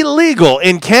is illegal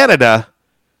in Canada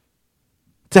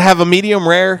to have a medium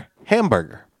rare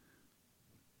hamburger?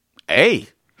 Hey.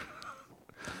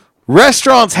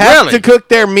 Restaurants have to cook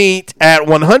their meat at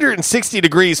 160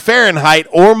 degrees Fahrenheit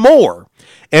or more.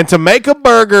 And to make a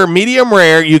burger medium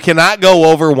rare, you cannot go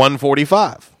over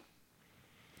 145.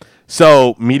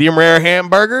 So medium rare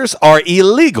hamburgers are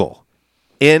illegal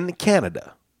in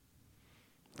Canada.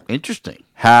 Interesting.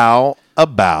 How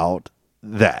about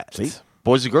that? See,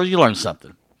 boys and girls, you learn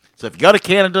something. So if you go to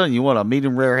Canada and you want a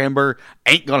medium rare hamburger,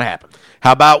 ain't going to happen.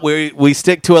 How about we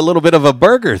stick to a little bit of a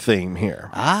burger theme here?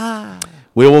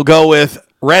 We will go with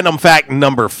random fact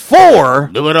number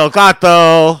 4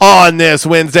 on this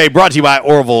Wednesday, brought to you by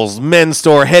Orville's Men's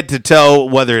Store. Head to toe,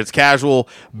 whether it's casual,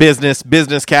 business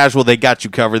casual, they got you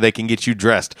covered. They can get you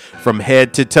dressed from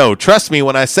head to toe. Trust me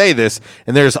when I say this,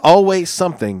 and there's always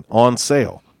something on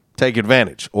sale. Take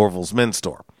advantage, Orville's Men's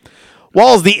Store.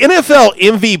 Walls, the NFL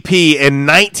MVP in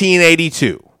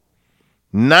 1982.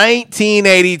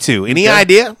 1982. Any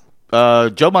idea?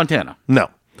 Joe Montana. No.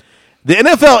 The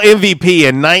NFL MVP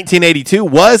in 1982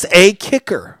 was a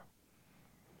kicker.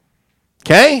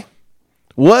 Okay?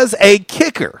 Was a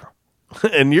kicker.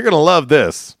 And you're going to love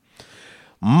this.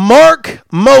 Mark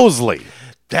Mosley.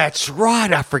 That's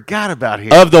right. I forgot about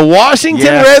him. Of the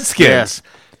Washington Redskins. Yes.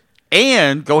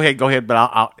 And go ahead, but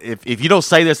I'll, if you don't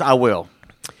say this, I will.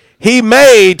 He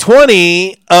made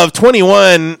 20 of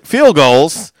 21 field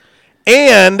goals,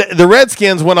 and the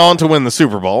Redskins went on to win the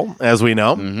Super Bowl, as we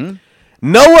know. Mm-hmm.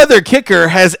 No other kicker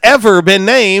has ever been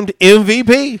named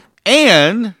MVP.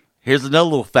 And here's another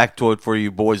little factoid for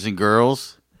you boys and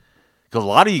girls. Because a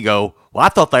lot of you go, well, I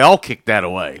thought they all kicked that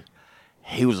away.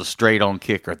 He was a straight-on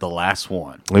kicker, the last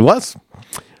one. He was.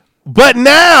 But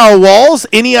now, Walls,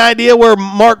 any idea where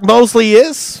Mark Mosley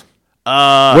is?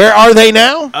 Where are they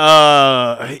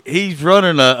now? He's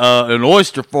running an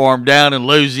oyster farm down in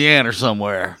Louisiana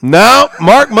somewhere. No,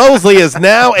 Mark Mosley is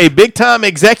now a big-time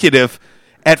executive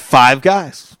at Five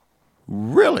Guys.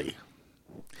 Really?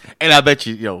 And I bet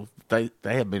you, they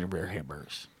have been rare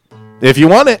hamburgers. If you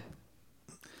want it.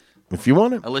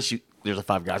 Unless there's a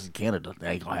Five Guys in Canada. That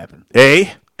ain't going to happen.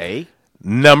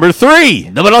 Number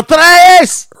 3. Número 3.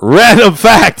 Random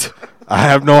fact. I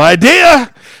have no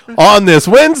idea. On this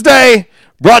Wednesday,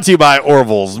 brought to you by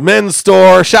Orville's Men's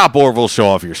Store. Shop Orville, show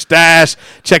off your stash.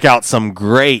 Check out some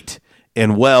great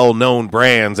and well-known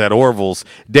brands at Orville's.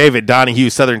 David Donahue,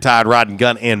 Southern Tide, Rod and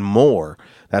Gun, and more.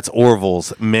 That's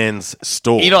Orville's Men's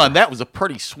Store. And that was a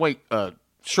pretty sweet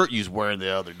shirt you was wearing the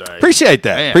other day. Appreciate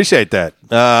that. Man. Appreciate that.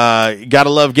 Gotta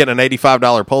love getting an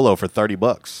 $85 polo for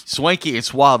 $30. Swanky and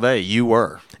suave, you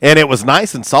were. And it was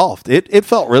nice and soft. It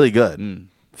felt really good.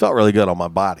 Felt really good on my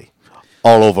body.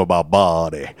 All over my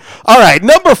body. All right,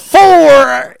 number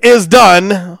 4 is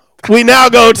done. We now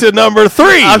go to number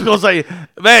 3. I was going to say,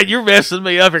 man, you're messing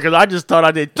me up here because I just thought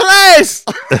I did place.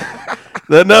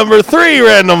 The number 3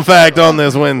 random fact on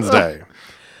this Wednesday.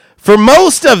 For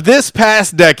most of this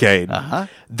past decade,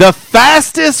 the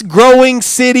fastest growing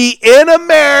city in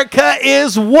America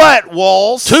is what,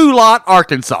 Walls? Tulot,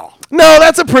 Arkansas. No,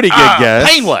 that's a pretty good guess.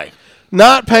 Painway.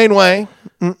 Not Painway.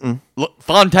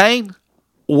 Fontaine?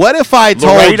 What if I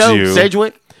told Laredo, you?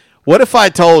 Sedgwick? What if I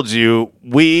told you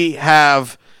we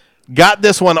have got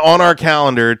this one on our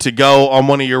calendar to go on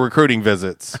one of your recruiting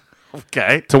visits?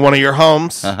 Okay. To one of your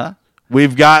homes.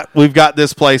 We've got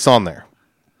this place on there.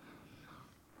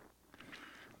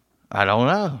 I don't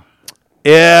know.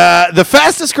 The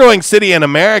fastest growing city in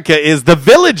America is the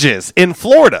Villages in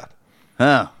Florida.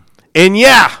 And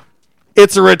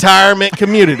it's a retirement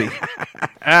community.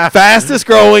 Fastest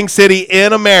growing city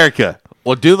in America.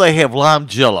 Well, do they have lime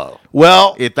jello?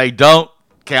 Well, if they don't,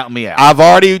 count me out. I've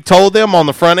already told them on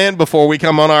the front end before we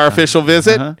come on our official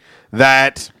visit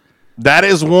that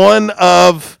is one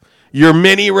of your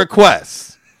many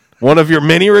requests. One of your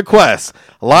many requests.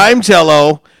 Lime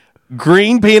jello,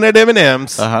 green peanut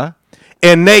M&Ms,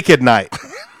 and naked night.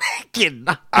 Naked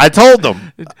night. I told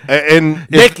them. And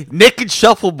naked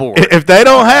shuffleboard. If they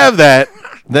don't have that,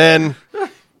 then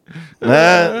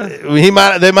they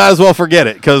might as well forget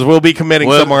it because we'll be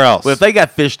committing somewhere else. Well, if they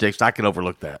got fish sticks, I can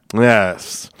overlook that.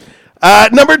 Yes.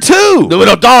 Number 2.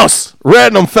 Número 2.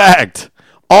 Random fact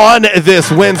on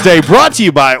this Wednesday, brought to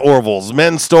you by Orville's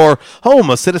Men's Store, home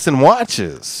of Citizen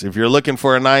Watches. If you're looking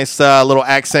for a nice little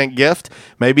accent gift,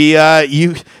 maybe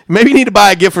you need to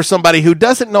buy a gift for somebody who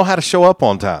doesn't know how to show up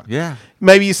on time. Yeah.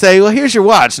 Maybe you say, well, here's your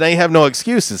watch. Now you have no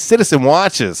excuses. Citizen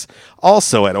Watches,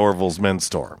 also at Orville's Men's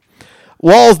Store.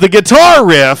 Walls, the guitar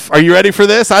riff. Are you ready for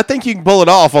this? I think you can pull it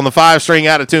off on the 5-string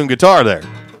out-of-tune guitar there.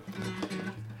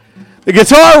 The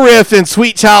guitar riff in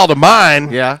Sweet Child of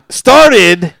Mine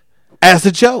started as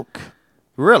a joke.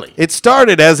 Really? It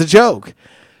started as a joke.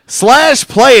 Slash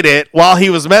played it while he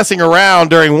was messing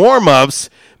around during warm-ups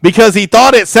because he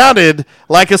thought it sounded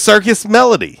like a circus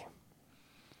melody.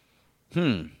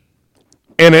 And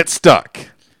it stuck,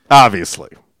 obviously.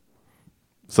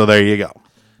 So there you go.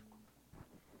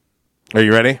 Are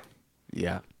you ready?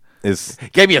 Yeah.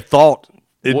 Gave me a thought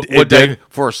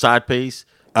for a side piece.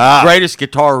 Greatest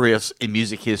guitar riffs in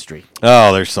music history.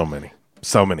 Oh, there's so many.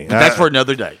 So many. But that's for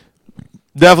another day.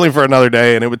 Definitely for another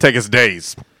day, and it would take us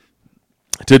days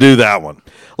to do that one.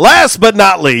 Last but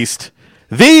not least,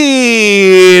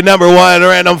 the number 1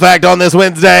 random fact on this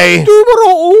Wednesday.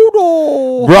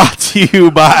 Brought to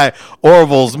you by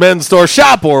Orville's Men's Store.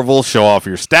 Shop Orville. Show off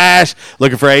your stash.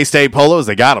 Looking for A-State polos?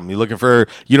 They got them. You looking for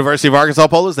University of Arkansas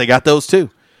polos? They got those too.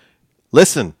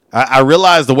 Listen, I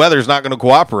realize the weather's not going to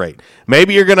cooperate.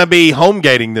 Maybe you're going to be home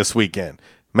gating this weekend.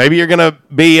 Maybe you're going to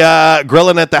be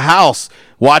grilling at the house,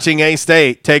 watching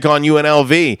A-State take on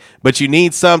UNLV. But you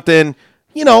need something,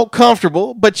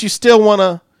 comfortable, but you still want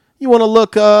to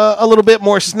look a little bit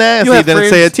more snazzy than,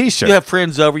 say, a T-shirt. You have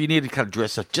friends over. You need to kind of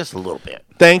dress up just a little bit.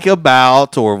 Think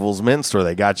about Orville's Men's Store.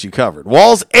 They got you covered.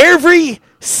 Walls, every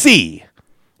C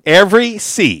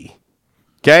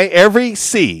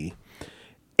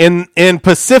in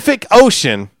Pacific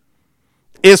Ocean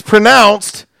is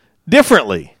pronounced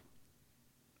differently.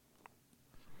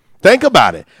 Think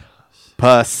about it.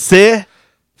 Pacific,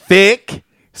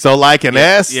 so like an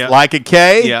S, like a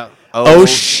K. Yeah.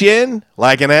 Ocean,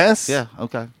 like an S. Yeah,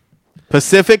 okay.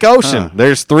 Pacific Ocean.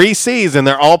 There's 3 C's, and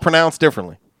they're all pronounced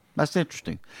differently. That's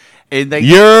interesting.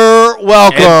 You're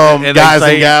welcome, guys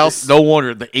and gals. No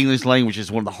wonder the English language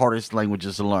is one of the hardest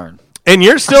languages to learn. And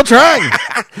you're still trying.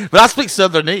 But I speak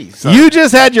Southernese. So. You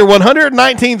just had your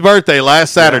 119th birthday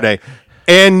last Saturday.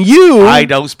 And you... I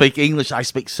don't speak English. I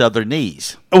speak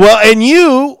Southernese. Well, and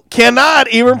you cannot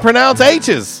even pronounce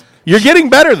H's. You're getting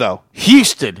better, though.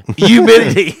 Houston.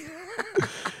 Humidity.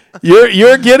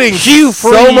 You're getting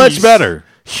so much better.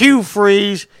 Hugh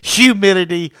Freeze.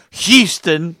 Humidity.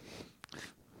 Houston.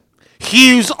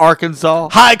 Hughes, Arkansas.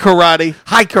 Hi, karate.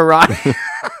 Hi, karate.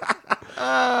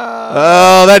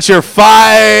 Oh, that's your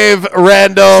 5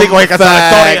 random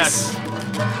facts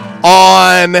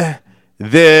on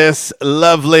this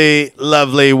lovely,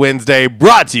 lovely Wednesday,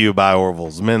 brought to you by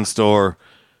Orville's Men's Store.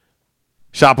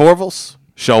 Shop Orville's,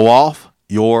 show off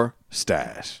your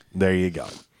stash. There you go.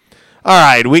 All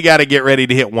right, we got to get ready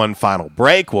to hit one final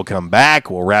break. We'll come back.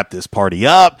 We'll wrap this party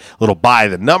up. A little By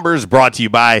the Numbers brought to you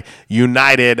by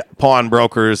United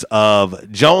Pawnbrokers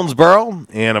of Jonesboro.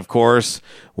 And, of course,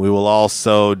 we will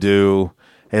also do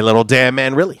a little Damn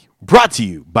Man Really brought to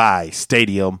you by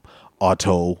Stadium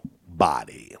Auto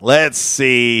Body. Let's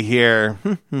see here.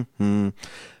 Got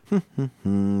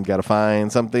to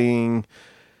find something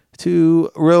to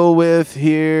roll with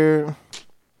here.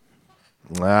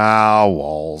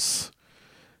 Walls.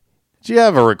 Do you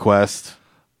have a request?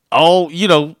 Oh,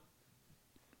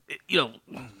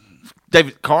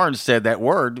 David Carnes said that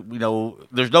word.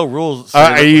 There's no rules.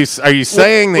 Are you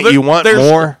saying that you want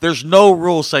more? There's no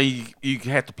rules saying you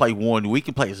have to play one. We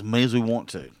can play as many as we want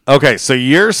to. Okay, so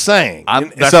you're saying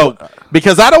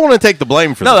because I don't want to take the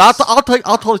blame for this. No, I'll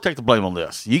totally take the blame on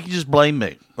this. You can just blame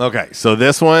me. Okay, so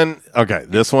this one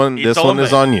is on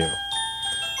you.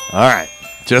 All right.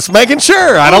 Just making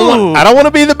sure. I don't want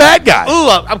to be the bad guy. Ooh,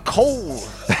 I'm cold.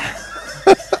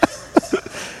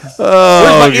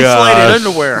 Oh, where's my insulated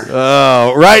underwear?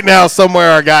 Oh, right now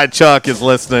somewhere our guy Chuck is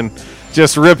listening,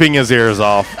 just ripping his ears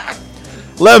off.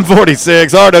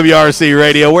 1146 RWRC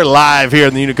Radio. We're live here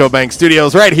in the Unico Bank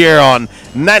Studios, right here on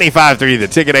 95.3 The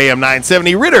Ticket AM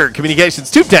 970 Ritter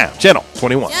Communications, Tubetown, Channel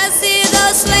 21. Just see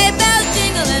those sleigh bells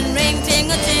jingle and ring,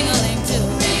 tingle, tingling too.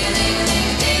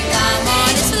 Come on,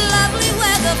 it's lovely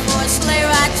weather for a sleigh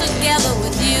ride together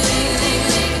with you.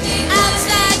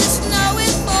 Outside the snow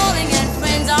is falling and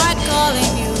friends are calling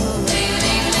you.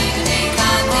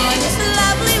 Come on, it's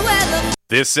lovely weather.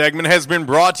 This segment has been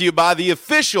brought to you by the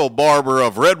official barber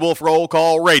of Red Wolf Roll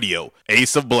Call Radio,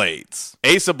 Ace of Blades.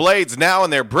 Ace of Blades now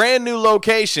in their brand new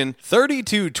location,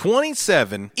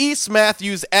 3227 East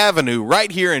Matthews Avenue,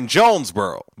 right here in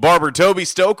Jonesboro. Barber Toby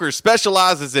Stoker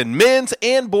specializes in men's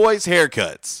and boys'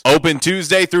 haircuts. Open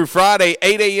Tuesday through Friday,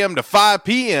 8 a.m. to 5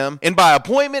 p.m. and by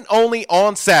appointment only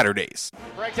on Saturdays.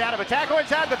 Breaks out of a tackle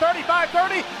inside the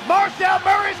 35-30. Marcel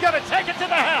Murray's going to take it to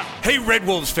the house. Hey, Red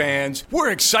Wolves fans,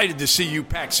 we're excited to see you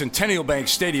pack Centennial Bank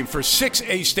Stadium for 6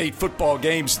 A-State football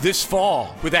games this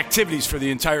fall. With activities for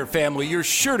the entire family, you're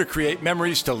sure to create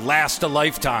memories to last a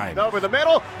lifetime. Over the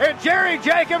middle, and Jerry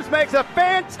Jacobs makes a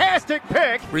fantastic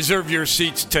pick. Reserve your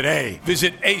seats today.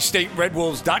 Visit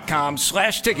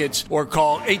astateredwolves.com/tickets or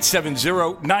call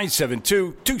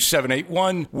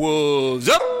 870-972-2781. Wolves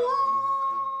up!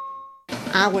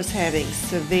 I was having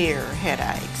severe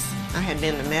headaches. I had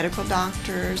been to medical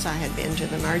doctors. I had been to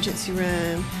the emergency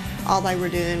room. All they were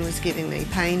doing was giving me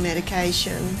pain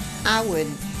medication. I would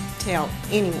tell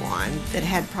anyone that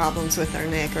had problems with their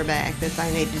neck or back that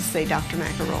they needed to see Dr.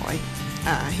 McElroy.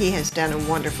 He has done a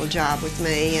wonderful job with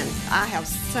me, and I have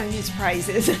sung his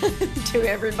praises to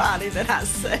everybody that I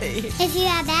see. If you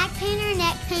have back pain or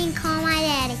neck pain, call my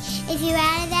daddy. If you're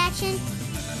out of action,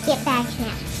 get back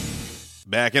now.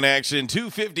 Back in action,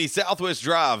 250 Southwest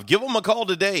Drive. Give them a call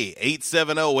today,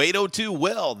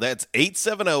 870-802-WELL. That's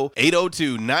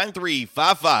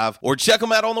 870-802-9355. Or check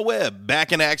them out on the web,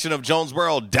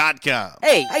 backinactionofjonesboro.com.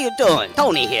 Hey, how you doing?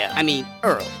 Tony here.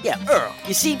 Earl. Yeah, Earl.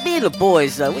 You see, me and the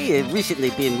boys, we have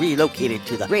recently been relocated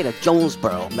to the greater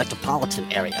Jonesboro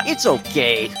metropolitan area. It's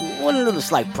okay. One little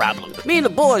slight problem. Me and the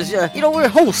boys, we're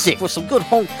homesick for some good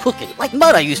home cooking, like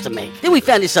Mother used to make. Then we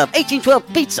found this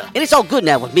 1812 pizza, and it's all good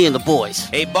now with me and the boys.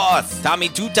 Hey, boss, Tommy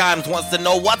 2 Times wants to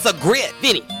know what's a grit.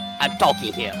 Vinny, I'm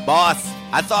talking here. Boss,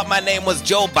 I thought my name was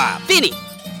Joe Bob. Vinny,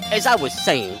 as I was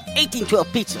saying,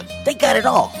 1812 Pizza, they got it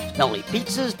all. Not only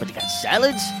pizzas, but they got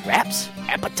salads, wraps,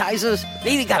 appetizers.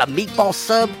 They even got a meatball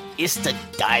sub. It's to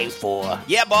die for.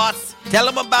 Yeah, boss. Tell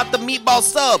them about the meatball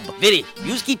sub. Vinny,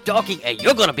 you just keep talking and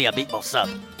you're gonna be a meatball sub.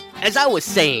 As I was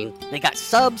saying, they got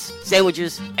subs,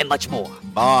 sandwiches, and much more.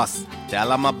 Boss, tell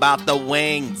them about the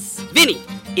wings. Vinny,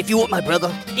 if you want my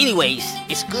brother, anyways,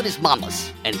 it's good as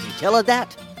mama's. And if you tell her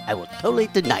that, I will totally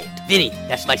deny it. Vinny,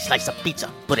 that's a nice slice of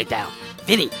pizza. Put it down.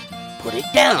 Vinny, put it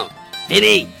down.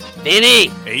 Vinny!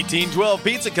 1812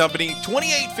 Pizza Company,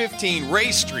 2815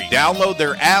 Ray Street. Download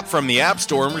their app from the App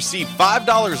Store and receive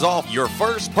 $5 off your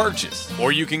first purchase.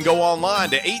 Or you can go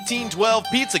online to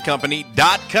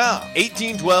 1812pizzacompany.com.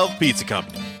 1812 Pizza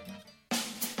Company.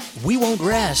 We won't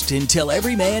rest until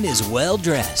every man is well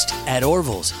dressed. At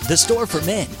Orville's, the store for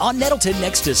men, on Nettleton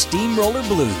next to Steamroller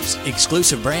Blues.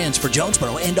 Exclusive brands for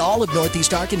Jonesboro and all of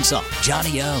Northeast Arkansas.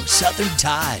 Johnny O, Southern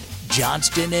Tide,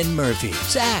 Johnston and Murphy,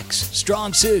 Saks,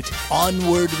 Strong Suit,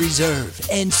 Onward Reserve,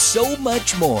 and so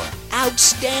much more.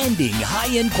 Outstanding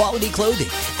high-end quality clothing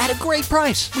at a great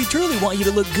price. We truly want you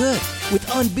to look good with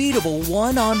unbeatable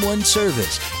one-on-one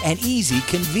service and easy,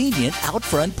 convenient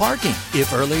out-front parking.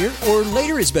 If earlier or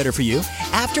later is better for you,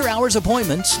 after-hours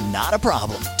appointments, not a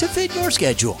problem. To fit your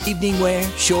schedule, evening wear,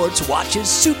 shorts, watches,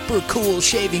 super cool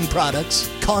shaving products,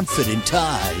 confident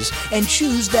ties, and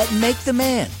shoes that make the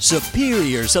man.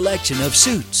 Superior selection of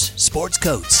suits, sports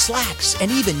coats, slacks,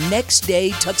 and even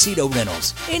next-day tuxedo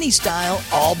rentals. Any style,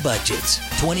 all budgets.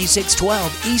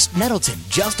 2612 East Nettleton,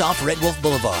 just off Red Wolf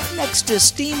Boulevard, next to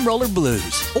Steamroller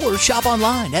Blues. Or shop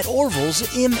online at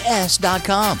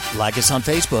orvillesms.com. Like us on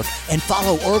Facebook and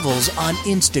follow Orville's on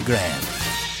Instagram.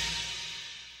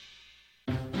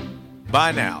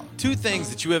 By now, two things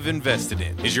that you have invested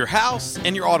in is your house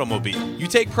and your automobile. You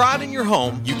take pride in your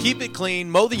home, you keep it clean,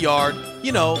 mow the yard,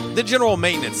 you know, the general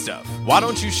maintenance stuff. Why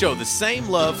don't you show the same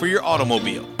love for your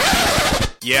automobile?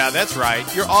 Yeah, that's right,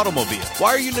 your automobile. Why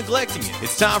are you neglecting it?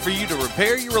 It's time for you to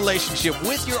repair your relationship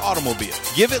with your automobile.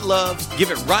 Give it love, give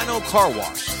it Rhino Car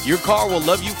Wash. Your car will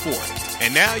love you for it.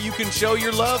 And now you can show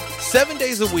your love 7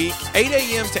 days a week, 8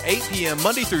 a.m. to 8 p.m.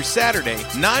 Monday through Saturday,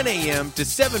 9 a.m. to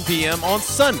 7 p.m. on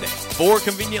Sunday. 4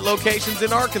 convenient locations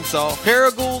in Arkansas: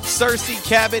 Paragould, Searcy,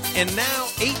 Cabot, and now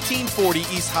 1840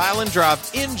 East Highland Drive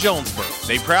in Jonesboro.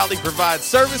 They proudly provide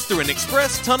service through an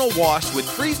express tunnel wash with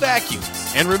free vacuums.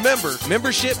 And remember,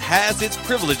 membership has its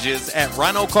privileges at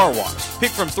Rhino Car Wash.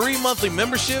 Pick from 3 monthly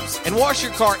memberships and wash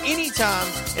your car anytime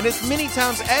and as many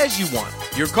times as you want.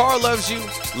 Your car loves you,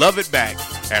 love it back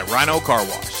at Rhino Car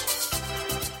Wash.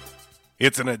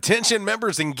 It's an attention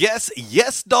members and guests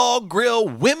Yes Dog Grill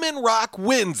Women Rock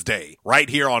Wednesday right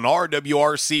here on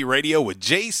RWRC Radio with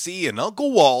JC and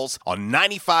Uncle Walls on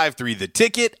 95.3 The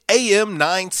Ticket, AM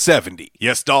 970.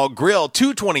 Yes Dog Grill,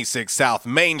 226 South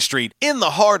Main Street in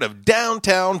the heart of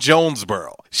downtown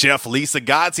Jonesboro. Chef Lisa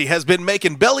Godsey has been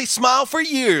making Belly smile for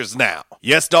years now.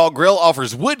 Yes Dog Grill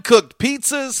offers wood-cooked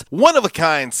pizzas,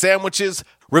 one-of-a-kind sandwiches,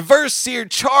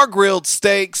 reverse-seared char-grilled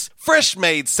steaks,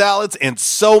 fresh-made salads, and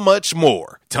so much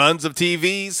more. Tons of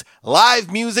TVs,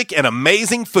 live music, and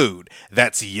amazing food.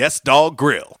 That's Yes Dog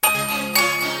Grill.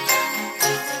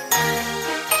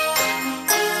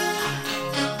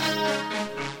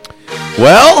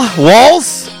 Well,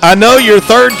 Walls, I know your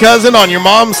third cousin on your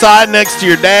mom's side next to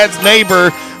your dad's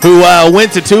neighbor who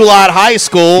went to Two-Lot High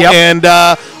School and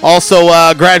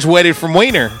also graduated from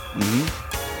Wiener.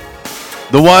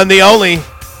 Mm-hmm. The one, the only,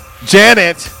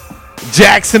 Janet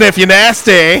Jackson, if you're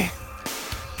nasty.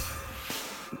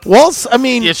 Well, I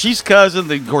mean, yeah, she's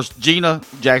cousin. Of course, Gina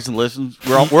Jackson listens.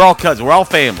 We're all cousins. We're all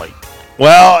family.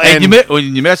 Well, and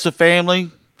when you mess with family,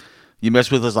 you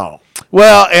mess with us all.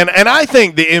 Well, and I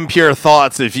think the impure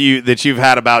thoughts that you've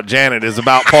had about Janet is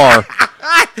about par.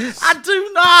 I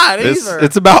do not either.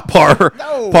 It's about par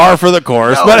for the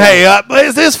course. No. But hey,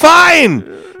 it's fine.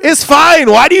 It's fine.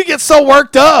 Why do you get so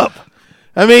worked up?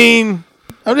 I mean,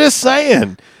 I'm just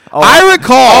saying. I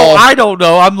recall. I don't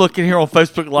know. I'm looking here on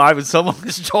Facebook Live, and someone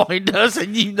has joined us,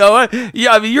 and you know it.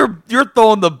 Yeah, I mean, you're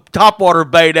throwing the topwater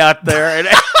bait out there, and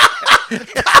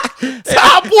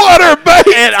topwater bait,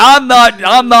 and I'm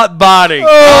not biting.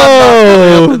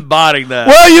 Oh, I'm not biting that.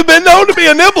 Well, you've been known to be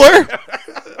a nibbler.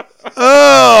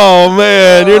 Oh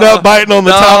man, you're not biting on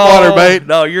the topwater bait.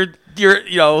 No, you're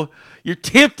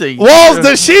tempting. Walls,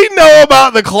 does she know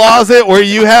about the closet where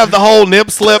you have the whole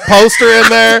nip slip poster in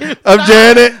there of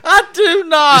Janet? I do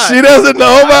not. She doesn't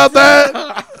know about that?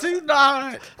 I do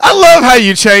not. I love how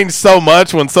you change so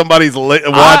much when somebody's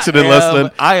watching and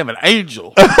listening. I am an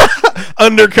angel.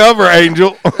 Undercover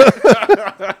angel.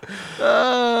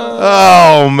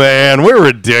 Oh, man. We're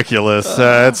ridiculous.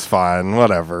 It's fine.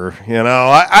 Whatever. You know,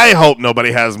 I hope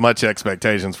nobody has much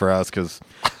expectations for us because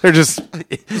they're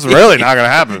it's really not going to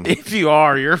happen. If you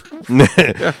are, you're... Man,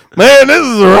 this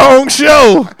is the wrong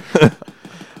show.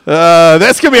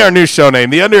 That's going to be our new show name,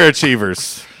 The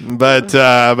Underachievers. But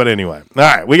anyway. All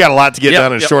right, we got a lot to get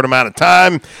done in a short amount of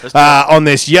time on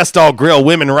this Yes Dog Grill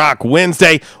Women Rock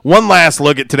Wednesday. One last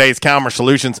look at today's Calmer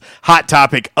Solutions hot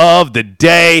topic of the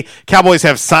day. Cowboys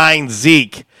have signed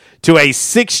Zeke to a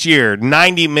 6-year,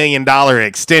 $90 million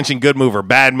extension. Good move or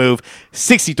bad move?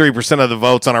 63% of the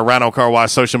votes on our Rhino Car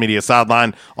Wash social media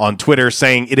sideline on Twitter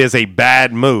saying it is a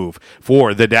bad move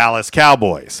for the Dallas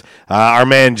Cowboys. Our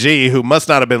man G, who must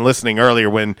not have been listening earlier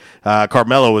when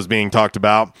Carmelo was being talked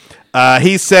about,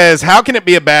 he says, how can it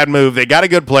be a bad move? They got a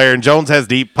good player, and Jones has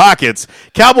deep pockets.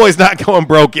 Cowboys not going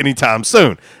broke anytime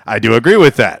soon. I do agree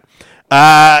with that.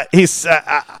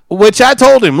 Which I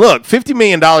told him, look, $50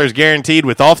 million guaranteed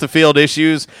with off-the-field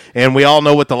issues, and we all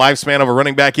know what the lifespan of a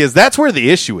running back is. That's where the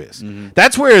issue is.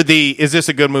 That's where is this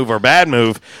a good move or a bad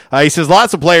move? He says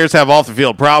lots of players have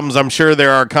off-the-field problems. I'm sure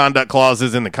there are conduct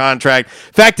clauses in the contract.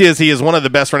 Fact is, he is one of the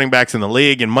best running backs in the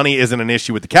league, and money isn't an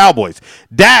issue with the Cowboys.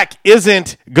 Dak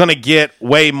isn't going to get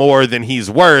way more than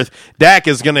he's worth. Dak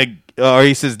is going to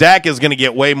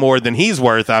get way more than he's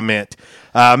worth, I meant.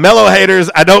 Mellow haters,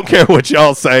 I don't care what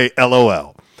y'all say,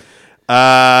 LOL.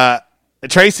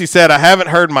 Tracy said, I haven't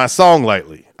heard my song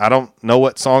lately. I don't know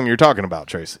what song you're talking about,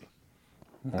 Tracy.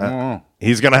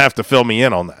 He's going to have to fill me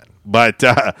in on that.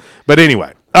 But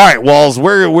anyway. All right, Walls,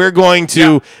 we're going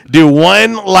to do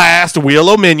one last Wheel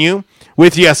O Menu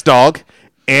with Yes Dog.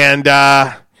 And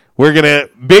we're going to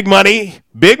big money,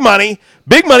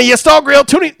 Yes Dog Grill,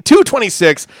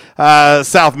 226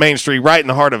 South Main Street, right in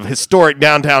the heart of historic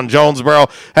downtown Jonesboro.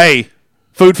 Hey,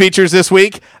 food features this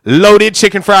week, loaded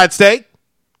chicken fried steak.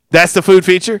 That's the food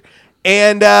feature.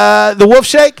 And the Wolf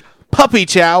Shake, Puppy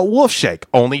Chow Wolf Shake,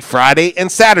 only Friday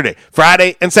and Saturday.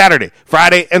 Friday and Saturday.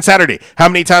 Friday and Saturday. How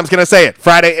many times can I say it?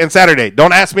 Friday and Saturday.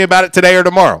 Don't ask me about it today or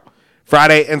tomorrow.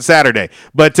 Friday and Saturday.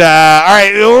 But, all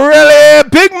right, really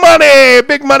big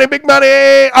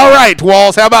money. All right,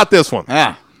 Walls, how about this one?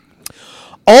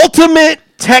 Ultimate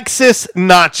Texas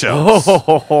Nachos.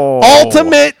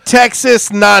 Ultimate Texas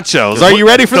Nachos. Are you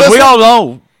ready for this? We all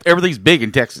know everything's big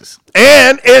in Texas.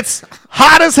 And it's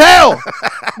hot as hell,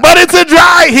 but it's a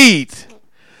dry heat.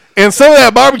 And some of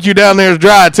that barbecue down there is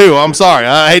dry, too. I'm sorry.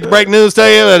 I hate to break news to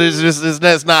you, but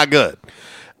it's not good.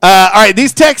 All right,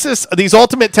 these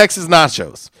Ultimate Texas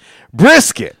Nachos.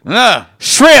 Brisket.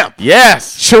 Shrimp.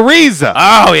 Yes. Chorizo.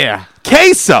 Oh, yeah.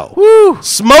 Queso. Woo.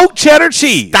 Smoked cheddar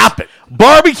cheese. Stop it.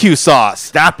 Barbecue sauce.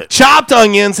 Stop it. Chopped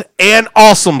onions and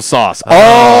awesome sauce.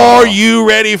 Are you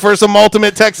ready for some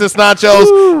Ultimate Texas Nachos?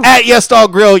 Woo. At Yes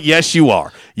Dog Grill? Yes, you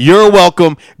are. You're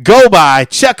welcome. Go by,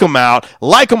 check them out,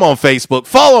 like them on Facebook,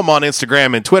 follow them on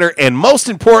Instagram and Twitter, and most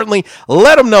importantly,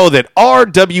 let them know that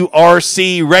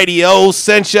RWRC Radio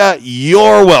sent you.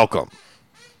 You're welcome.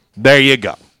 There you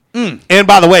go. And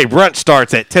by the way, brunch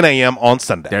starts at 10 a.m. on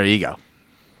Sunday. There you go.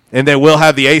 And then we'll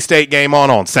have the A-State game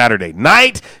on Saturday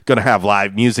night. Going to have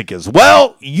live music as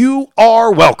well. You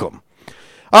are welcome.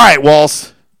 All right,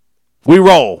 Walls. We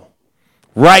roll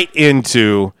right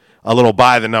into a little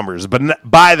By the Numbers. But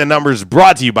By the Numbers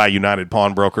brought to you by United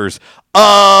Pawnbrokers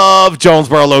of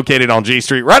Jonesboro, located on G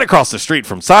Street, right across the street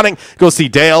from Sonic. Go see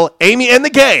Dale, Amy, and the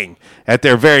gang at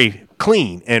their very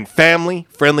clean and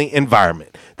family-friendly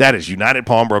environment. That is United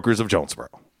Pawnbrokers of Jonesboro.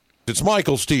 It's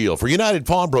Michael Steele for United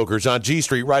Pawnbrokers on G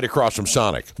Street right across from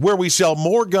Sonic, where we sell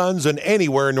more guns than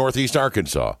anywhere in Northeast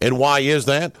Arkansas. And why is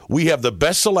that? We have the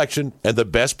best selection and the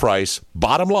best price,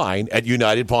 bottom line, at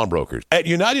United Pawnbrokers. At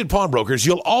United Pawnbrokers,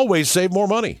 you'll always save more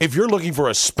money. If you're looking for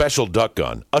a special duck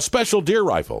gun, a special deer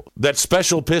rifle, that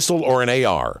special pistol, or an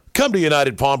AR, come to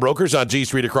United Pawnbrokers on G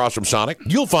Street across from Sonic.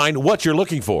 You'll find what you're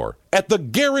looking for at the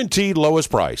guaranteed lowest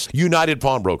price. United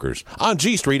Pawnbrokers on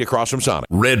G Street across from Sonic.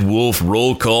 Red Wolf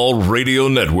Roll Call Radio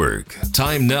Network.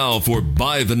 Time now for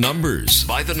By the Numbers.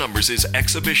 By the Numbers is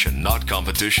exhibition, not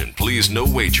competition. Please, no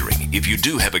wagering. If you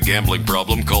do have a gambling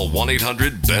problem, call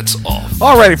 1-800-BETS-OFF.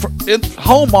 All righty, in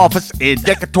home office in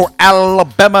Decatur,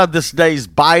 Alabama, this day's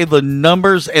By the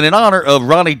Numbers. And in honor of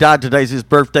Ronnie Dodd, today's his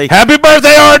birthday. Happy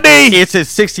birthday, RD! It's his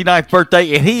 69th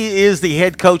birthday, and he is the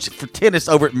head coach for tennis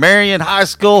over at Marion High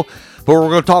School. But we're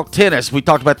going to talk tennis. We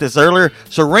talked about this earlier.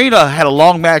 Serena had a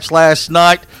long match last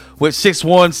night with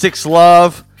 6-1,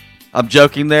 6-love. I'm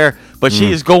joking there. But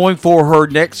she is going for her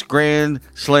next Grand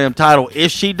Slam title. If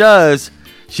she does,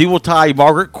 she will tie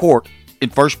Margaret Court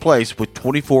in first place with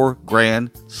 24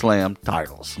 Grand Slam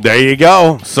titles. There you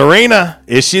go. Serena,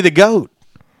 is she the GOAT?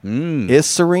 Is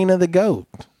Serena the GOAT?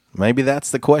 Maybe that's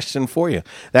the question for you.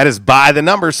 That is By the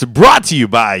Numbers, brought to you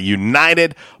by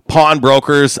United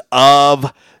Pawnbrokers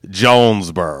of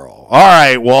Jonesboro. All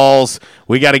right, Walls,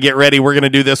 we got to get ready. We're going to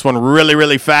do this one really,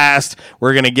 really fast.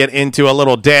 We're going to get into a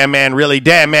little Damn Man Really,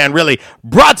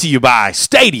 brought to you by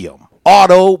Stadium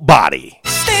Auto Body.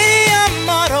 Stadium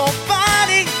Auto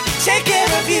Body, take care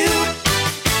of you.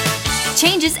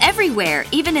 Change changes everywhere,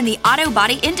 even in the auto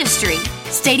body industry.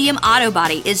 Stadium Auto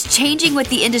Body is changing with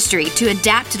the industry to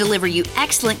adapt to deliver you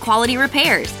excellent quality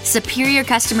repairs, superior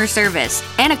customer service,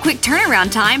 and a quick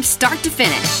turnaround time start to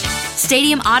finish.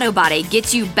 Stadium Auto Body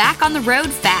gets you back on the road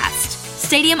fast.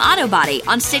 Stadium Auto Body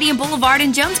on Stadium Boulevard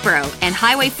in Jonesboro and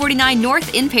Highway 49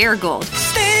 North in Paragould.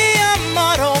 Stadium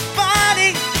Auto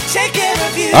Body, take care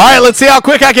of you. All right, let's see how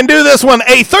quick I can do this one.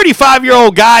 A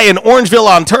 35-year-old guy in Orangeville,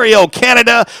 Ontario,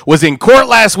 Canada, was in court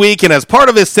last week, and as part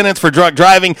of his sentence for drug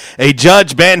driving, a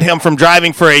judge banned him from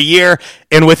driving for a year.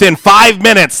 And within 5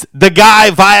 minutes, the guy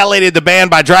violated the ban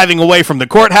by driving away from the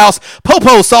courthouse.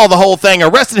 Popo saw the whole thing,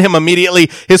 arrested him immediately.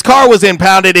 His car was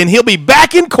impounded, and he'll be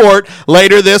back in court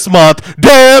later this month.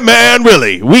 Damn, man,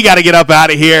 really. We got to get up out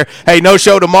of here. Hey, no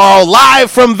show tomorrow. Live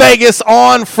from Vegas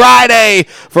on Friday.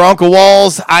 For Uncle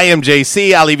Walls, I am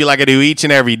JC. I'll leave you like I do each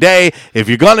and every day. If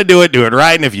you're going to do it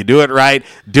right. And if you do it right,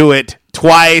 do it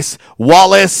twice.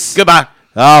 Wallace. Goodbye.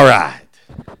 All right.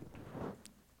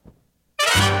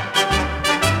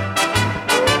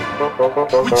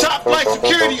 We top flight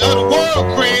security of the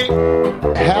world, Craig.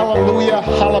 Hallelujah,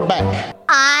 holla back.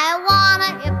 I want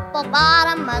a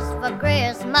hippopotamus for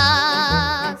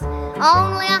Christmas.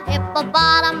 Only a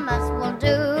hippopotamus will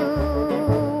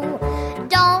do.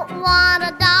 Don't want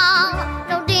a doll,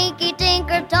 no dinky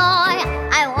tinker toy.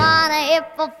 I want a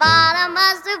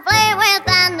hippopotamus to play with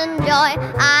and enjoy.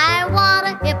 I want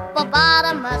a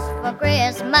hippopotamus for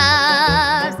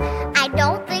Christmas. I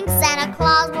don't think Santa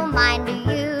Claus will mind you.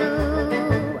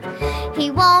 He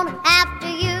won't have to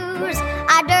use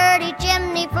a dirty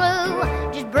chimney flue.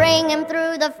 Just bring him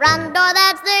through the front door,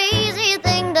 that's the easy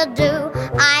thing to do.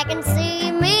 I can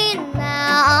see me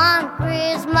now on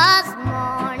Christmas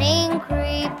morning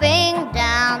creeping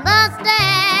down the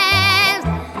stairs.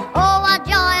 Oh, what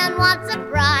joy and what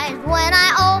surprise when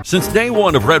I open. Since day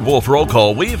one of Red Wolf Roll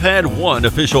Call, we've had one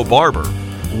official barber.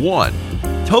 One.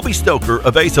 Toby Stoker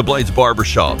of Ace of Blades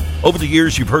Barbershop. Over the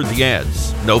years, you've heard the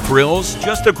ads. No frills,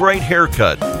 just a great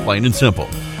haircut, plain and simple.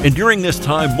 And during this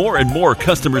time, more and more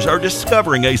customers are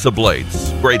discovering Ace of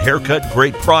Blades. Great haircut,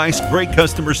 great price, great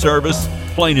customer service,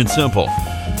 plain and simple.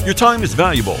 Your time is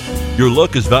valuable. Your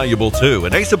look is valuable too,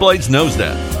 and Ace of Blades knows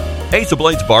that. Ace of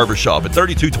Blades Barbershop at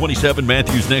 3227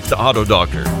 Matthews next to Auto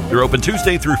Doctor. They're open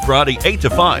Tuesday through Friday, 8 to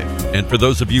 5. And for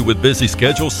those of you with busy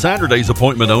schedules, Saturday's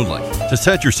appointment only. To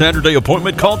set your Saturday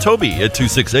appointment, call Toby at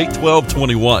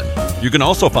 268-1221. You can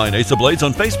also find Ace of Blades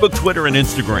on Facebook, Twitter, and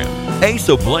Instagram. Ace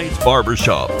of Blades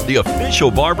Barbershop, the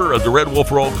official barber of the Red Wolf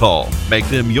Roll Call. Make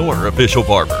them your official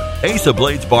barber. Ace of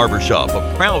Blades Barbershop,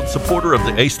 a proud supporter of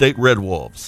the A-State Red Wolves.